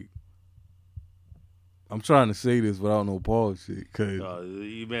like, I'm trying to say this without no pause shit. Cause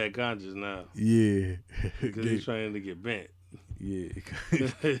you mad conscious now. Yeah. Because he's trying to get bent. Yeah.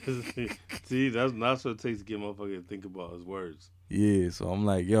 See, that's what it takes to get motherfucker to think about his words. Yeah, so I'm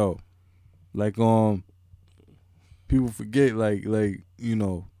like, yo, like people forget like you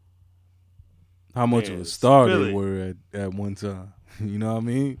know how much of a star they were at one time. You know what I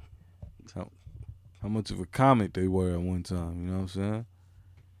mean? How much of a comet they were at one time. You know what I'm saying?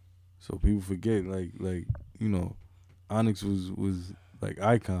 So people forget like you know, Onyx was like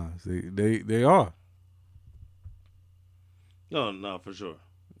icons. They are. No, for sure.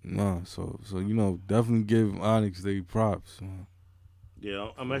 No, so you know, definitely give Onyx their props. Man. Yeah,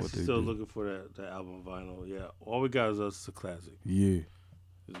 I'm actually still looking for that album vinyl. Yeah, All We Got Is Us is a classic. Yeah,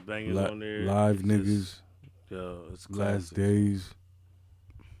 there's bangers on there. Live it's niggas. Just, yeah, it's classic. Last Days.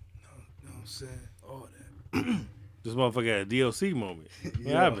 You know what I'm saying? All that. This motherfucker had a DLC moment.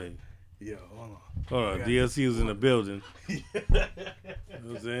 What happened? Yeah, hold on. DLC was in the building. You know what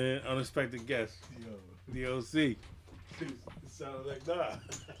I'm saying? Unexpected guest. Yo. DLC. It sounded like that.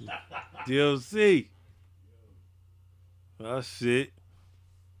 DLC. Oh shit.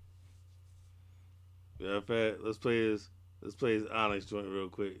 Yeah, let's play his Onyx joint real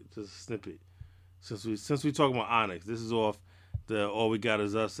quick. Just a snippet. Since we talking about Onyx, this is off the All We Got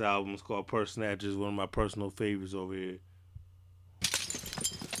Is Us album. It's called Purse Snatchers, one of my personal favorites over here.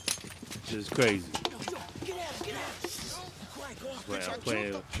 Just crazy. But I'm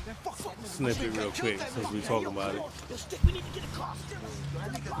playing a snippet real quick since we talking about it.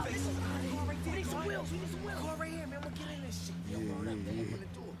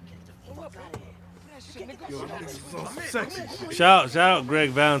 Shout out Greg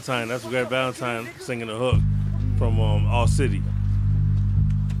Valentine. That's Greg Valentine singing the hook from All City.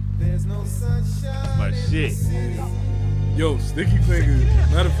 That's my shit. Yo, Sticky Fingers.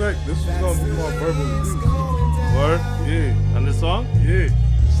 Matter of fact, this was gonna be my verbal review. Word? Yeah. On this song? Yeah.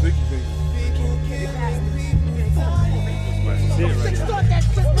 Sticky Fingers. That's my shit right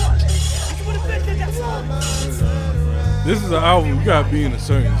This is an album you gotta be in a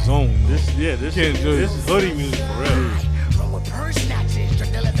certain zone. This is hoodie music for real.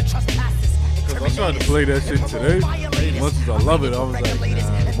 I tried to play that shit today. As much as I love it, I was like, nah,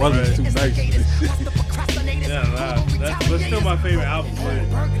 weather's too nice for this shit. Yeah, that's still my favorite album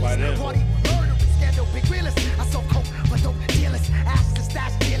by them.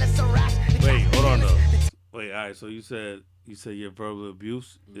 Wait, hold on though. Wait, all right. So you said your verbal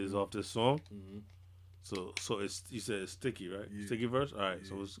abuse is off this song. Mm-hmm. So it's you said it's Sticky, right? Yeah. Sticky verse. All right. Yeah.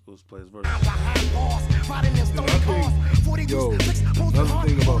 So let's play his verse. Another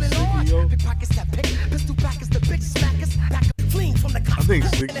thing about Sticky, yo. I think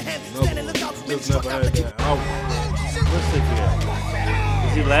Sticky just never had that album. Where's Sticky at?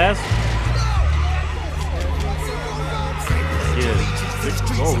 Is he last? Yeah.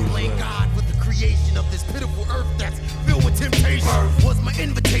 Sticky's always last. Creation of this pitiful earth that's filled with temptation was my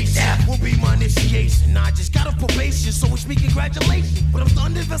invitation, will be my initiation. I just got a probation, so wish me congratulations. But I'm still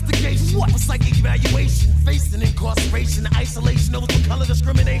under investigation. What? For psychic evaluation, facing incarceration, isolation, over the color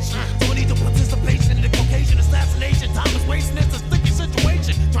discrimination. So I need your participation in the Caucasian assassination. Time is wasting, it's a sticky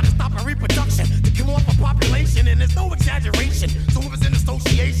situation. Trying to stop a reproduction, to kill off a population, and there's no exaggeration. So if it's in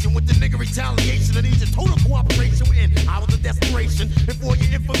association with the nigga retaliation, I need your total cooperation within hours of desperation. And for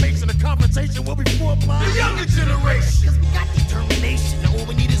your information, the confrontation will be for the younger generation. Cause we got determination. Now all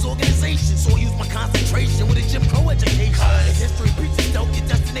we need is organization. So I use my concentration with a Jim Crow education. The history preaches don't get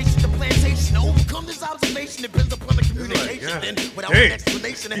destination to plantation. To overcome this observation depends upon the communication. Then without an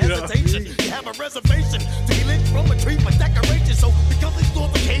explanation or hesitation, you have a reservation to be linked from a tree for decoration. So because these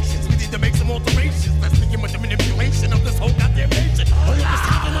qualifications, we need to make some alterations. That's thinking about the manipulation of this whole goddamn nation. Hold up, it's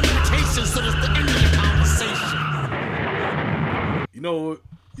time for my medication, so that's the end of the conversation. You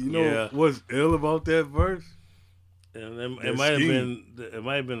know what's ill about that verse? And it might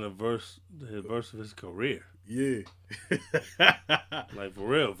have been the verse of his career. Yeah. Like for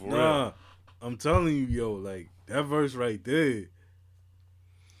real. I'm telling you, yo, like that verse right there.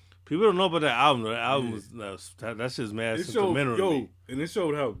 People don't know about that album. That album was that's just mad sentimental to me. And it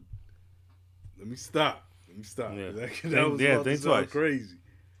showed how. Let me stop. Yeah. That was think twice. Crazy.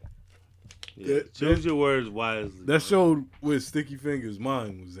 Yeah. Choose your words wisely. That showed where Sticky Fingers'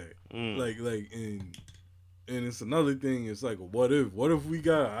 mind was at. Mm. And it's another thing. It's like, what if we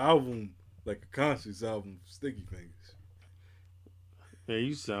got an album, like a conscious album, for Sticky Fingers? Man,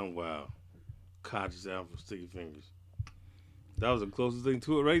 you sound wild. Conscious album for Sticky Fingers. That was the closest thing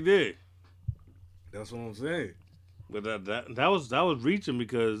to it right there. That's what I'm saying. But that was reaching,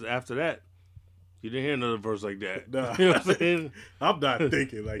 because after that, you didn't hear another verse like that. Nah. You know what I'm saying? I'm not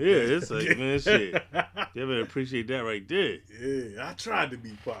thinking like Yeah, that. it's like, man, shit. You better appreciate that right there. Yeah, I tried to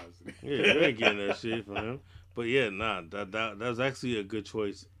be positive. Yeah, you ain't getting that shit from him. But yeah, nah, that was actually a good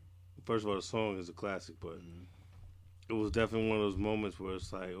choice. First of all, the song is a classic, but it was definitely one of those moments where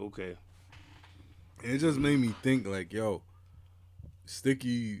it's like, okay. And it just made me think, like, yo,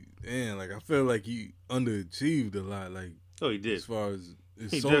 Sticky, man, like, I feel like he underachieved a lot, like, Oh, he did. as far as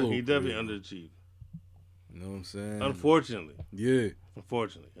his He solo definitely career. underachieved. You know what I'm saying? Unfortunately,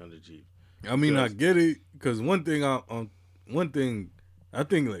 underachieved. I mean, I Because- get it, because one thing I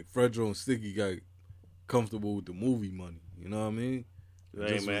think, like, Fredro and Sticky got comfortable with the movie money. You know what I mean? I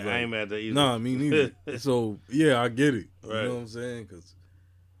Just was ain't mad at that either. Nah, me neither. So, yeah, I get it. You Right. know what I'm saying? Because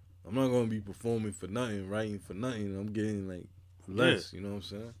I'm not going to be performing for nothing, writing for nothing. I'm getting, like, less. You know what I'm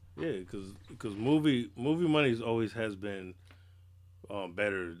saying? Yeah, because movie money always has been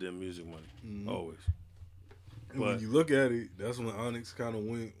better than music money. Mhm. Always. And when But- you look at it, that's when Onyx kind of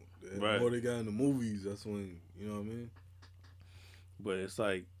went. The Right. more they got in the movies, that's when, you know what I mean? But it's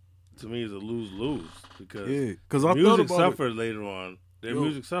like, to me, it's a lose-lose, because Yeah, because I thought music about suffered later on. Their Yo,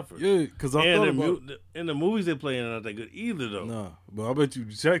 music suffered. it. Yeah, because I And thought about and the movies they play are not that good either, though. Nah, but I bet you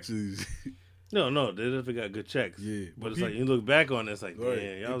the checks is. No, they definitely got good checks. Yeah, But but it's like, you look back on it, it's like, Right.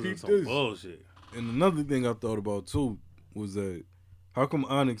 damn, y'all And was doing peep some this. bullshit. And another thing I thought about too was that how come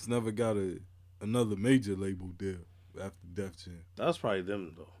Onyx never got another major label deal after Def Jam? That was probably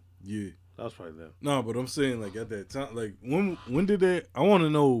them, though. Yeah. That was probably them. No, but I'm saying, like, at that time, like, when did they? I want to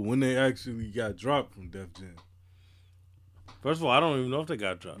know when they actually got dropped from Def Jam. First of all, I don't even know if they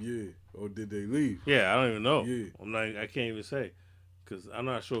got dropped. Yeah, or did they leave? Yeah, I don't even know. Yeah. I can't even say, because I'm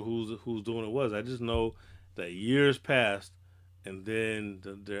not sure who's doing it was. I just know that years passed, and then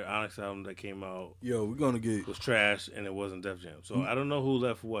their Onyx album that came out Yo, we're gonna get. was trash, and it wasn't Def Jam. So I don't know who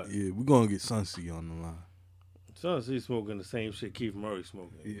left what. Yeah, we're gonna get Sunsea on the line. So he's smoking the same shit Keith Murray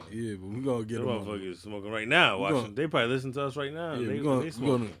smoking. Yeah, but we're gonna get Them him on. motherfuckers smoking right now. We Watching, gonna- they probably listen to us right now. Yeah, they we're gonna,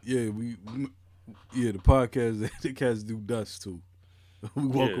 smoking. the podcast the cats do dust too. We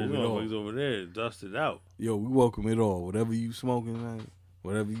welcome them it all. motherfuckers over there dusted out. Yo, we welcome it all. Whatever you smoking, man.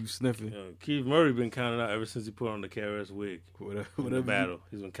 Whatever you sniffing. You know, Keith Murray been counted out ever since he put on the KRS wig. Whatever, In the whatever battle,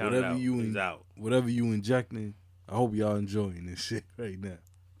 he's been counted whatever out. you He's in- out. whatever you injecting. I hope y'all enjoying this shit right now.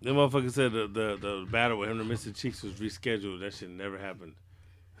 Them motherfuckers said the battle with him and Mr. Cheeks was rescheduled. That shit never happened.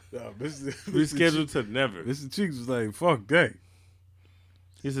 Nah, Mr. Rescheduled to never. Mr. Cheeks was like, fuck that.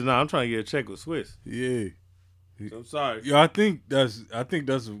 He said, "Nah, I'm trying to get a check with Swiss." Yeah. So I'm sorry. Yo, I think that's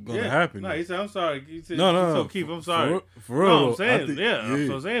gonna happen. No, he said, "I'm sorry." He said, No. So Keith, I'm sorry. For real. No, though, I'm saying, I think- yeah, that's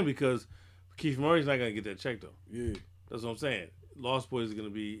what I'm saying, because Keith Murray's not gonna get that check though. Yeah. That's what I'm saying. Lost Boys is gonna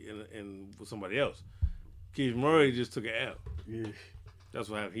be in with somebody else. Keith Murray just took an L. Yeah. That's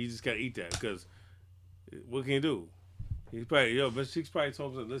what happened. He just gotta eat that, because what can he do? He's probably Mr. Cheeks probably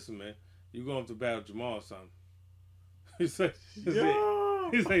told him, "Listen, man, you going to battle Jamal or something." He's like, "This is it."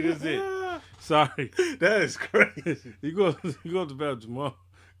 He's like, "This is it." Sorry. That is crazy. You go to battle Jamal,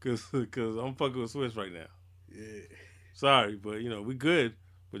 cause I'm fucking with Swiss right now. Yeah. Sorry, but we good.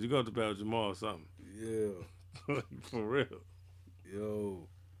 But you go to battle Jamal or something. Yeah. For real. Yo.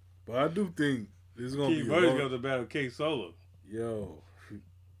 But I do think this is gonna Keith be a Murray's long- going to battle K Solo. Yo.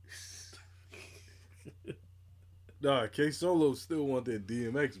 Nah, K Solo still want that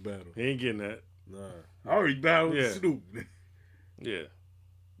DMX battle. He ain't getting that. Nah. I already battled Yeah. Snoop. Yeah.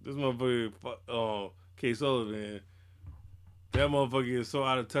 This motherfucker, K Solo, man. That motherfucker is so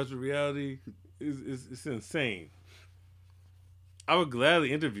out of touch with reality. It's insane. I would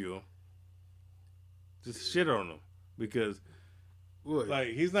gladly interview him. Just shit on him. Because, What? like,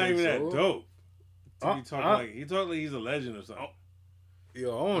 he's not K even that Solo? dope. To be talking he like he's a legend or something. Yo,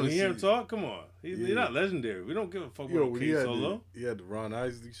 I want When to you see. hear him talk, come on. He's Yeah. not legendary. We don't give a fuck Yo, about when K Solo. he had the Ron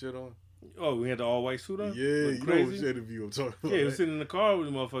Isley shit on. Oh, we had the all white suit on? Yeah, Looking you know crazy? which interview I'm talking about. Yeah, he was right? sitting in the car with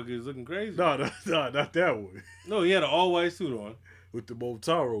the motherfuckers looking crazy. No, not that one. No, he had an all white suit on, With the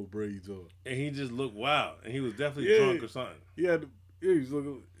Motaro braids on. and he just looked wild, and he was definitely Yeah. drunk or something. He had, he was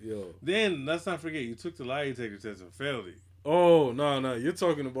looking, yo. Then let's not forget, you took the lie detector test and failed it. Oh no, you're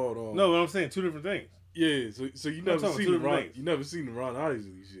talking about No, but I'm saying two different things. Yeah, so you I'm never talking seen two the different Ron, things. you never seen the Ron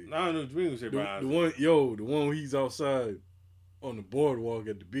Isley shit. I don't know what you mean when you say The Brian. one, the one where he's outside on the boardwalk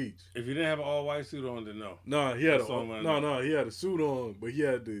at the beach. If he didn't have an all white suit on, then no. No, he had He had a suit on, but he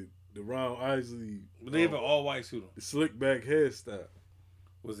had the Ron Isley. But they have an all white suit on. The slick back hairstyle.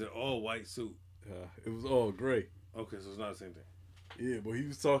 Was it all white suit? It was all gray. Okay, so it's not the same thing. Yeah, but he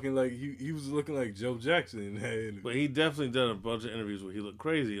was talking like he was looking like Joe Jackson. But he definitely done a bunch of interviews where he looked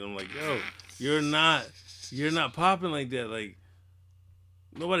crazy. And I'm like, yo, you're not popping like that. Like,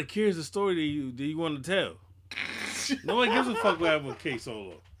 nobody cares the story that you want to tell. Nobody gives a fuck what happened with K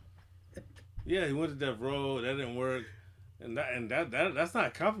Solo. Yeah, he went to Death Row. That didn't work. And that's not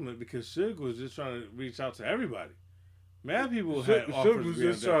a compliment because Suge was just trying to reach out to everybody. Mad people had offers to be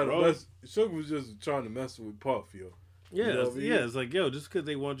on Death Row. Suge was just trying to mess with Puff, yo. Yeah, you know what I mean? It's like, yo, just because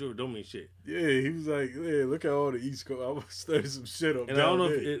they want you don't mean shit. Yeah, he was like, yeah, look at all the East Coast. I was stirring some shit up. And I don't know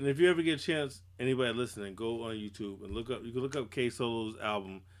if you ever get a chance, anybody listening, go on YouTube and look up. You can look up K Solo's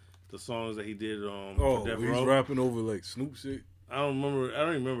album, the songs that he did for Death Row. He's rapping over like Snoop shit. I don't remember. I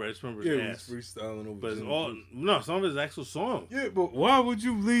just remember his ass. He was freestyling over. But it's some of his actual songs. Yeah, but why would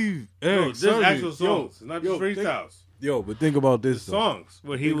you leave Eric There's actual songs. It's not just freestyles. But think about this though. Songs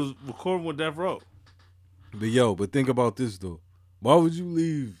where he was recording with Death Row. But think about this though. Why would you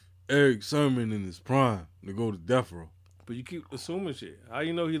leave Eric Sermon in his prime to go to Death Row? But you keep assuming shit. How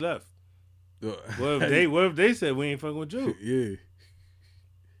you know he left? What if they said we ain't fucking with you? Yeah.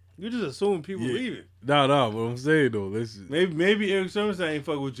 You just assuming people leaving. Nah. What I'm saying though, listen. Maybe Eric Sermon said I ain't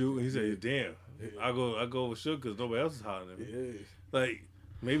fucking with you, and he said, "Damn, I go with Suge because nobody else is hollering at me." Yeah. Like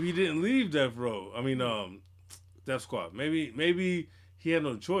maybe he didn't leave Death Row. I mean, Death Squad. Maybe he had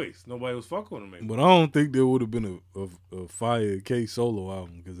no choice. Nobody was fucking with him. Maybe. But I don't think there would have been a fire K Solo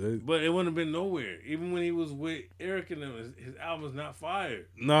album But it wouldn't have been nowhere. Even when he was with Eric and them, his album's not fired.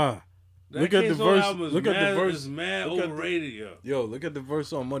 Nah. That Look at the verse. Look at the verse. It's mad overrated, yo. Yo, look at the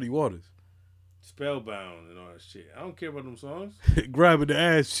verse on Muddy Waters. Spellbound and all that shit. I don't care about them songs. Grabbing the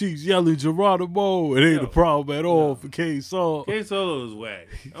ass cheeks, yelling Geronimo. It ain't a problem at all for K Solo. K Solo is whack.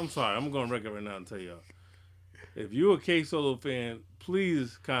 I'm sorry. I'm going to record right now and tell y'all. If you're a K Solo fan,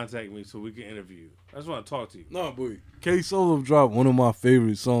 please contact me so we can interview you. I just want to talk to you. No, boy. K Solo dropped one of my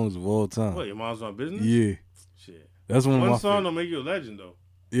favorite songs of all time. What, Your Mom's My Business? Yeah. Shit. That's one of my One song favorite. don't make you a legend, though.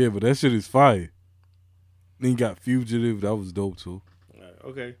 Yeah, but that shit is fire. Then you got Fugitive. That was dope, too. All right,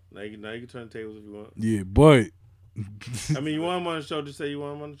 okay. Now you can turn the tables if you want. Yeah, but... I mean, you want him on the show, just say you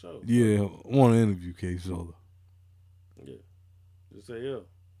want him on the show. Yeah, I want to interview K Solo. Yeah. Just say, yo.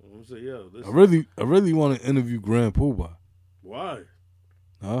 I'm going to say, yo. Listen. I really want to interview Grand Poobah. Why?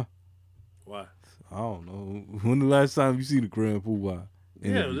 Huh? Why? I don't know. When the last time you see the Grand Poobah?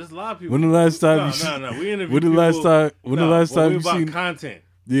 Yeah, there's a lot of people. When the last time we interviewed When the last time you about seen content.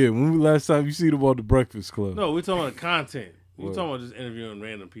 Yeah, when the last time you seen about the Breakfast Club? No, we're talking about content. We're talking about just interviewing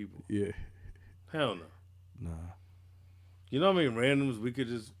random people. Yeah. Hell no. Nah. You know how many randoms we could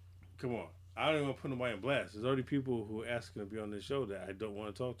just come on. I don't even want to put nobody in blast. There's already people who are asking to be on this show that I don't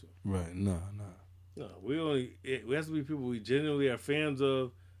want to talk to. Right, nah. No, it has to be people we genuinely are fans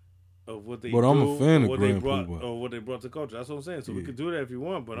of what they but do. I'm a fan of what Grand they brought Poobah. or what they brought to culture. That's what I'm saying. So we could do that if you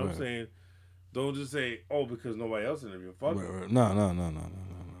want, but I'm saying don't just say, oh, because nobody else interviewed. Fuck right. No.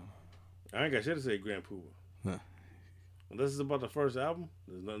 I ain't got shit to say Grand Poobah. Nah. Unless it's about the first album,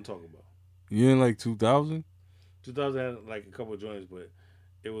 there's nothing to talk about. You in like 2000? 2000 had like a couple of joints, but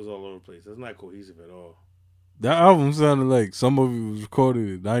it was all over the place. That's not cohesive at all. That album sounded like some of it was recorded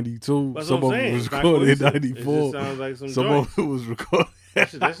in 92. That's some what of I'm it was saying. recorded in It 94. just sounds like some of it was recorded. That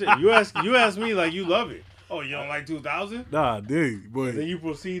shit. You ask me like you love it. Oh, you don't like 2000? Nah, dude. But then you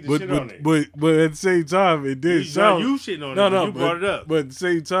proceed to shit on it. But at the same time, it did sound. You shitting on it. You brought it up. But at the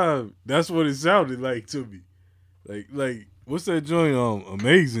same time, that's what it sounded like to me. Like what's that joint?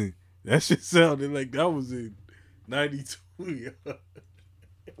 Amazing. That shit sounded like that was in 92.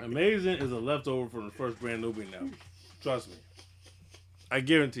 Amazing is a leftover from the first Brand Nubian album. Trust me. I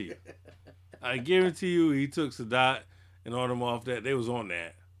guarantee you. I guarantee you he took Sadat and all them off that. They was on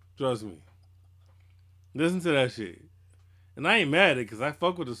that. Trust me. Listen to that shit. And I ain't mad at it because I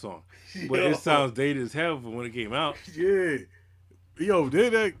fuck with the song. But it sounds dated as hell from when it came out. Yeah. Yo,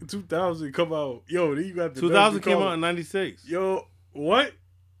 did that 2000 come out? Yo, then you got the 2000 came out in 96. Yo, what?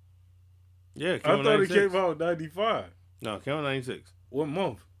 Yeah, it came out 96. It came out in 95. No, it came out in 96. What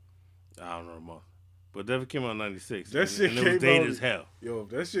month? I don't know the month. But it definitely came out in 96. That shit and came out. It was dated as hell. Yo,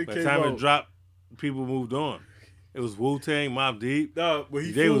 that shit By came out. the time it dropped, people moved on. It was Wu-Tang, Mobb Deep. Nah, but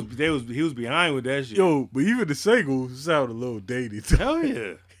he was behind with that shit. Yo, but even the single sounded a little dated. Hell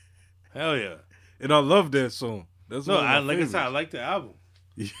yeah. Hell yeah. And I love that song. That's no, like I said, I like the album.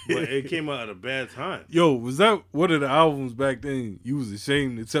 but it came out at a bad time. Yo, was that one of the albums back then you was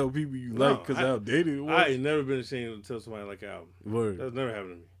ashamed to tell people you like because how dated it was? I ain't never been ashamed to tell somebody like an album. Word. That's never happened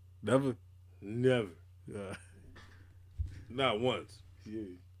to me. Never? Never. Yeah. Not once. Yeah.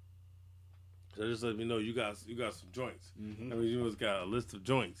 So just let me know you got some joints. Mm-hmm. I mean, you just got a list of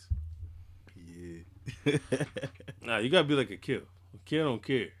joints. Yeah. Nah, you gotta be like a Kill. A Kill don't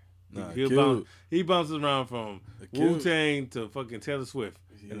care. Nah, He bounces around from Wu-Tang to fucking Taylor Swift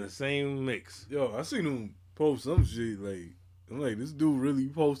in the same mix. Yo, I seen him post some shit like, I'm like, this dude really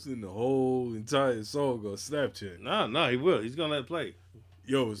posting the whole entire song on Snapchat. Nah, he will. He's gonna let it play.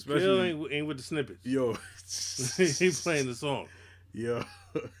 Yo, especially Kill ain't with the snippets. Yo, he playing the song. Yo.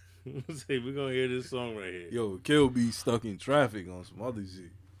 Say we're gonna hear this song right here. Yo, Kill be stuck in traffic on some other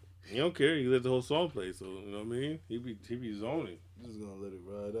shit. He don't care. He let the whole song play. So you know what I mean. He be zoning. Just gonna let it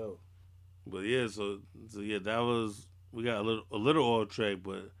ride out. But yeah, so yeah, that was we got a little off track,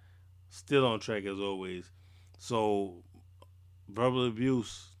 but still on track as always. So verbal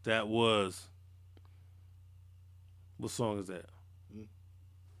abuse. That was what song is that?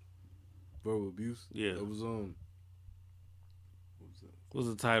 Verbal abuse. Yeah, that was on. What's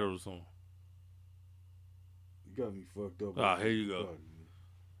the title of the song? You got me fucked up. Ah, here you go.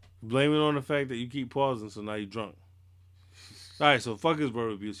 Blame it on the fact that you keep pausing, so now you're drunk. All right, so fuck his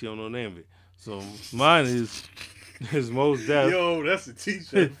verbal abuse. You don't know the name of it. So mine is Mos Def. Yo, that's a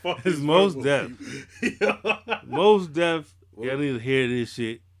t-shirt. His Mos Def. Mos Def. Y'all need to hear this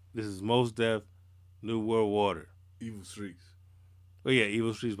shit. This is Mos Def, New World Water. Evil Streets. Oh yeah,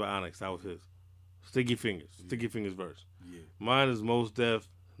 Evil Streets by Onyx. That was his. Sticky Fingers. Yeah. Sticky Fingers verse. Yeah. Mine is Mos Def,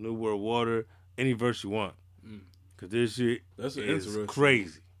 New World Water. Any verse you want. Cause this shit is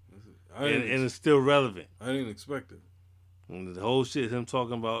crazy. And it's still relevant. I didn't expect it. And the whole shit is him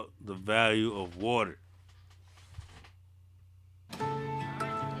talking about the value of water. Get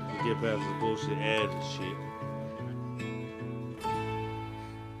past the bullshit ads and shit.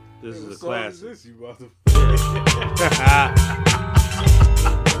 This is a classic. This you about to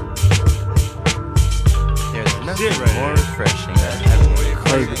There's nothing right more here. refreshing than having a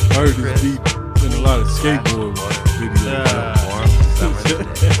heard this beat in a lot of skateboard videos. warm summer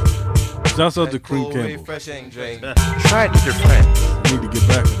day. Shouts out to Cream Campbell. Refreshing drink. Try it with your friends. Need to get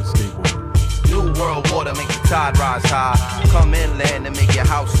back on the skateboard. New world water make the tide rise high. Come inland and make your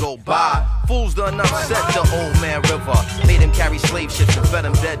house go by. Fools done upset the old man river. Made him carry slave ships and fed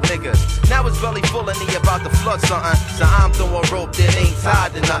him dead niggas. Now his belly full and he about to flood something. So I'm throwing a rope that ain't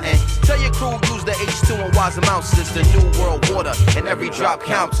tied to nothing. Tell your crew use the H2 and wise amounts. It's the new world water and every drop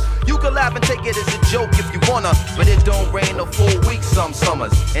counts. You can laugh and take it as a joke if you wanna, but it don't rain a full week some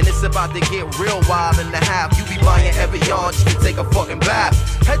summers. And it's about to get real wild in the half. You be buying every yarn just to take a fucking bath.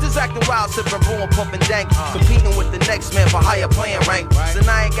 Heads is acting wild, sipping brew and pumping dank. Competing with the next man for higher playing rank. So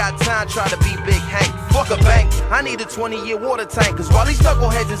now I ain't got time try to be Big Hank. Fuck a bank, I need a 20-year water tank. Cause while these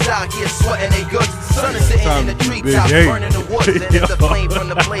knuckleheads is out here sweating they goods, sun is sitting in the treetops, burning the woods. And if the flame from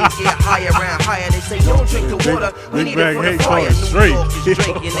the blaze get higher and higher, they say don't drink the water, we need it for the fire. New York is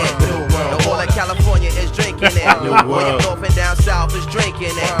drinking it, New World. The whole of California is drinking it, New World. North and down south is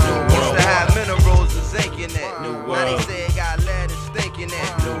drinking it, New World. Used to have minerals and zinc in it, New World. Now they say it got lead and stink in it,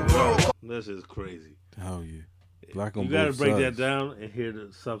 New World. This is crazy. Hell yeah. Black on you gotta both break sides. that down and hear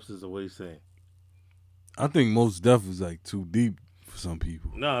the substance of what he's saying. I think Mos Def is like too deep for some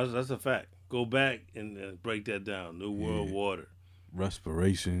people. No, that's a fact. Go back and break that down. New World Water.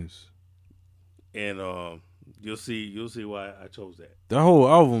 Respirations. And you'll see why I chose that. That whole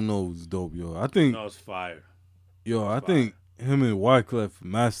album though was dope, yo. I think No, it's fire. I think him and Wyclef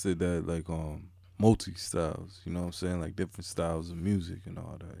mastered that like multi styles, you know what I'm saying? Like different styles of music and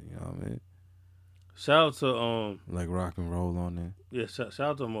all that, you know what I mean? Shout out to like rock and roll on there. Yeah, shout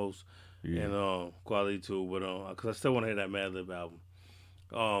out to Mos and Quality too, but cause I still want to hear that Madlib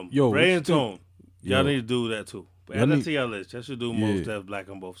album. Yo, Ray and Tone, y'all yo. need to do that too. But Y'all add that need- to y'all list. Y'all should do Mos Def Black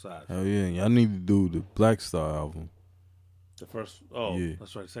on Both Sides. Hell yeah, y'all need to do the Black Star album. The first, Yeah.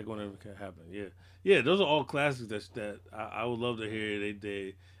 that's right. The second one never can happen. Yeah. Those are all classics that I would love to hear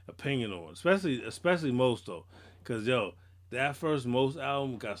their opinion on, especially Mos though, cause yo, that first Mos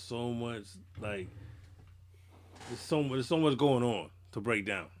album got so much like there's so much going on to break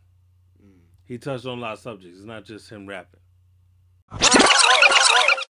down. He touched on a lot of subjects. It's not just him rapping.